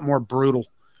be a lot more brutal.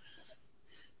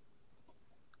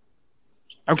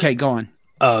 Okay, go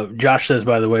on. Josh says,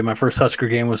 by the way, my first Husker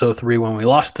game was 03 when we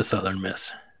lost to Southern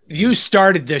Miss. You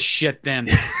started this shit then.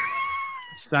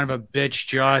 Son of a bitch,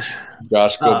 Josh.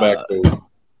 Josh, go back to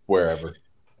wherever.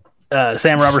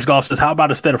 Sam Roberts Golf says, how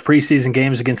about instead of preseason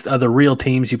games against other real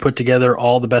teams, you put together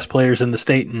all the best players in the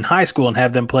state and high school and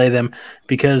have them play them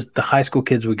because the high school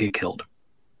kids would get killed?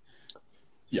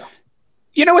 Yeah.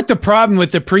 You know what the problem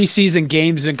with the preseason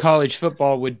games in college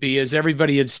football would be is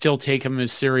everybody would still take them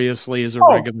as seriously as a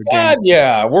regular game.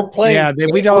 Yeah, we're playing. Yeah,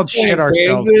 we'd all shit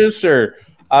ourselves. Kansas or,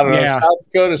 I don't know,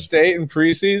 South Dakota State in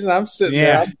preseason. I'm sitting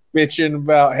there bitching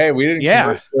about, hey, we didn't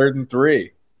convert 3rd and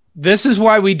 3. This is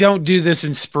why we don't do this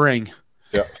in spring.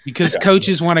 Yeah. Because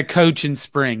coaches want to coach in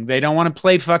spring. They don't want to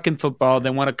play fucking football. They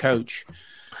want to coach.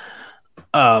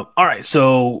 All right,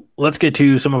 so let's get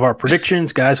to some of our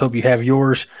predictions, guys. Hope you have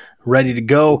yours ready to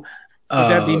go. Would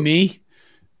that be me?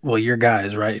 Well, your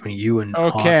guys, right? I mean, you and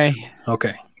okay, Haas.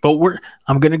 Okay. But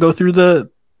I'm going to go through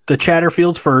the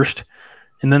Chatterfields first,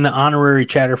 and then the honorary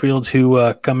Chatterfields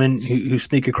who come in, who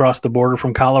sneak across the border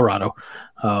from Colorado.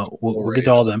 We'll get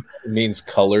to all of them. It means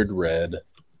colored red.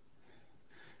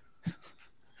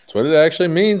 That's what it actually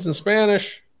means in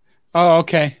Spanish. Oh,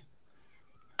 okay.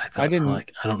 I don't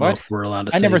know if we're allowed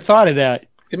to say. I never thought of that.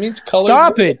 It means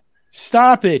colored red.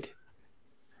 Stop it.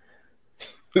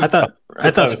 I thought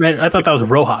that was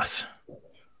Rojas.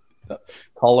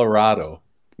 Colorado.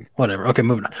 Whatever. Okay,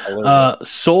 moving on.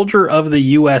 Soldier of the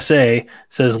USA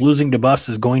says losing to Buffs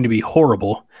is going to be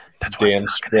horrible. That's why it's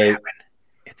not going to happen.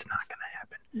 It's not going to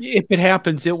happen. If it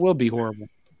happens, it will be horrible.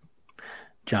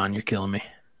 John, you're killing me.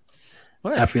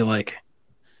 What? I feel like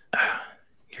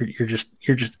you're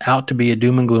just out to be a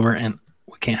doom and gloomer, and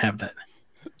we can't have that.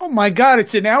 Oh my God!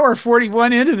 It's an hour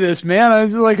 41 into this, man. I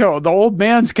was like, oh, the old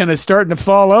man's kind of starting to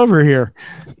fall over here.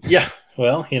 Yeah.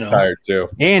 Well, tired too,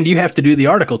 and you have to do the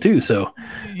article too. So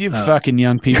you fucking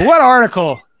young people. What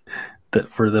article?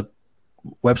 For the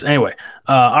website. Anyway,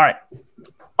 all right.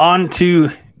 On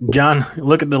to John.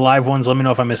 Look at the live ones. Let me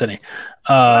know if I miss any.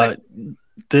 To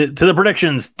the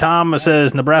predictions. Tom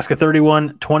says Nebraska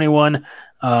 31-21.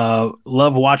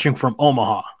 Love watching from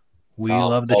Omaha. We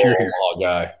love that you're here.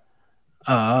 Omaha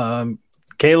guy.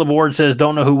 Caleb Ward says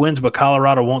don't know who wins, but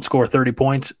Colorado won't score 30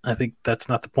 points. I think that's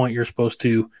not the point. You're supposed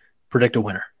to predict a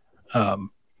winner.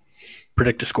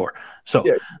 Predict a score. So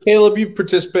yeah, Caleb, you've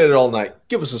participated all night.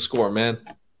 Give us a score, man.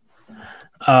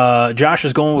 Josh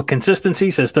is going with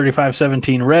consistency, says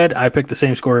 35-17 red. I pick the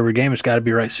same score every game. It's got to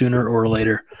be right sooner or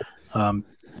later.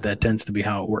 That tends to be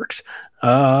how it works.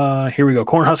 Here we go.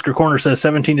 Cornhusker Corner says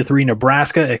 17-3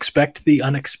 Nebraska. Expect the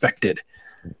unexpected.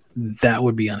 That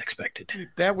would be unexpected.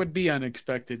 That would be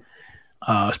unexpected.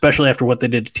 Especially after what they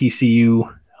did to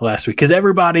TCU last week. Because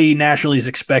everybody nationally is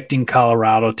expecting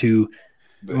Colorado to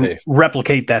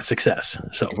replicate that success.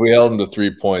 So if we held them to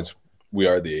 3 points, we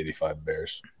are the 85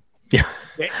 Bears. Yeah.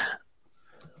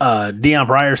 Dion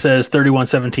Pryor says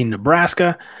 31-17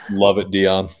 Nebraska. Love it,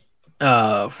 Dion.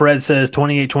 Fred says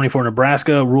 28-24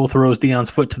 Nebraska. Rule throws Dion's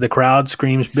foot to the crowd,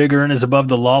 screams bigger and is above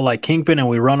the law like Kingpin, and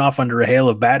we run off under a hail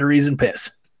of batteries and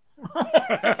piss.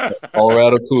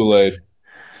 Colorado Kool-Aid.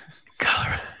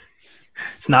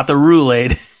 It's not the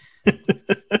Rule-Aid.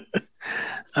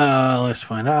 Let's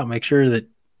find out. Make sure that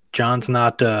John's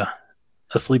not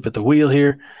asleep at the wheel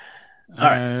here. All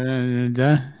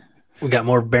right. We got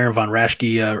more Baron von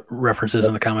Raschke references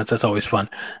in the comments. That's always fun.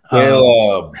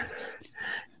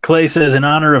 Clay says, in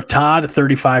honor of Todd,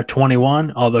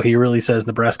 35-21, although he really says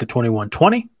Nebraska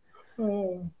 21-20.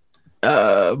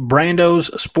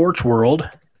 Brando's Sports World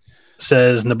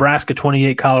says Nebraska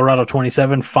 28, Colorado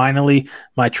 27. Finally,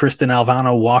 my Tristan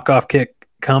Alvano walk-off kick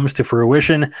comes to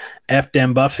fruition. F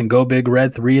dem Buffs and go big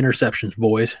red. 3 interceptions,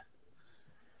 boys.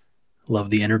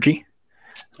 Love the energy.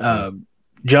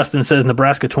 Justin says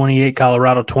Nebraska 28,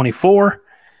 Colorado 24.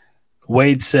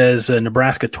 Wade says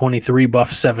Nebraska 23,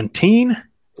 Buffs 17.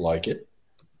 Like it.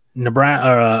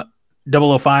 Nebraska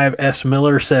 005 S.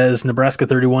 Miller says Nebraska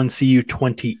 31, CU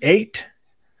 28.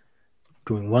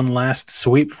 Doing one last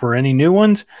sweep for any new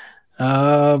ones.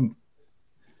 God,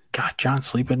 John's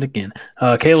sleeping again.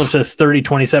 Caleb says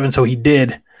 30-27, so he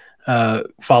did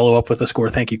follow up with a score.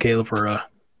 Thank you, Caleb, for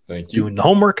doing the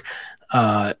homework.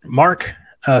 Mark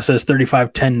says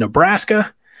 35-10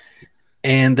 Nebraska.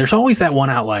 And there's always that one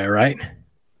outlier, right?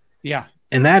 Yeah.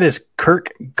 And that is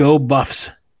Kirk Go Buffs.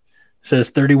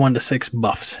 Says 31-6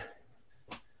 Buffs.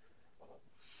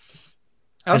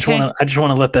 Okay. I just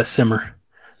want to let that simmer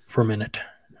for a minute.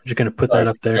 I'm just going to put that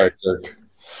up there. All right, Kirk.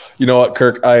 You know what,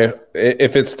 Kirk?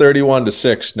 If it's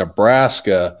 31-6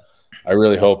 Nebraska, I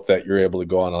really hope that you're able to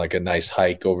go on like a nice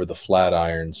hike over the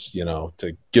Flatirons,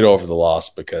 to get over the loss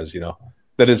because,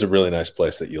 that is a really nice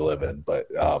place that you live in. But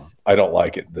I don't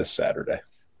like it this Saturday.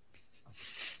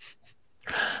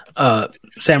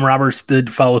 Sam Roberts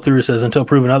did follow through. Says, until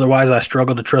proven otherwise, I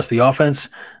struggle to trust the offense.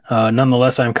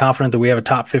 Nonetheless, I'm confident that we have a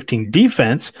top 15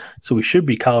 defense, so we should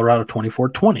be Colorado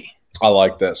 24-20. I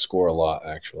like that score a lot,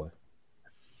 actually.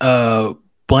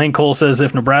 Blaine Cole says,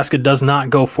 if Nebraska does not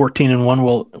go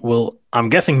 14-1, will I'm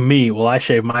guessing will I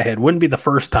shave my head? Wouldn't be the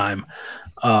first time.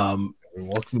 Welcome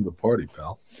to the party,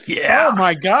 pal. Yeah. Oh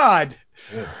my God.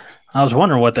 Yeah. I was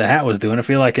wondering what the hat was doing. I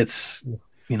feel like it's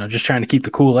just trying to keep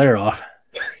the cool air off.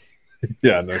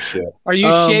 Yeah, no shit. Are you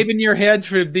shaving your head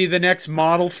to be the next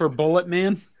model for Bullet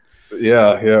Man?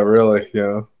 Yeah, really.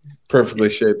 perfectly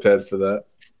shaped head for that.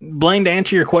 Blaine, to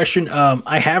answer your question,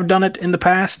 I have done it in the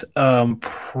past.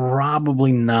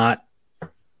 Probably not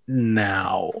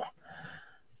now.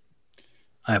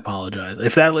 I apologize.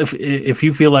 If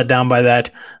you feel let down by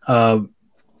that,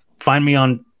 find me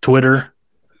on Twitter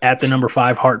at the number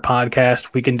 5 Heart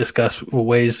Podcast. We can discuss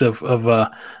ways of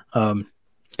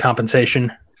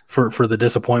compensation for the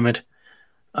disappointment,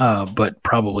 but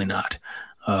probably not.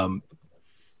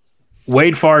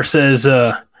 Wade Farr says,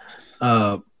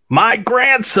 my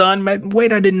grandson.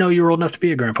 Wait, I didn't know you were old enough to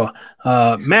be a grandpa.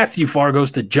 Matthew Farr goes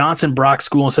to Johnson Brock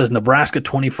School and says Nebraska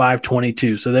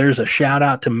 25-22. So there's a shout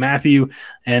out to Matthew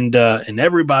and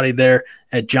everybody there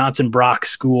at Johnson Brock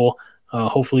School.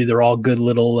 Hopefully they're all good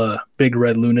little big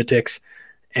red lunatics.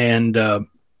 And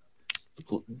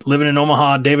living in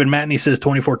Omaha, David Matney says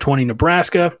 24-20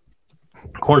 Nebraska.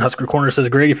 Cornhusker Corner says,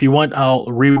 Greg, if you want, I'll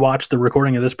rewatch the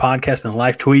recording of this podcast and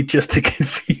live tweet just to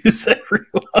confuse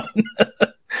everyone.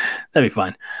 That'd be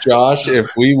fine. Josh,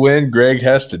 if we win, Greg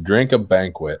has to drink a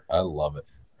banquet. I love it.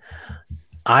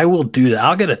 I will do that.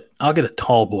 I'll get a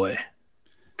tall boy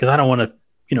because I don't want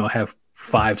to, have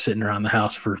 5 sitting around the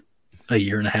house for a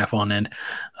year and a half on end.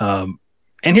 And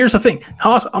here's the thing.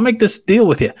 I'll make this deal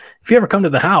with you. If you ever come to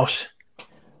the house,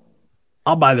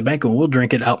 I'll buy the banquet and we'll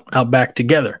drink it out back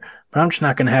together. But I'm just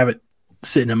not going to have it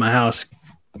sitting in my house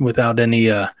without any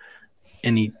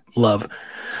love.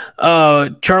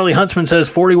 Charlie Huntsman says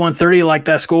 41-30, like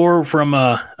that score from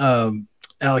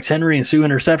Alex Henry and Sioux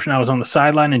interception. I was on the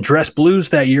sideline in dress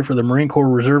blues that year for the Marine Corps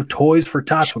Reserve Toys for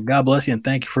Tots. Well, God bless you and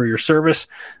thank you for your service.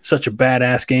 Such a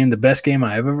badass game. The best game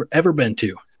I've ever been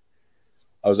to.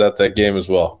 I was at that game as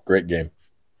well. Great game.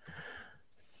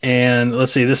 And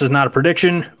let's see, this is not a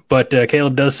prediction, but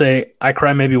Caleb does say, I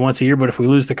cry maybe once a year, but if we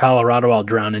lose to Colorado, I'll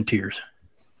drown in tears.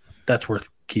 That's worth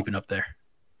keeping up there.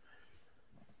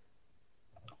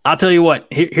 I'll tell you what,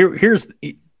 here's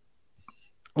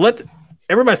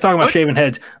everybody's talking about shaving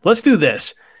heads. Let's do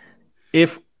this.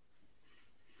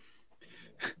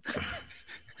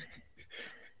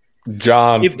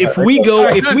 John, if we go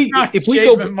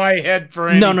my head for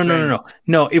anything.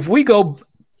 No, if we go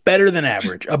better than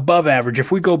average, above average,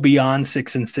 if we go beyond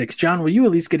 6-6, John, will you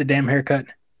at least get a damn haircut?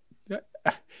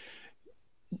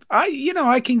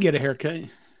 I can get a haircut.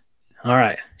 All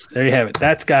right, there you have it.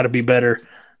 That's got to be better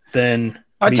than.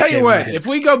 I'll tell you what. If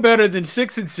we go better than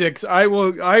 6-6,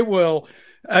 I will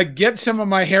get some of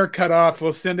my hair cut off.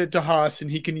 We'll send it to Haas, and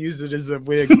he can use it as a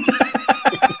wig.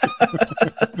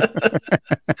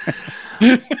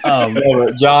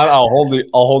 John, I'll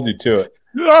hold you to it.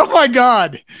 Oh my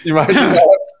God! You might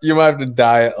have to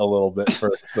diet a little bit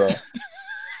first. So.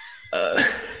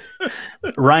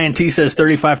 Ryan T says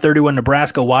 35-31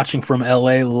 Nebraska, watching from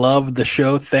LA. Love the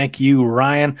show. Thank you,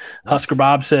 Ryan. Husker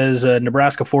Bob says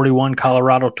Nebraska 41,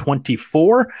 Colorado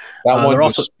 24. That one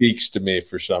just speaks to me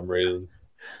for some reason.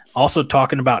 Also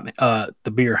talking about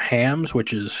the beer Hams,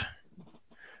 which is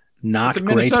not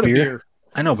great beer.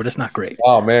 I know, but it's not great.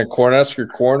 Oh, man, Cornhusker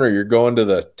Corner, you're going to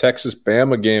the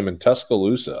Texas-Bama game in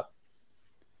Tuscaloosa.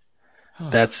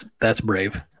 That's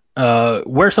brave.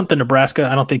 Wear something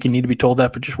Nebraska. I don't think you need to be told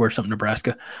that, but just wear something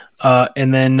Nebraska.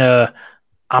 And then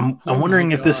I'm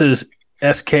wondering if this is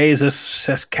SK. Is this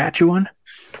Saskatchewan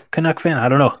Canuck fan? I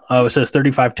don't know. It says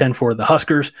 35-10 for the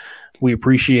Huskers. We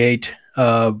appreciate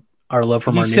our love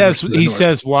from our neighbors. He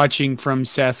says watching from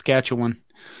Saskatchewan.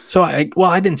 So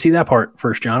I didn't see that part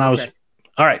first, John.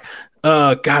 All right.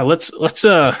 God, let's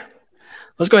go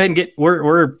ahead and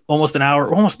we're almost an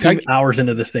hour, almost 2 hours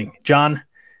into this thing. John.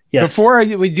 Yes. Before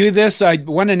we do this,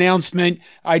 one announcement.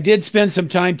 I did spend some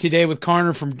time today with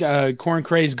Connor from Corn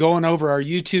Craze going over our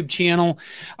YouTube channel.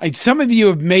 Some of you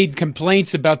have made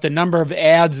complaints about the number of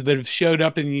ads that have showed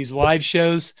up in these live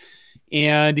shows.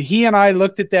 And he and I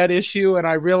looked at that issue, and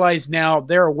I realized now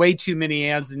there are way too many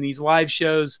ads in these live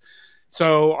shows.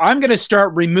 So I'm going to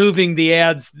start removing the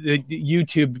ads that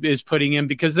YouTube is putting in,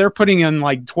 because they're putting in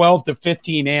like 12 to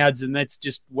 15 ads, and that's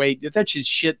just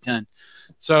shit ton.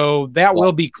 So that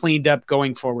will be cleaned up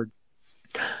going forward.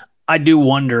 I do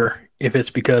wonder if it's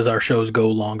because our shows go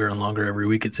longer and longer every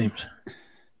week, it seems.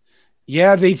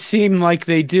 Yeah, they seem like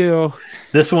they do.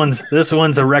 This one's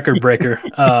a record breaker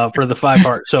for the 5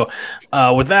 Heart. So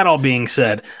with that all being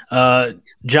said,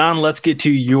 John, let's get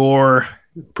to your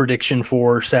prediction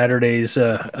for Saturday's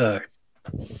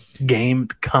game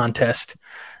contest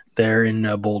there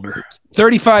in Boulder.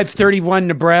 35-31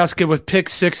 Nebraska with pick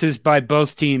sixes by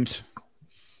both teams.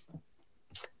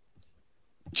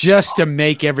 Just to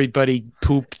make everybody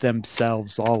poop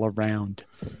themselves all around.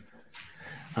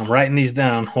 I'm writing these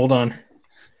down. Hold on.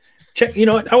 Check. You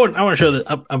know what? I want to show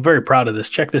that. I'm very proud of this.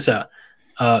 Check this out.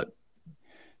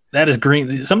 That is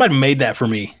green. Somebody made that for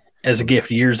me as a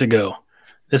gift years ago.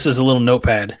 This is a little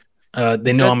notepad.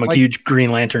 They know I'm a huge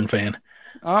Green Lantern fan.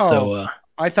 Oh, so,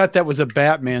 I thought that was a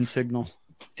Batman signal.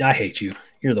 I hate you.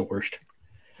 You're the worst.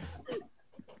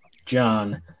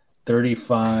 John,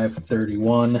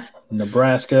 35-31,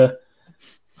 Nebraska.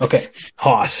 Okay,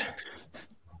 Haas.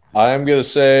 I'm going to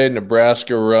say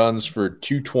Nebraska runs for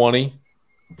 220.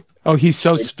 Oh, he's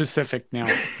so specific now.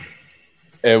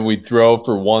 And we throw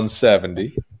for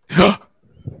 170.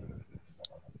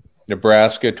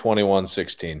 Nebraska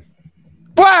 21-16.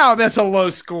 Wow, that's a low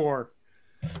score.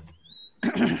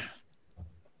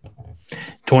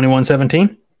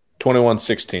 21-17?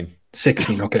 21-16.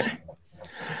 16, okay.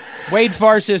 Wade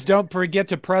Farr says, don't forget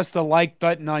to press the like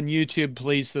button on YouTube,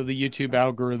 please, so the YouTube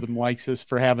algorithm likes us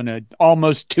for having an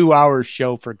almost 2-hour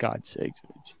show, for God's sakes.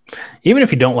 Even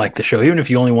if you don't like the show, even if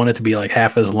you only want it to be like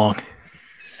half as long,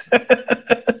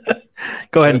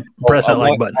 go ahead and press that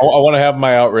like button. I want to have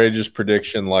my outrageous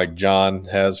prediction like John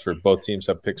has for both teams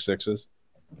have pick sixes.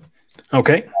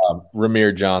 Okay.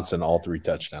 Ramir Johnson, all 3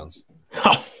 touchdowns.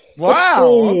 Oh. Wow,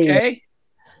 okay.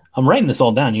 I'm writing this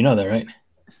all down. You know that, right?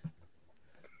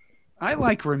 I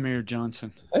like Ramir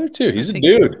Johnson. I do too. He's a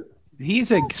dude.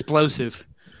 He's explosive.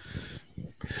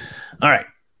 All right.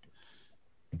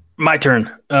 My turn,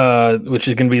 which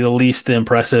is going to be the least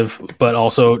impressive, but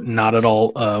also not at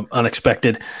all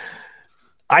unexpected.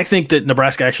 I think that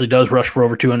Nebraska actually does rush for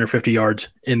over 250 yards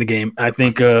in the game. I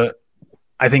think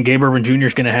Gabe Ervin Jr.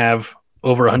 is going to have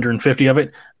over 150 of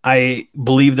it. I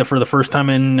believe that for the first time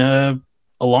in a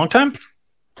long time,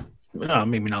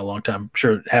 maybe not a long time. I'm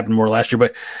sure it happened more last year,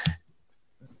 but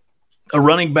a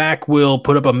running back will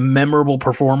put up a memorable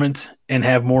performance and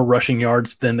have more rushing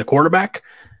yards than the quarterback,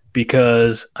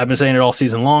 because I've been saying it all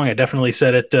season long. I definitely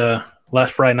said it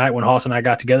last Friday night when Haas and I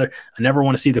got together. I never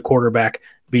want to see the quarterback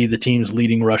be the team's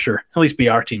leading rusher, at least be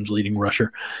our team's leading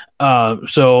rusher.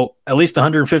 So at least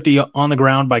 150 on the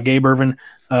ground by Gabe Ervin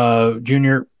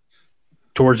Jr.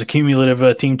 towards a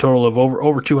cumulative team total of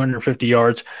over 250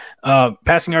 yards.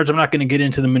 Passing yards, I'm not going to get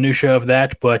into the minutia of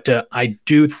that, but I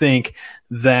do think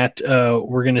that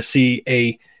we're going to see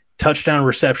a touchdown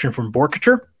reception from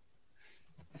Borkacher.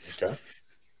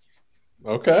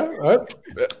 Okay.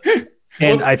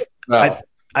 And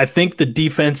I think the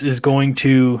defense is going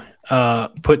to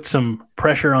put some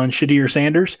pressure on shittier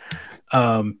Sanders.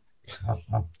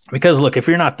 Because, look, if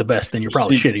you're not the best, then you're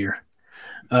probably shittier.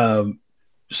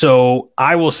 So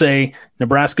I will say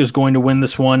Nebraska is going to win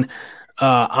this one.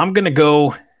 I'm going to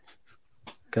go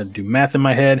 – got to do math in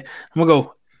my head. I'm going to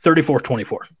go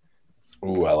 34-24.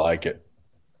 Ooh, I like it.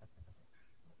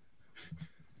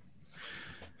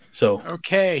 So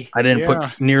okay, I didn't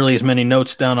put nearly as many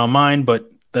notes down on mine, but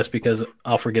that's because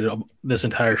I'll forget it this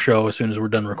entire show as soon as we're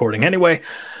done recording. Anyway,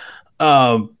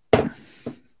 Caleb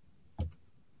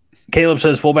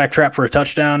says fullback trap for a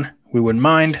touchdown. We wouldn't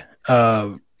mind.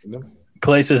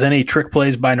 Clay says any trick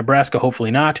plays by Nebraska?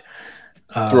 Hopefully not.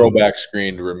 Throwback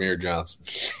screen to Ramir Johnson.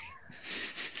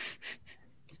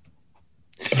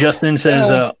 Justin says,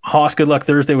 Haas, good luck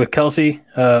Thursday with Kelsey.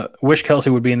 Wish Kelsey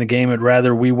would be in the game. I'd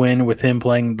rather we win with him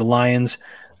playing the Lions.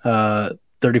 35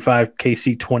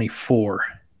 KC 24.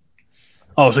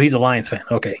 Oh, so he's a Lions fan.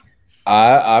 Okay.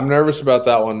 I'm nervous about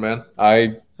that one, man.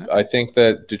 I think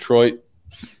that Detroit,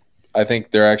 I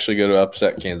think they're actually going to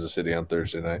upset Kansas City on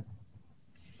Thursday night.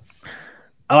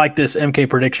 I like this MK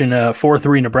prediction,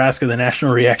 4-3 Nebraska. The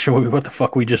national reaction would be, what the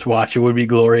fuck we just watched? It would be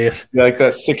glorious. You like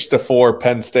that 6-4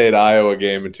 Penn State Iowa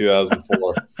game in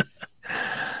 2004.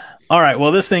 All right.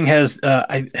 Well, this thing has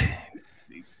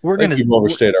we're going to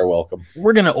overstate our welcome.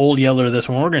 We're going to old yeller this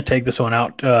one. We're going to take this one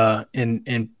out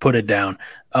and put it down.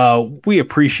 We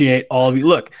appreciate all of you.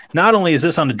 Look, not only is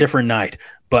this on a different night,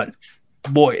 but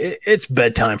boy, it's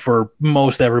bedtime for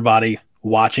most everybody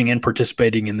watching and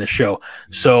participating in this show.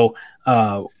 So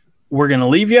we're going to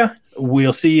leave you.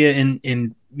 We'll see you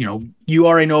in you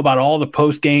already know about all the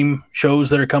post-game shows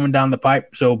that are coming down the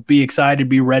pipe. So be excited,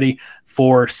 be ready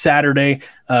for Saturday.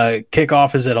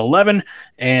 Kickoff is at 11,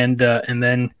 and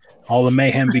then all the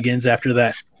mayhem begins after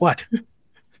that. What?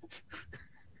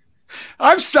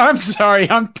 I'm sorry.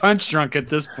 I'm punch drunk at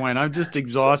this point. I'm just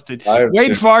exhausted.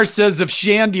 Wade Farr says if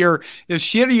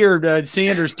shittier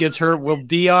Sanders gets hurt, will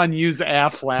Dion use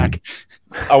Aflac?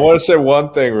 I want to say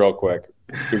one thing real quick.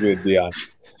 Speaking of Dion,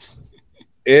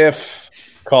 if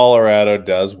Colorado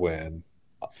does win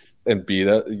and beat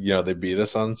us, they beat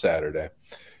us on Saturday.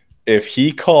 If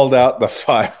he called out the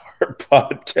 5-Heart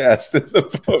podcast in the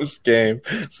post game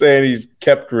saying he's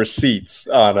kept receipts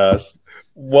on us,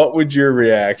 what would your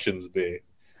reactions be?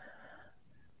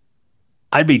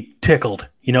 I'd be tickled.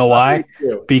 You know why?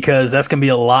 Because that's going to be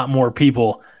a lot more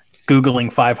people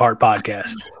Googling 5 Heart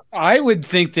Podcast. I would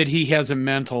think that he has a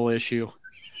mental issue.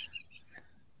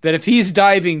 That if he's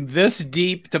diving this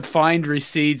deep to find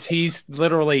receipts, he's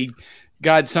literally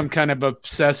got some kind of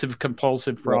obsessive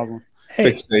compulsive problem. Hey,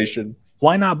 fixation.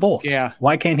 Why not both? Yeah.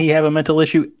 Why can't he have a mental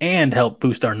issue and help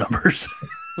boost our numbers?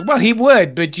 Well, he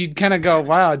would, but you'd kind of go,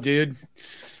 wow, dude,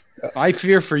 I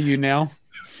fear for you now.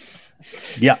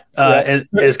 Yeah.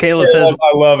 As Caleb says,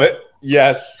 I love it.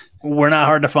 Yes. We're not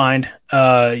hard to find.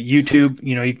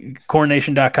 YouTube,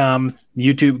 coronation.com,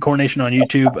 YouTube, Coronation on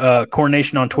YouTube,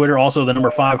 Coronation on Twitter, also the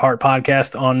number 5 Heart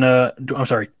Podcast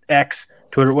on, X,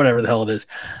 Twitter, whatever the hell it is.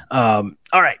 All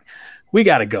right. We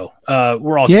got to go.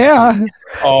 We're all. Yeah.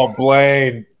 Oh,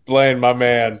 Blaine, my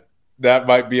man. That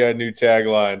might be a new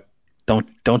tagline.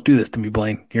 Don't do this to me,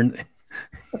 Blaine.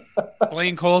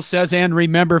 Blaine Cole says, and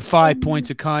remember, 5 points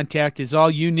of contact is all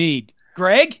you need.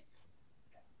 Greg?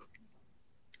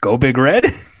 Go Big Red.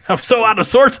 I'm so out of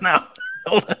sorts now.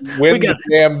 Win the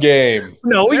damn game.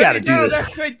 No, we got to do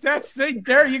this.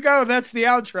 There you go. That's the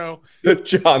outro.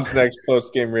 John's next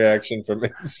post-game reaction from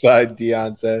inside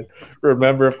Dion said,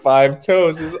 remember 5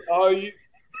 toes is all you...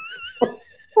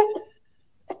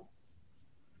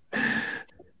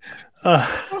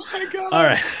 Oh, my God. All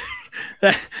right.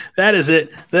 That is it.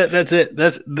 That's it.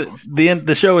 That's the end.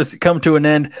 The show has come to an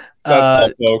end.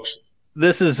 That's all, folks.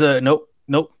 This is nope.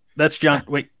 That's John.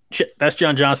 Wait, shit. That's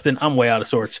John Johnston. I'm way out of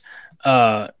sorts.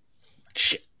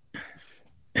 Shit.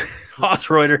 Hoss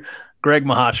Reuter, Greg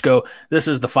Mahochko. This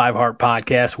is the 5 Heart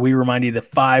Podcast. We remind you that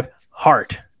 5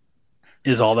 Heart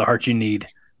is all the heart you need.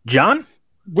 John,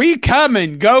 we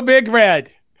coming. Go Big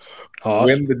Red. Hoss.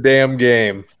 Win the damn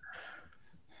game.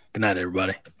 Good night,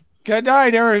 everybody. Good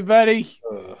night, everybody.